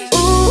like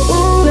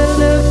ooh, love,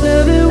 love,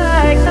 love you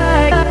like,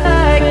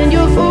 and you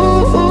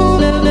ooh,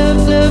 love,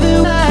 love, love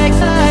you like,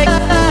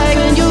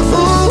 and you ooh,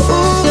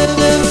 love,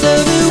 love,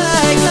 love you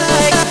like,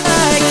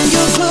 and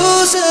you're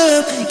close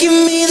up, give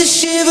me the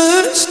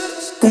shivers.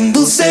 When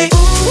we'll say ooh,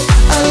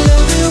 I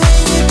love it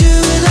when you do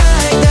it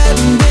like that.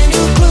 And when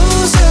you're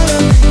close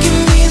up, give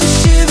me the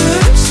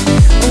shivers.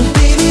 Oh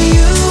baby,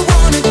 you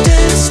wanna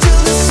dance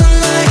till the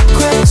sunlight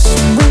cracks.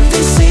 And when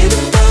they say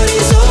the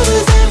party's over,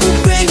 then we'll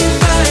bring it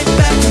right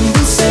back. And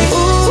we'll say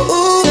ooh,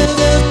 love,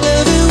 love,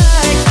 love you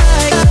like,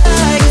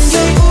 and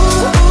say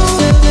ooh,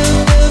 love,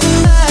 love, love you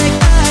like,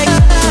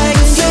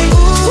 and say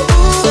ooh,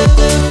 love,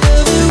 love,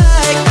 love you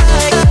like,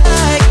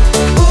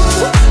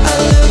 ooh, I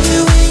love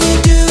you when you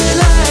do it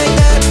like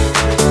that.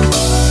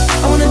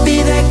 I wanna be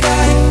that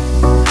guy,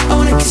 I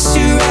wanna kiss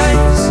your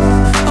eyes,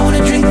 I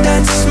wanna drink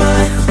that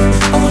smile,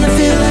 I wanna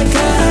feel like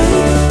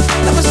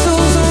my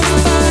soul's on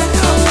fire.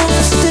 I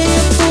wanna stay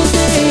up all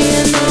day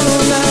and all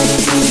night.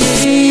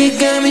 Yeah, you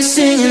got me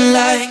singing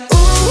like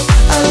ooh,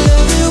 I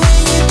love it when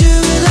you do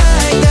it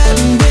like that.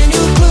 And when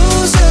you're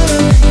close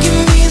up, give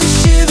me the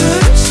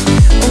shivers.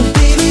 Oh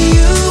baby,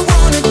 you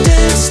wanna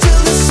dance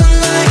till the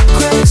sunlight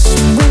cracks.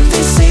 And when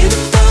they say the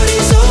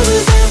party's over,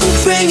 then we'll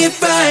bring it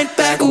right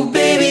back. Oh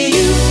baby,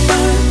 you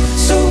burn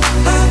so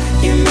hot,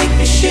 you make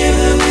me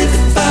shiver with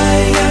the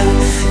fire.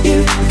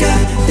 You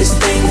got this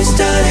thing that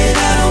started,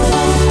 I don't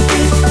want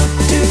it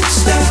to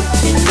stop.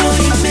 You know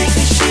you make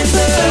me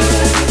shiver.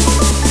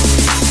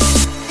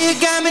 You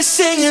got me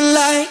singing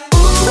like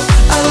ooh,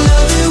 I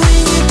love it when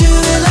you do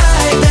it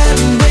like that.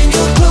 And when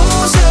you're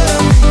close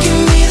up, give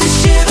me the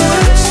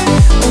shivers.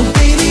 Oh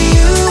baby,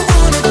 you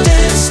wanna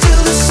dance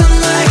till the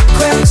sunlight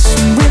cracks.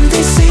 And when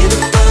they say the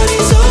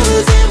party's over,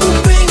 then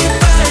we'll bring it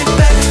right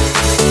back.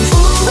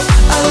 Ooh,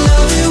 I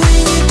love it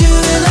when you do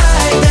it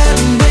like that.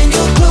 And when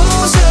you're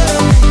close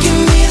up, give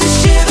me the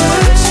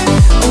shivers.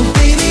 Oh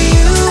baby,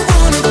 you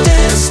wanna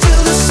dance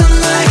till the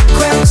sunlight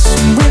cracks.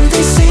 And when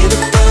they say the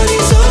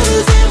party's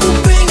over, then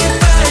we'll bring it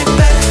right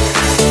back.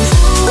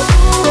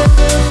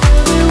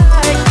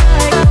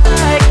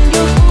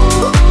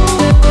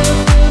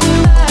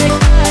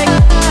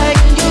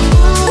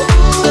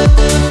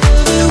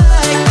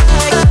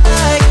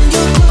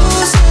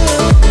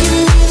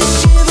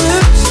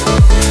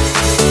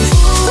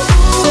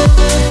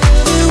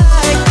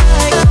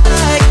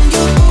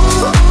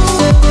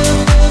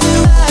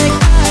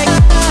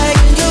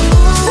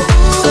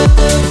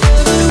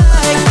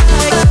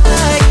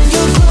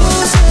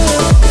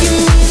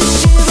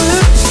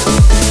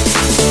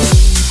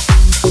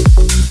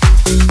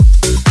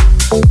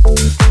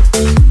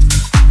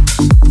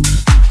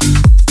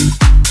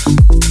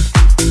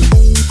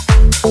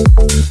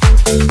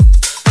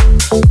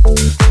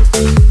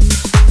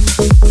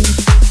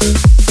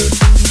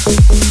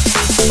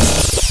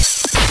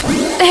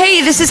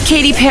 Hey, this is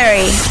Katy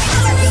Perry.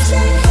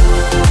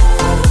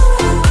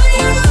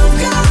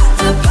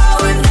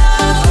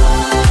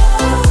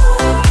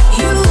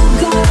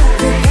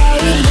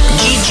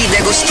 Gigi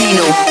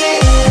D'Agostino.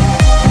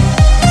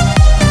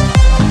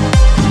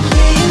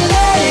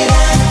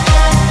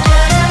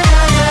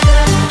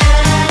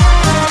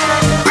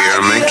 We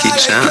are Mickey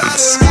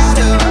Chance.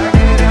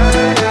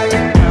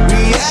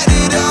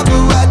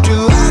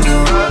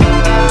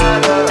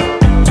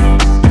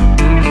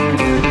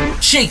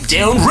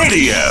 Shakedown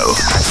Radio.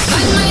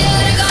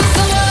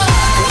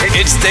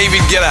 It's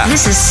David Guetta.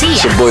 This is Sia.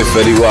 It's your boy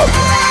Fetty Wap.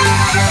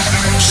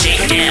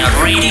 Shakedown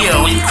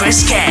Radio with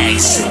Chris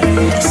Caggs.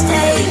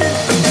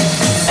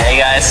 Hey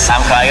guys,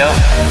 I'm Kayo.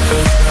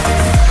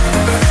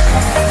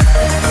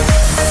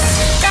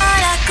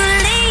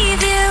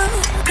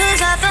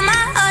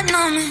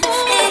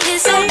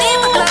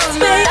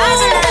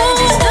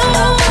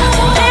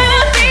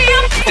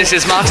 This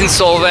is Martin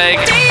Solveig.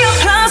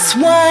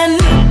 +1.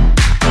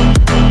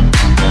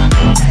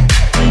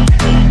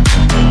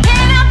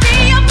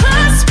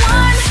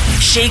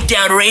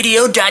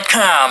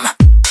 ShakeDownRadio.com.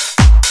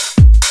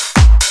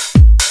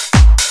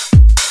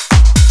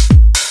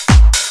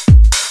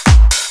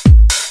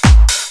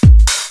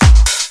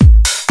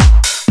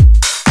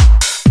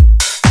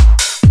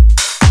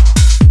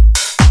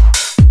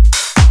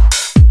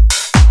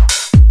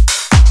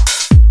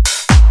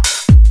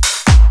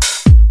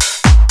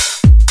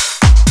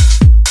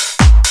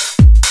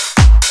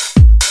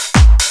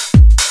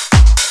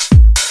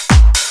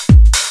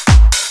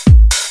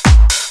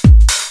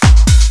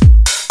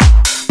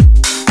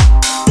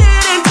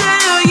 Didn't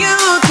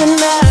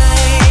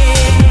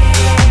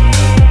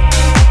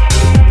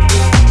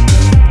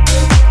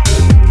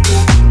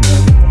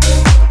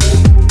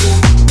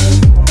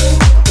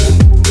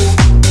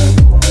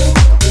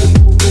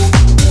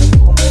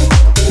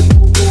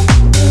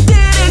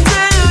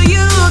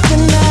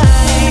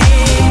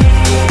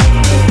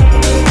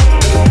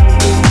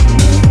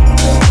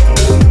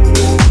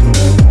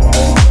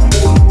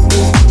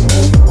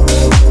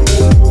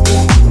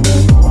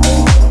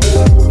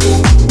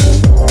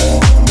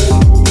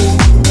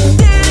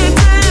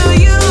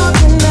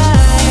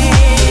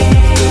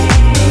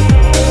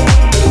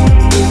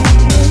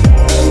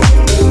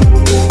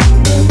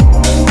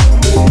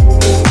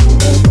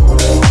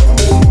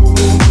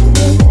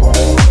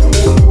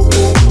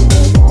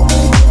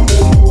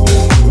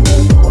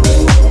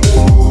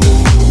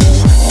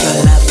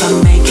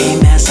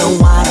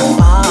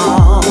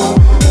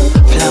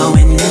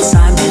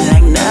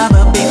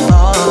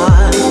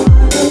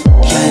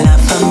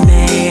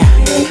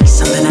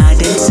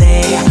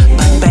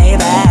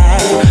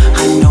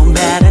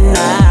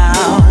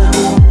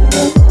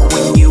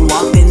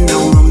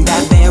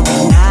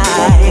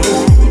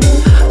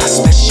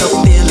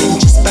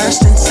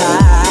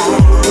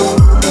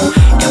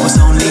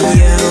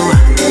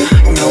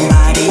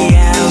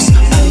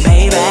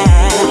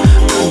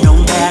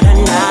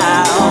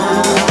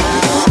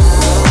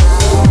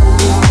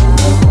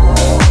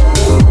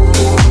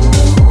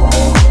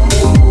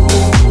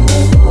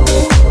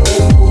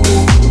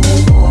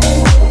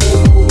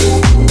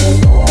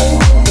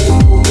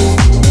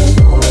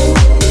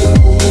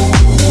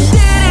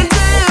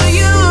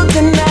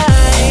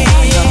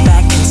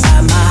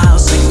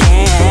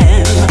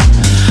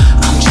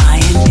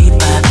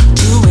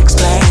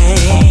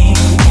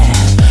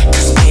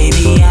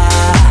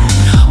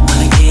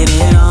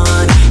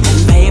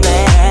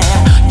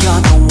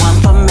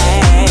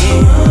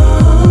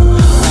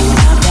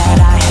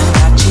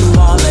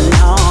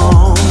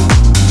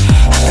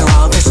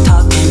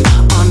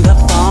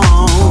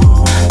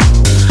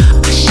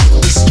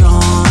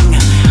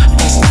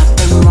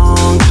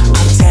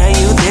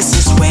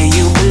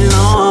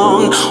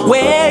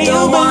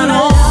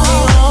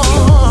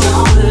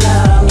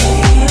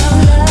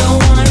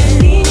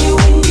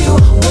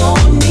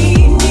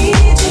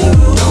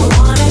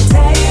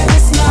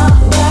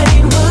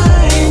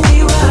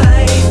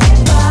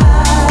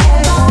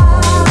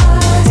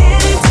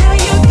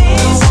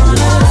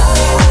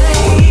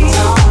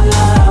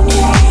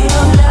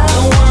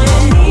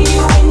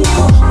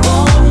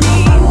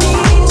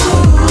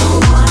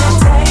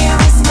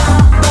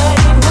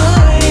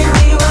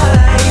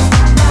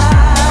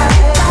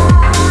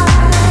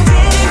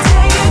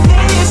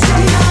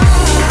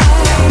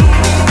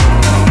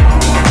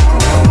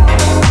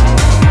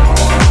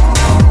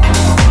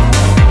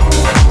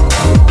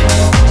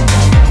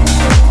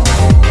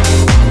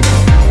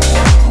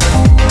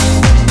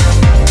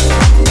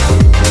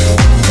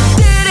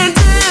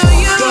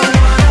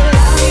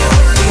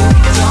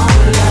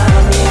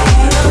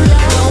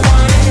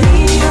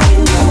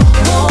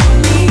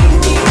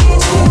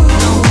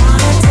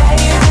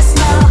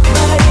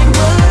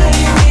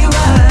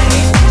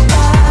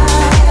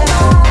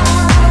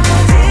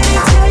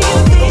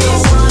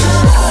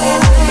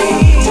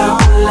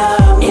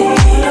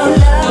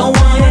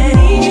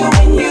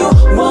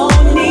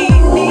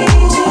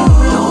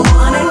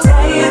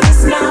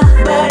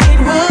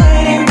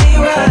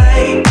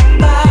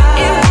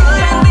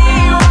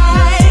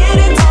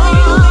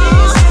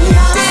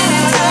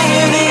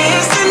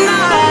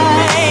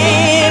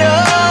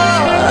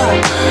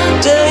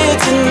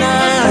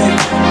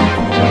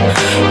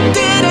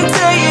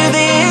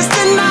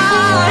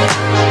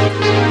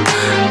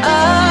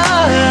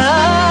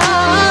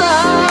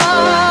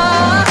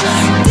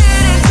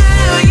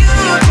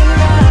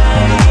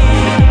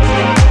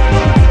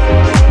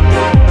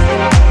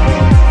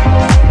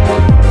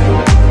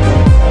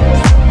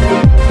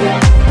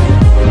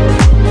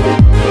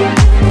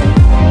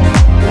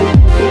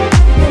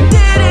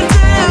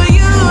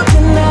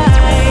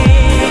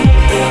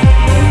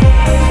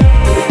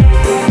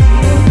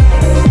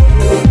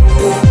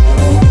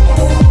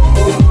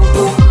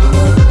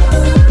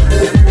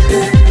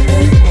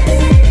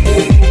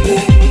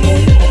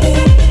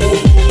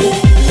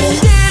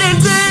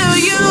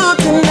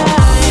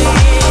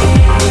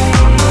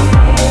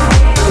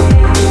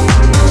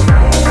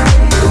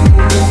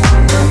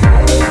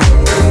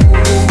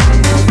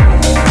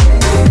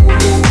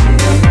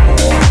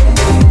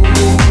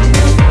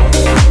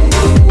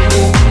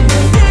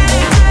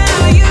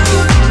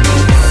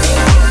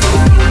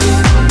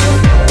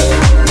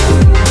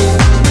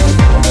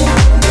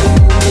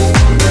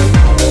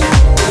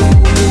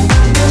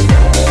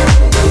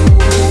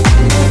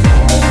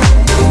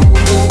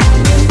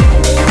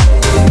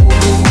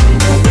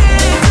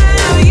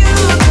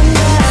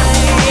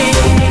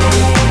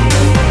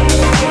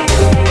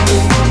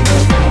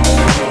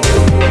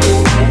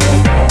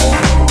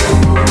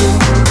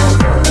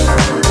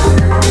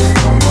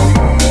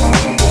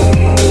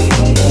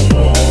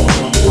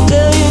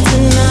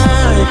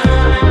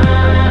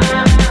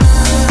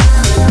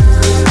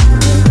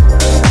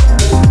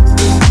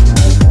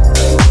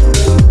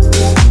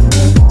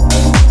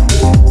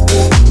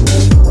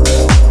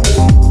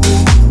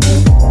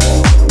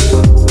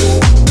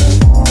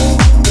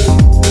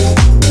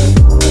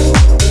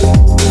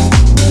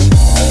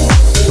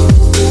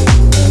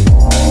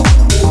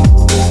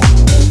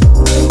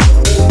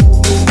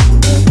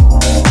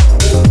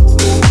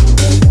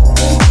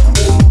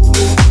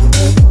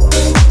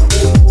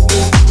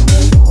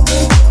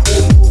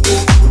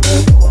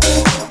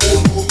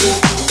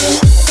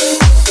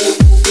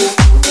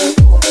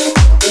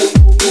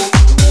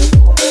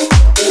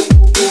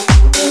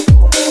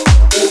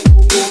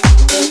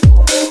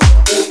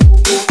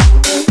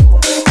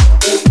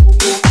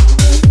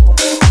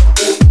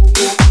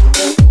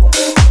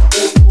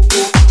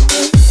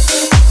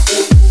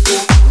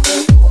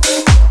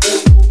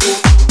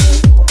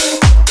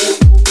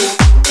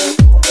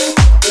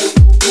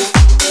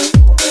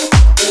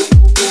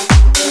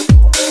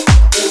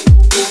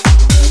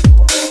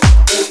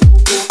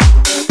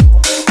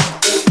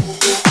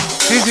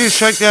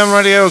Shakedown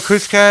Radio with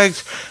Chris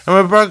Caggs, and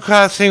we're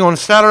broadcasting on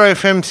Starter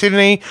FM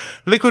Sydney,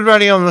 Liquid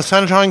Radio on the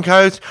Sunshine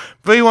Coast,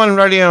 V1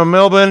 Radio in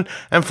Melbourne,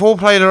 and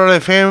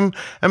 4Play.fm.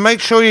 And make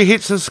sure you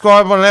hit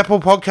subscribe on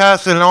Apple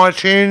Podcasts and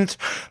iTunes.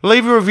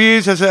 Leave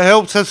reviews as it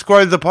helps us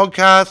grow the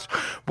podcast.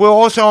 We're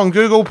also on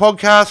Google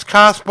Podcasts,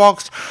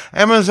 Castbox,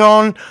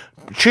 Amazon,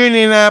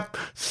 TuneIn app,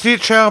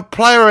 Stitcher,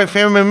 Player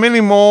FM, and many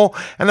more.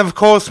 And of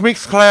course,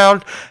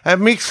 Mixcloud at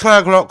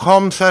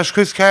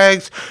mixcloud.com/Chris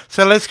Caggs.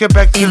 So let's get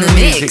back to the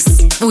music.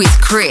 Mix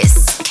with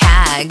Chris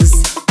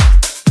Caggs.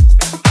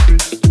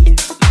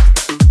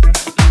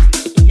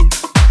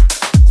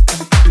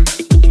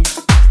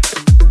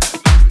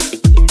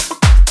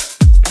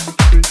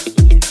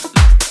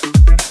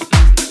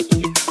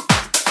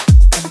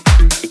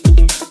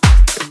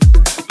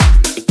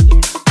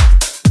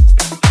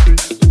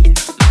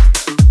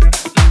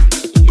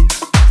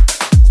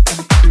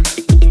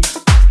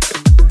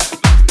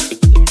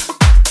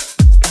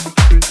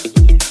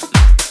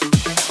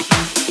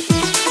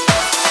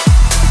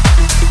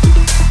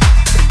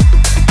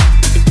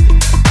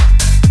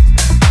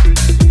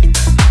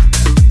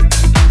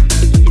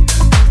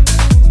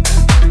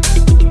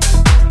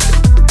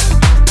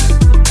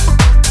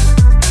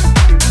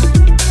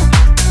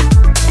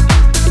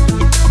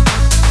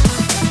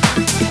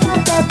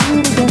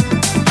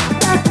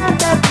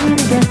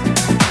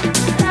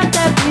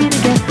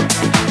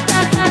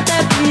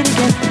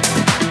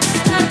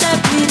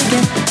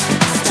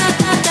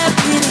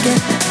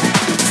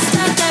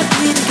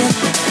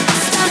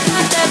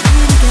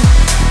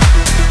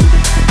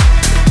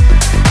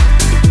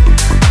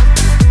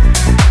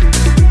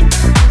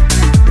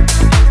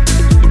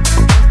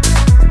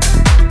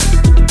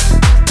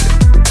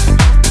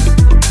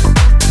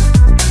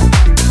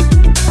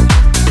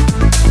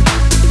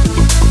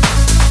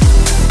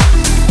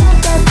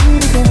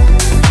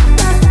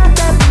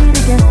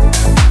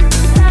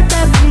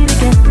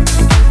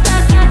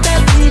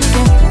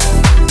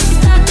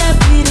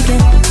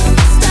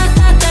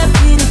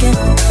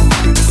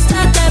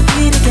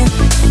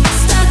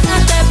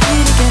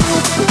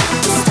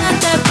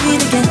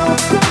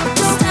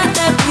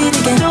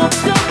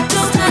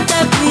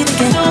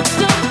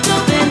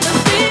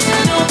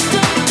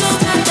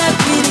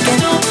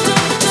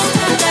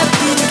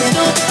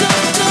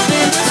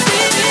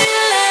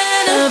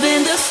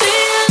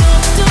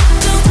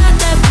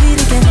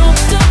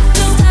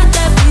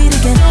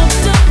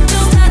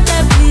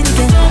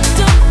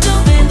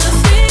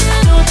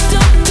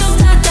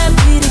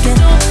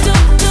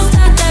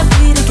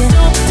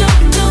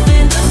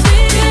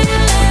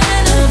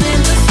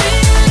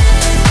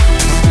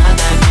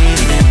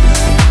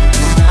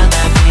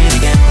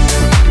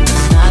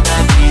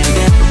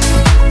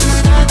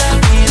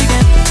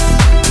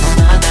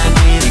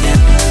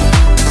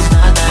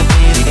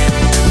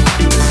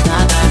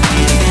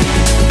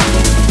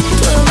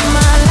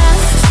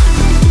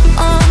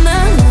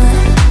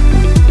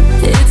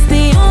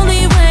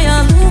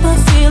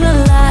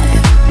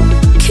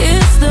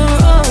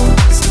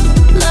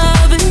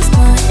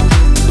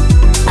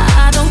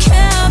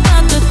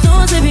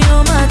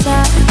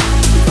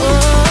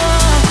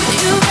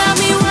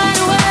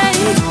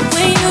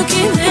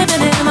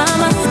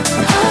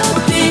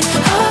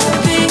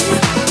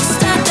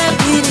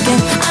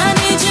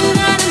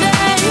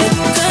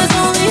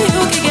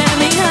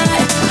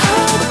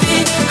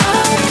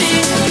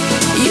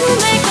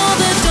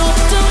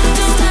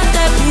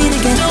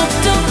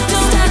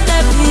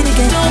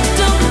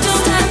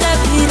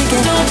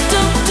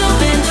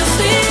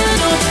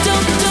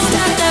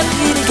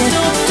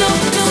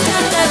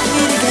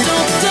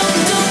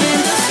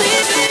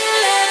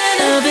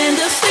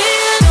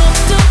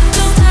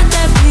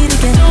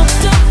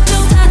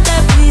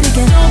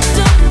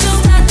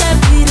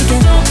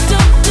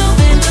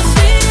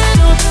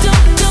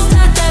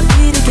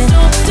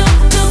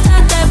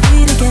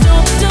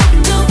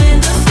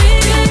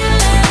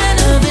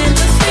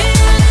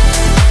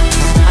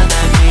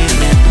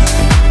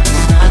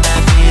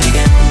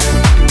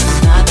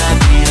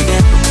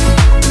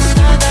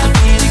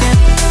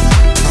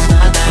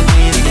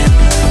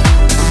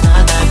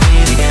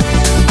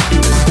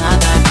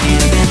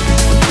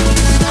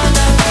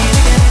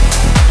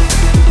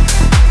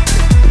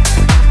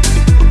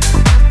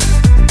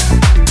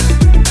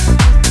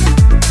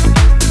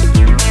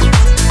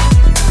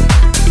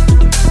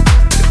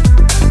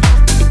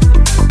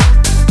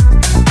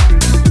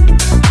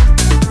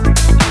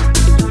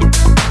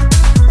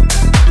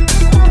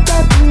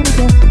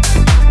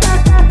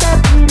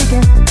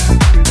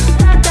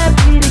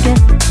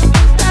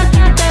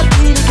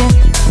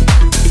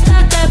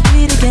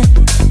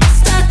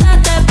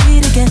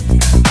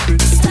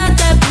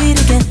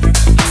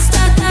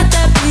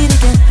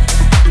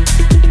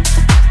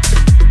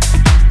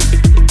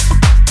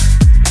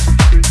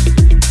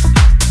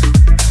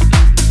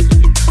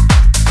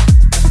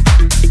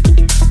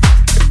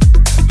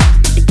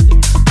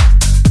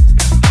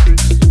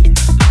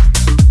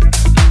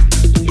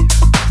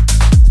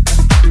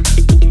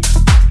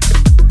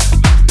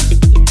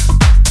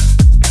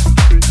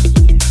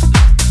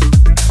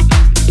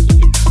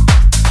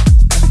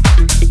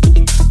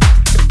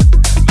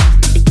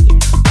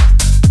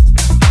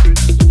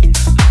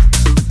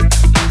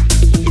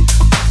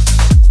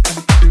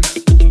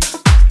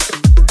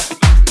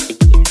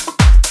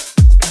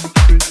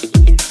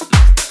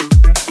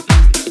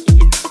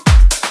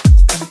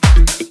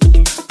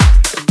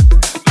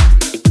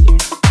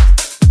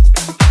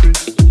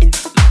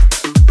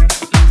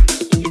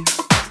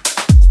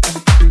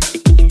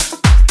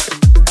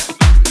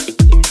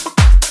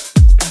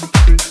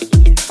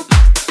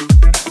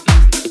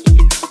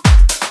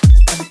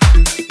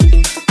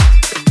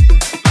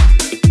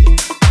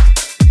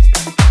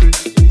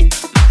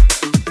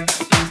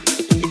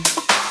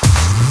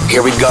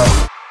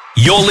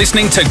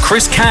 listening to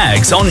Chris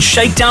Caggs on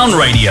Shakedown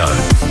Radio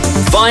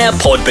via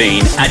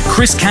Podbean at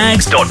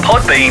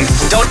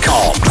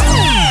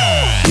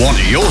chriscaggs.podbean.com. Want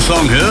your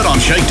song heard on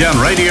Shakedown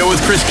Radio with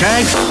Chris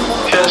Caggs?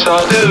 Yes,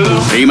 I do.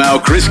 Email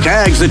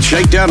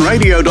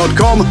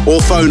chriscaggs@shakedownradio.com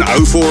or phone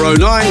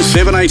 0409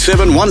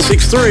 787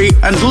 163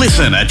 and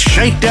listen at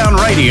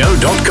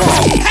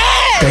shakedownradio.com.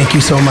 Thank you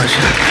so much.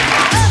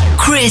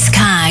 Chris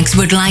Caggs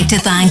would like to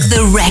thank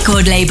the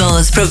record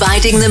labels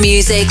providing the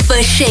music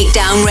for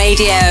Shakedown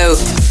Radio,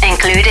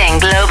 including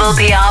Global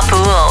PR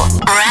Pool,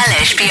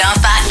 Relish PR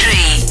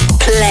Factory,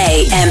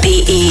 Play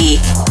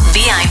MPE,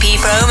 VIP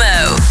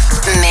Promo,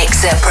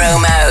 Mixer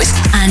Promos,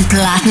 and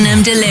Platinum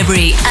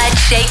Delivery at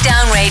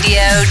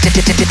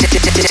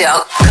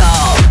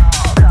shakedownradio.com.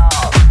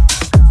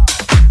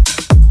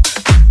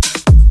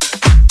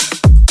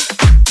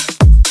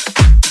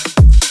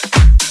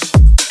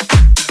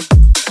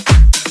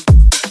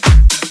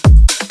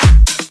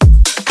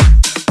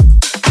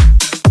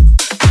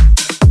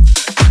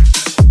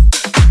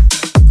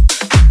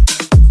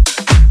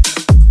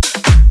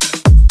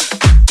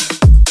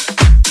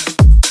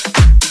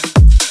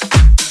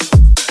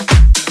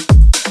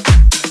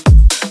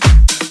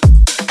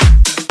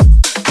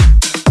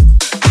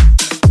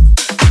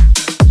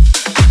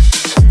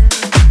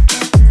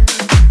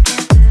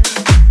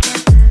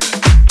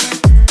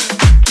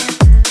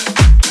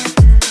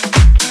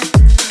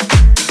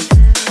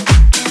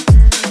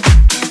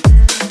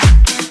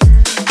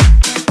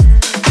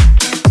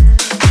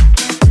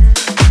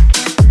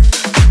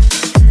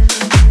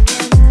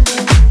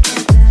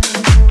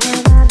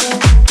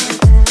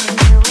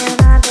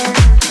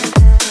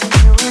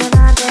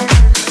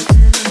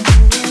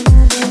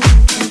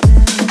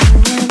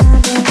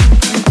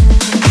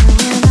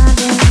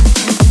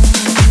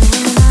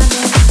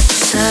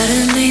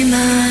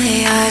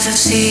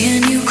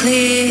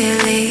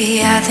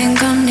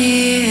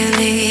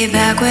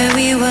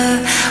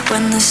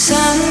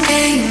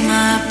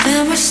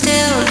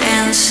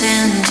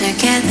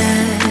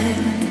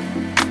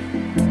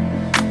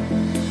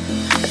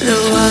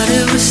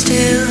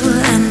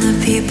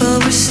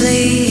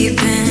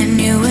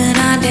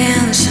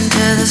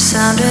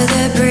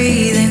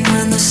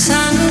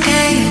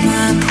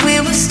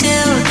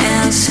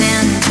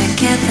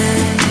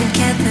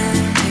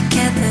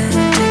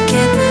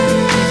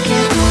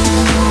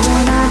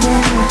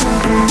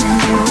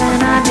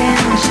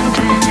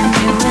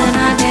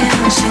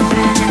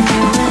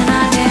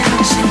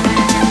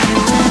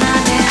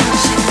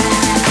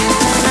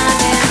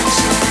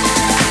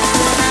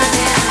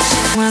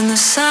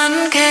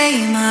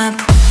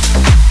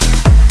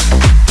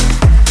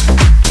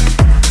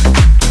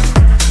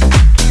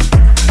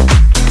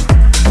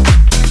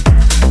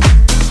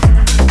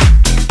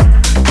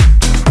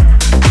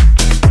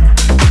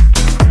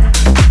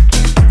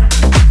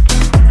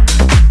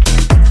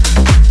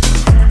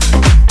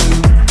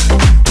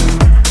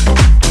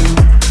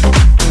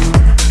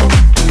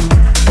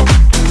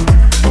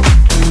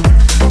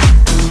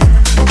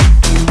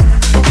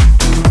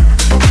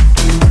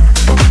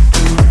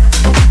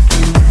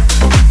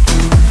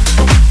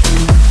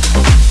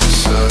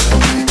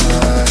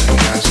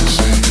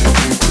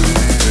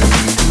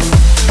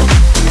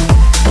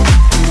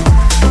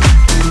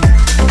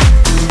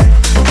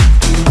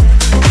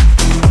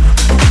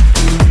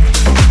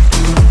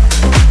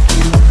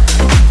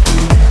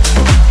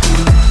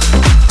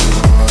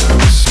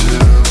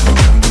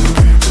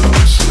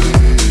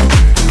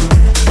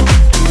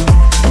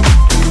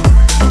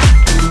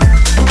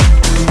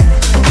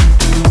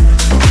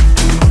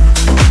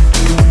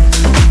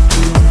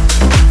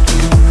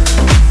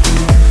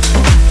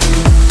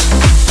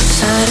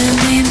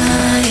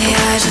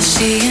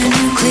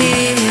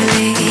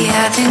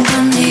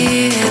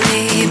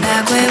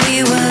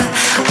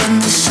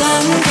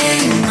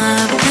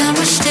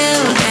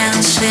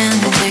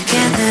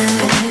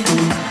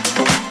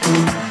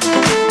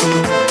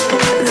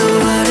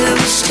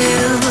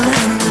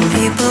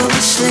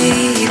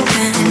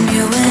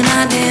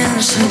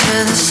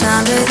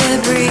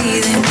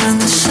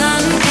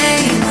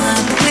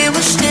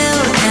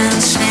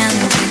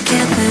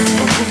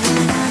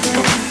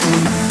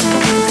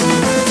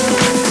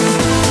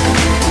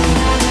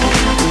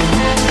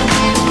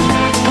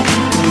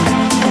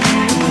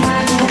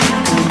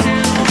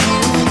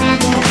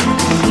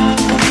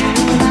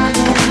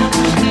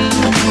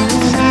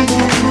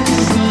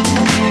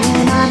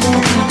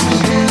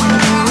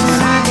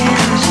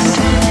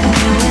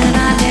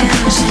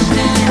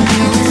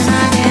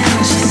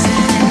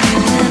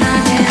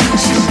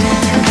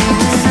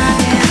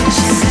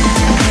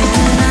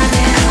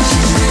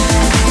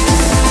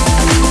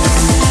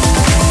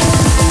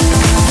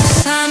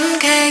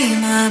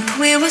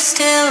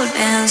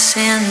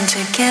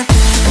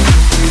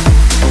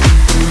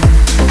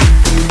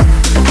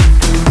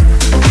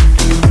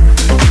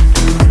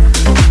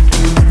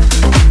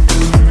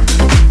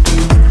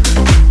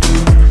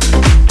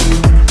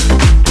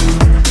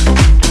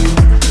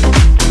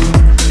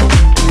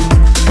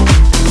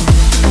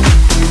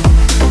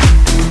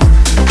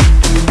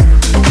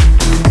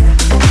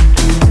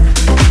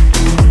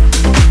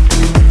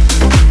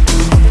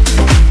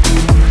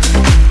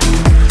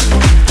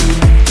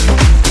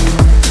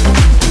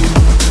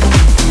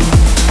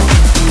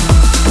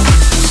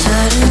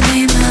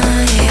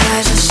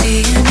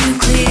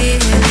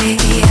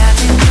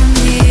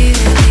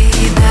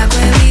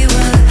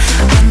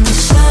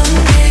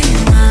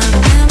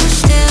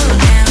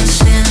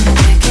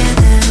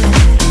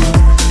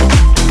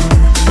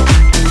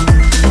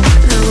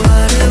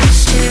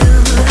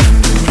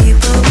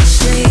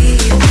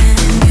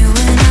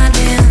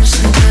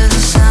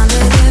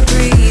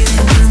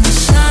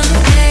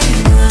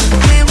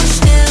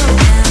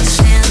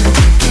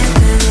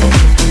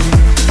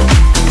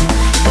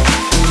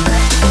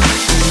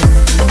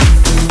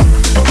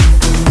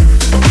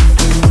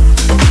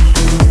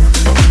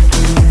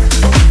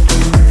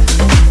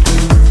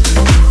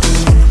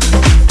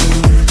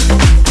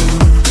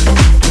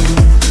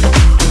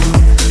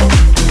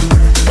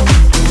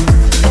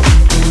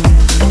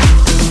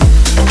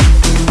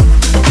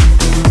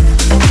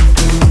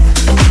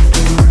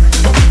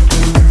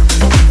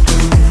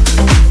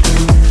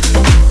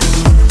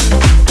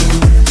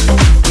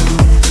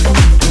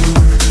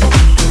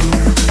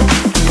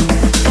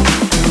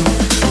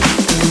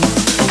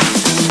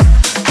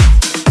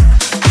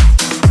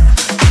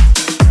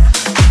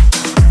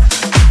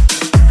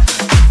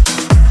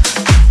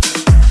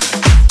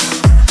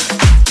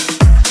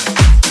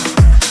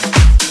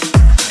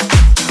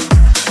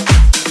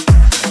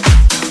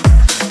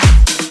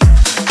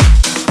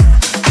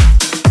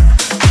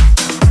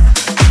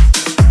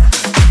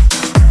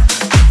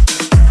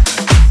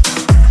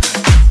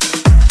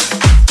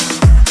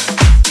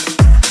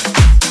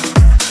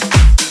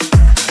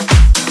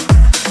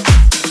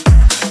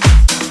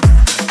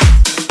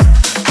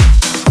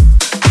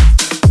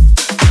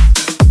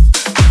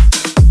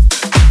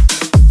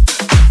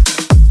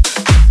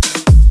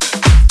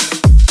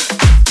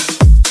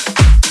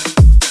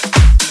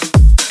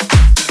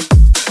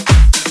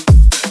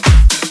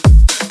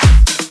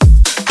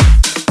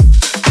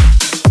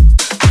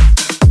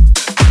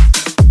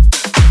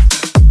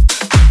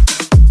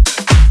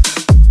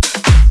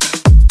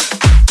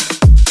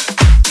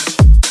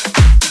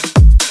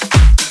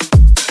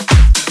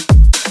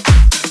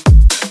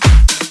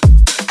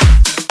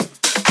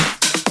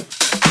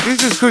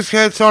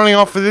 Kurt signing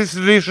off for this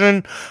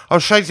edition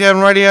of Shakedown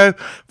Radio.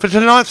 For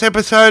tonight's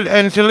episode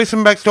and to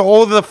listen back to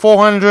all the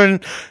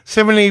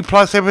 470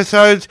 plus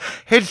episodes,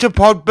 head to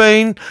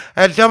Podbean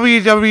at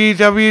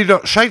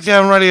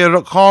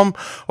www.shakedownradio.com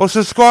or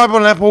subscribe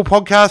on Apple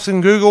Podcasts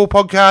and Google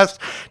Podcasts.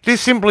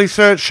 Just simply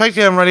search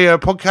Shakedown Radio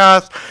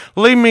Podcast,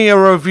 leave me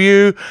a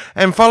review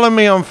and follow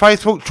me on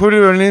Facebook,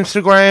 Twitter and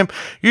Instagram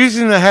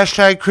using the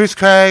hashtag Chris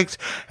Cags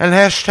and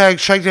hashtag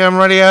Shakedown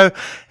Radio.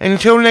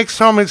 Until next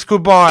time, it's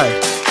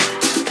goodbye.